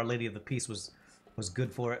 I knew Our Lady of the Peace was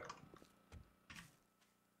good for it.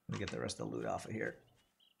 Let me get the rest of the loot off of here.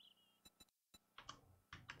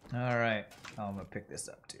 All right. Oh, I'm going to pick this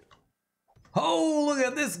up too. Oh, look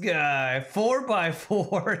at this guy.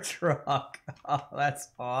 4x4 truck. Oh, that's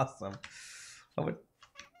awesome.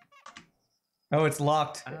 Oh, it's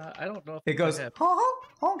locked. I don't know if It goes, honk,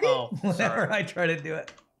 honky, Oh, whenever sorry. I try to do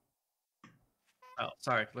it. Oh,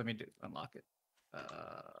 sorry. Let me unlock it.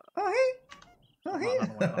 Oh,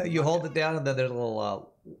 hey. You hold it down, and then there's a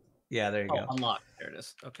little, yeah, there you go. Unlock. There it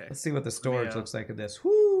is. Okay. Let's see what the storage looks like in this.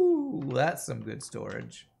 Whoo, that's some good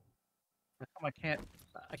storage. I can't.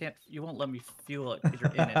 You won't let me fuel it because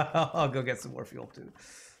you're in it. I'll go get some more fuel, too.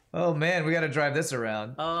 Oh, man, we got to drive this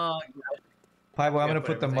around. Oh, Pieboy, I'm going to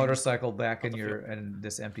put the everything motorcycle back in fuel. in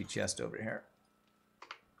this empty chest over here.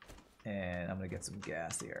 And I'm going to get some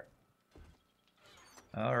gas here.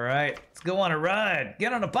 All right, let's go on a ride.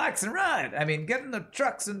 Get on the bikes and ride. I mean, get in the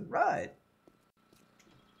trucks and ride.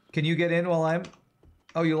 Can you get in while I'm...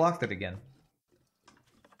 Oh, you locked it again.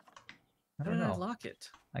 I don't know. Lock it.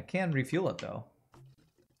 I can refuel it, though.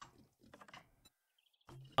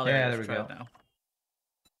 Oh, Yeah, there we go. Now.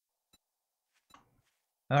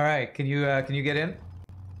 All right, can you get in?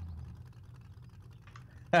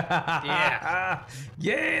 Yeah.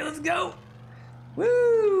 Yay, let's go.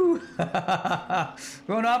 Woo!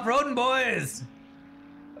 Going off-roading, boys.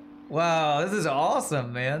 Wow, this is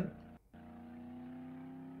awesome, man.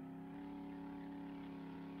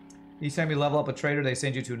 Each time you level up a trader, they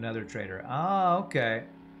send you to another trader. Ah, okay.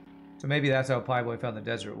 So maybe that's how Pieboy found the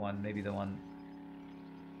desert one. Maybe the one...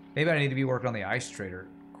 Maybe I need to be working on the ice trader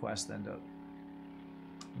quest then to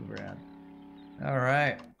move around. All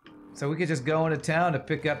right. So we could just go into town to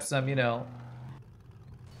pick up some, you know...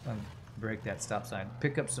 break that stop sign.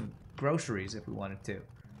 Pick up some groceries if we wanted to.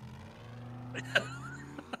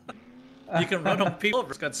 You can run on people over.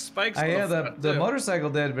 It's got spikes. Yeah, the motorcycle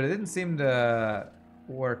did, but it didn't seem to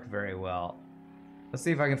work very well. Let's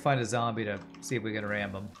see if I can find a zombie to see if we can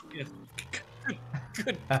ram him. Yeah.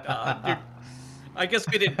 Good God, dude. I guess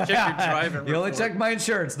we didn't check your driving You only report. checked my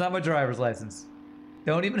insurance, not my driver's license.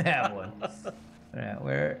 Don't even have one.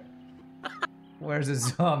 Alright, where's a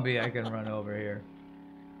zombie I can run over here?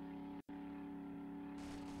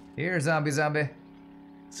 Here, zombie.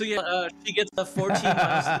 So yeah, she gets 14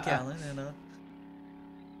 miles to the gallon, and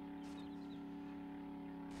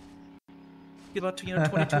Get about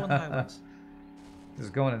 22 on the highways.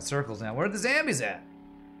 Just going in circles now. Where are the zombies at?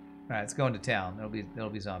 All right, let's go into town. There'll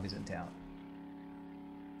be zombies in town.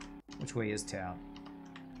 Which way is town?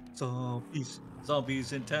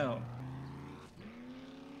 Zombies in town.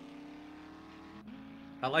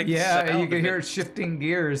 I like. Yeah, you can hear it shifting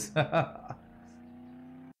gears. All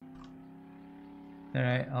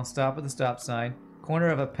right, I'll stop at the stop sign. Corner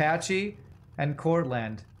of Apache and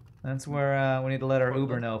Cordland. That's where we need to let our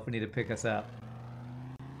Uber know if we need to pick us up.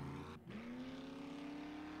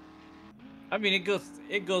 I mean,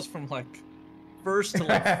 it goes from like first to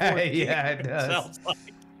like 14. Yeah, it does. Sounds like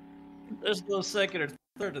there's no second or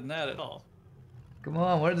third in that at all. Come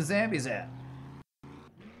on, where are the zombies at?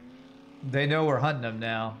 They know we're hunting them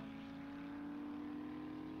now.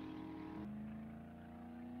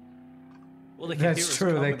 Well, they can That's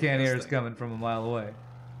true. They can't hear us coming from a mile away.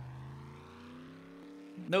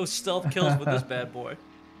 No stealth kills with this bad boy.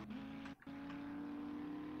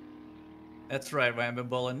 That's right,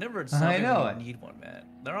 Rambola. Never I know it. Need one, man.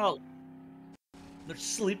 They're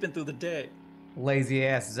sleeping through the day. Lazy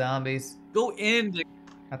ass zombies. Go into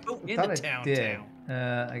I town. did.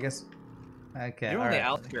 I guess. Okay. You're all on the right,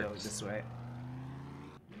 outskirts. go this way.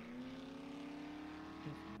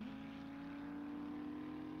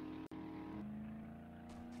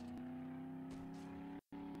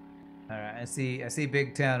 All right. I see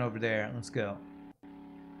big town over there. Let's go.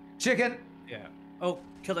 Chicken. Yeah. Oh,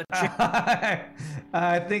 kill that chicken.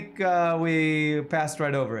 I think we passed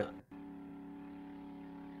right over it.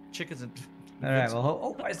 Chickens and. All right.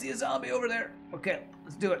 Well, I see a zombie over there. Okay,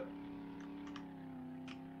 let's do it.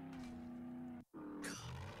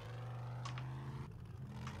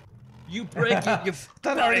 You break it. You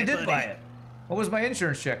thought I already did buy it. What was my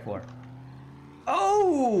insurance check for?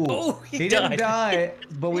 Oh! He didn't die,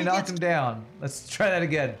 but we knocked him down. Let's try that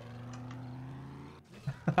again.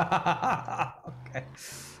 Okay.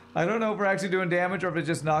 I don't know if we're actually doing damage or if it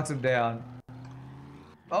just knocks him down.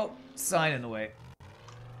 Oh, sign in the way.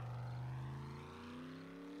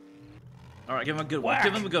 All right, give him a good one.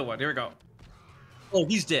 Give him a good one. Here we go. Oh,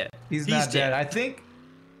 he's dead. He's not dead. I think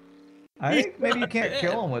maybe you can't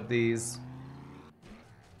kill him with these.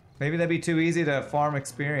 Maybe that'd be too easy to farm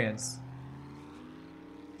experience.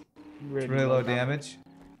 Really low damage.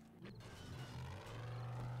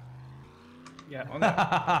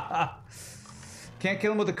 Yeah. Can't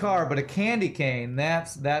kill him with a car, but a candy cane,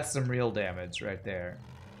 that's some real damage right there.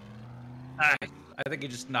 I think he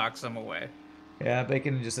just knocks him away. Yeah,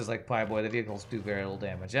 Bacon just says like Pieboy, the vehicles do very little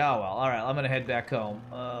damage. Oh well, alright, I'm gonna head back home.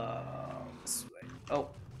 This way. Oh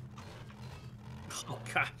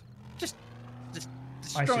god. Just I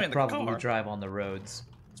destroying should the probably car. drive on the roads.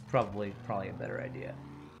 It's probably a better idea.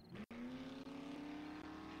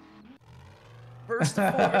 Burst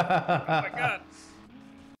the forward. Oh my god.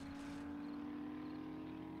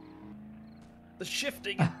 The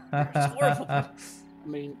shifting is horrible. I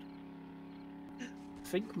mean, I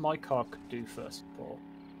think my car could do first floor.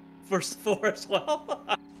 First floor as well.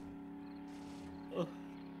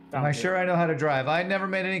 Am I sure I know how to drive? I never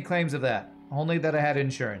made any claims of that. Only that I had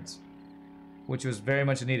insurance. Which was very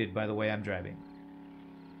much needed by the way I'm driving.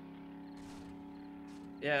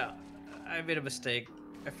 Yeah, I made a mistake.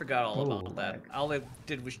 I forgot all about that. All I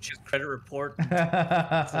did was choose credit report.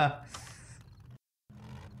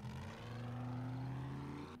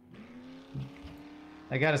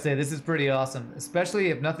 I gotta say, this is pretty awesome. Especially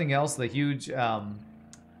if nothing else, the huge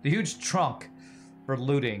trunk for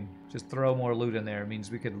looting. Just throw more loot in there. It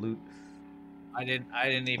means we could loot. I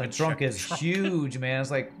didn't even. The trunk is huge, man.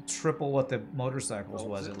 It's like triple what the motorcycles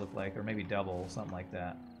was. It looked like, or maybe double, something like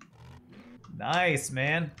that. Nice,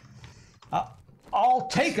 man. I'll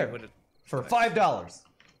take it for $5.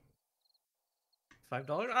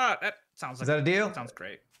 $5? Ah, that sounds like. Is that a deal? That sounds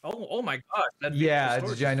great. Oh my gosh. Yeah,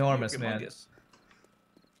 it's ginormous, man.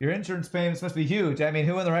 Your insurance payments must be huge. I mean,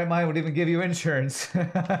 who in the right mind would even give you insurance?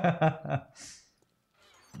 What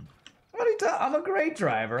are you talking? I'm a great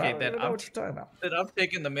driver. Okay, I don't know what you're talking about. Then I'm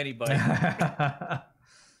taking the mini bike.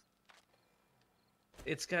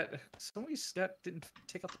 It's got didn't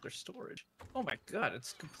take up their storage. Oh my god,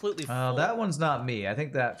 it's completely full. That one's not me. I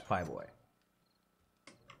think that's Pieboy.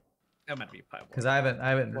 That might be Pieboy. Because I haven't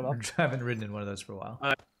ridden in one of those for a while.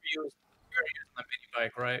 You're using the mini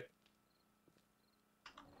bike, right?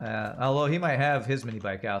 Although he might have his mini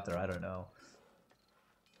bike out there, I don't know.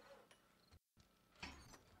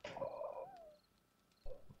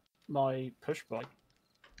 My push bike.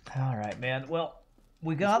 All right, man. Well,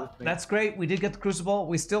 that's great. We did get the Crucible.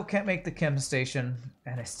 We still can't make the chem station,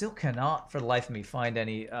 and I still cannot, for the life of me, find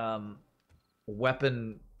any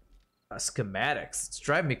weapon schematics. It's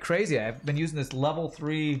driving me crazy. I've been using this level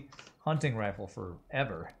 3 hunting rifle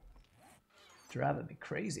forever. Driving me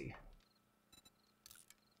crazy.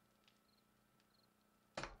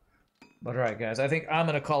 But all right, guys, I think I'm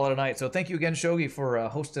gonna call it a night. So thank you again, Shogii, for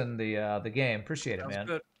hosting the game. Appreciate it, Sounds man.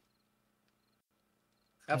 good.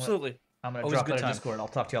 Absolutely. I'm gonna Always drop a good that in time. Discord. I'll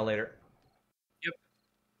talk to y'all later. Yep.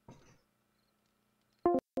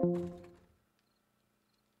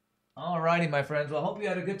 Alrighty, my friends. Well, I hope you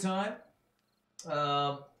had a good time.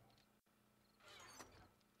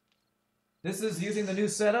 This is using the new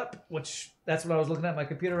setup, which that's what I was looking at my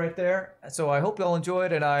computer right there. So I hope y'all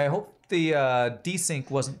enjoyed, and I hope the desync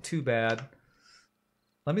wasn't too bad.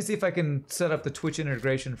 Let me see if I can set up the Twitch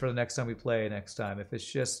integration for the next time we play next time. If it's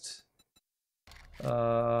just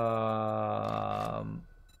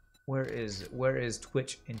where is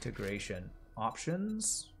Twitch integration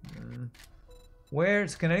options?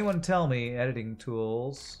 Can anyone tell me editing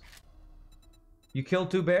tools? You killed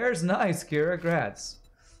 2 bears? Nice, Kira. Congrats.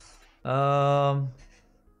 I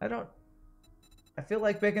feel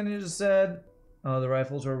like Bacon Ninja said, oh, the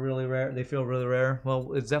rifles are really rare. They feel really rare.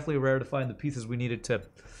 Well, it's definitely rare to find the pieces we needed to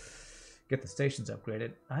get the stations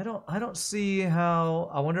upgraded. I don't see how.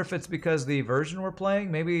 I wonder if it's because the version we're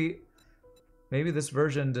playing. Maybe this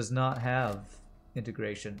version does not have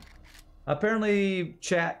integration. Apparently,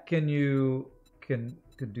 chat can do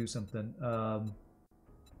something.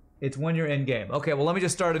 It's when you're in game. Okay, well let me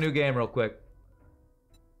just start a new game real quick.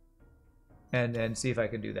 And see if I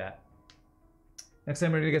can do that. Next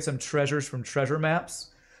time we're gonna get some treasures from treasure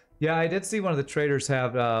maps. Yeah, I did see one of the traders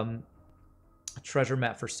have a treasure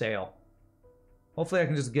map for sale. Hopefully I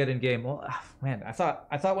can just get in game. Well, man, I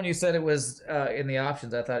thought when you said it was in the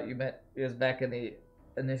options, I thought you meant it was back in the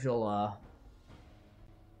initial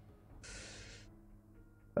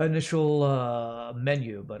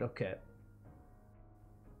menu, but okay.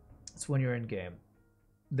 It's when you're in game.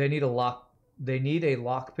 They need a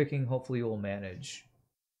lock picking. Hopefully you will manage.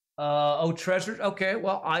 Oh, treasures. Okay,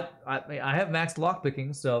 well I have maxed lock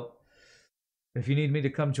picking, so if you need me to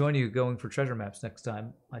come join you going for treasure maps next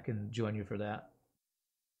time, I can join you for that.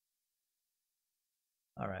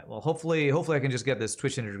 All right. Well, hopefully I can just get this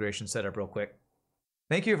Twitch integration set up real quick.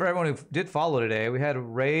 Thank you for everyone who did follow today. We had a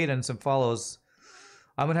raid and some follows.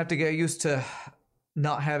 I'm gonna have to get used to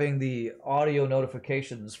not having the audio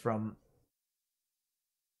notifications from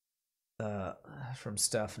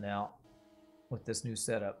stuff now with this new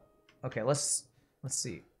setup. Okay, let's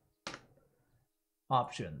see.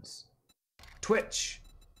 Options. Twitch.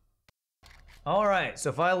 All right, so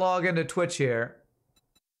if I log into Twitch here.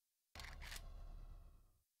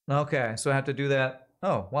 Okay, so I have to do that.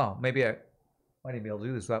 Oh, wow, maybe I might even be able to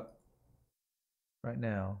do this right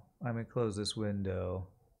now. I'm gonna close this window.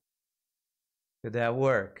 Did that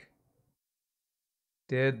work?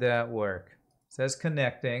 Did that work? It says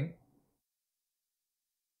connecting.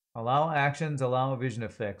 Allow actions, allow vision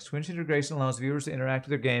effects. Twitch integration allows viewers to interact with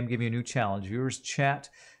their game, give you a new challenge. Viewers chat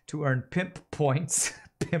to earn pimp points,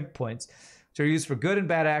 pimp points, which are used for good and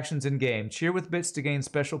bad actions in game. Cheer with bits to gain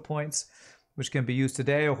special points, which can be used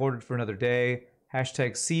today or hoarded for another day.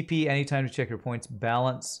 Hashtag CP anytime to check your points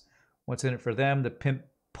balance. What's in it for them? The pimp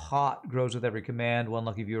pot grows with every command. One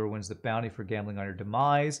lucky viewer wins the bounty for gambling on your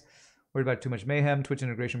demise. Worried about too much mayhem? Twitch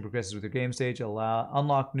integration progresses with your game stage.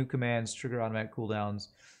 Unlock new commands, trigger automatic cooldowns.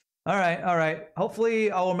 All right.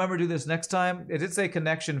 Hopefully I'll remember to do this next time. It did say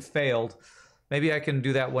connection failed. Maybe I can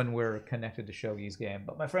do that when we're connected to Shogii's game.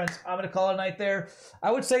 But my friends, I'm going to call it a night there.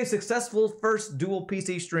 I would say successful first dual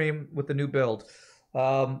PC stream with the new build.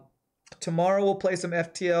 Tomorrow we'll play some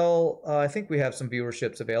FTL. I think we have some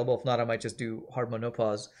viewerships available. If not, I might just do hard mode no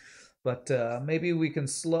pause. But maybe we can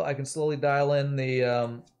I can slowly dial in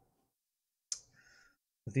the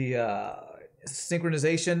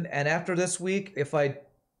synchronization. And after this week, if I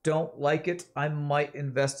don't like it, I might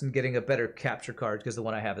invest in getting a better capture card because the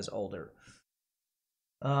one I have is older.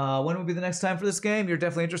 When will be the next time for this game? You're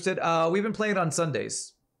definitely interested. We've been playing it on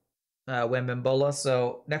Sundays. When Mimbola.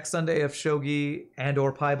 So next Sunday, if Shogii and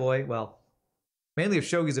or Pieboy, well, mainly if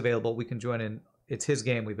Shogii's available, we can join in. It's his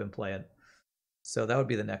game we've been playing. So that would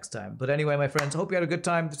be the next time. But anyway, my friends, hope you had a good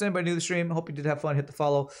time. If there's anybody new to the stream, hope you did have fun. Hit the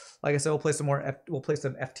follow. Like I said, we'll play some more. We'll play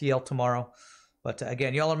some FTL tomorrow. But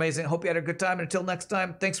again, y'all are amazing. Hope you had a good time. And until next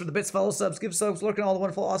time, thanks for the bits, follow, subs, give subs, lurking, all the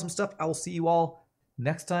wonderful, awesome stuff. I will see you all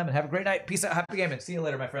next time and have a great night. Peace out. Happy gaming. See you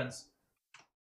later, my friends.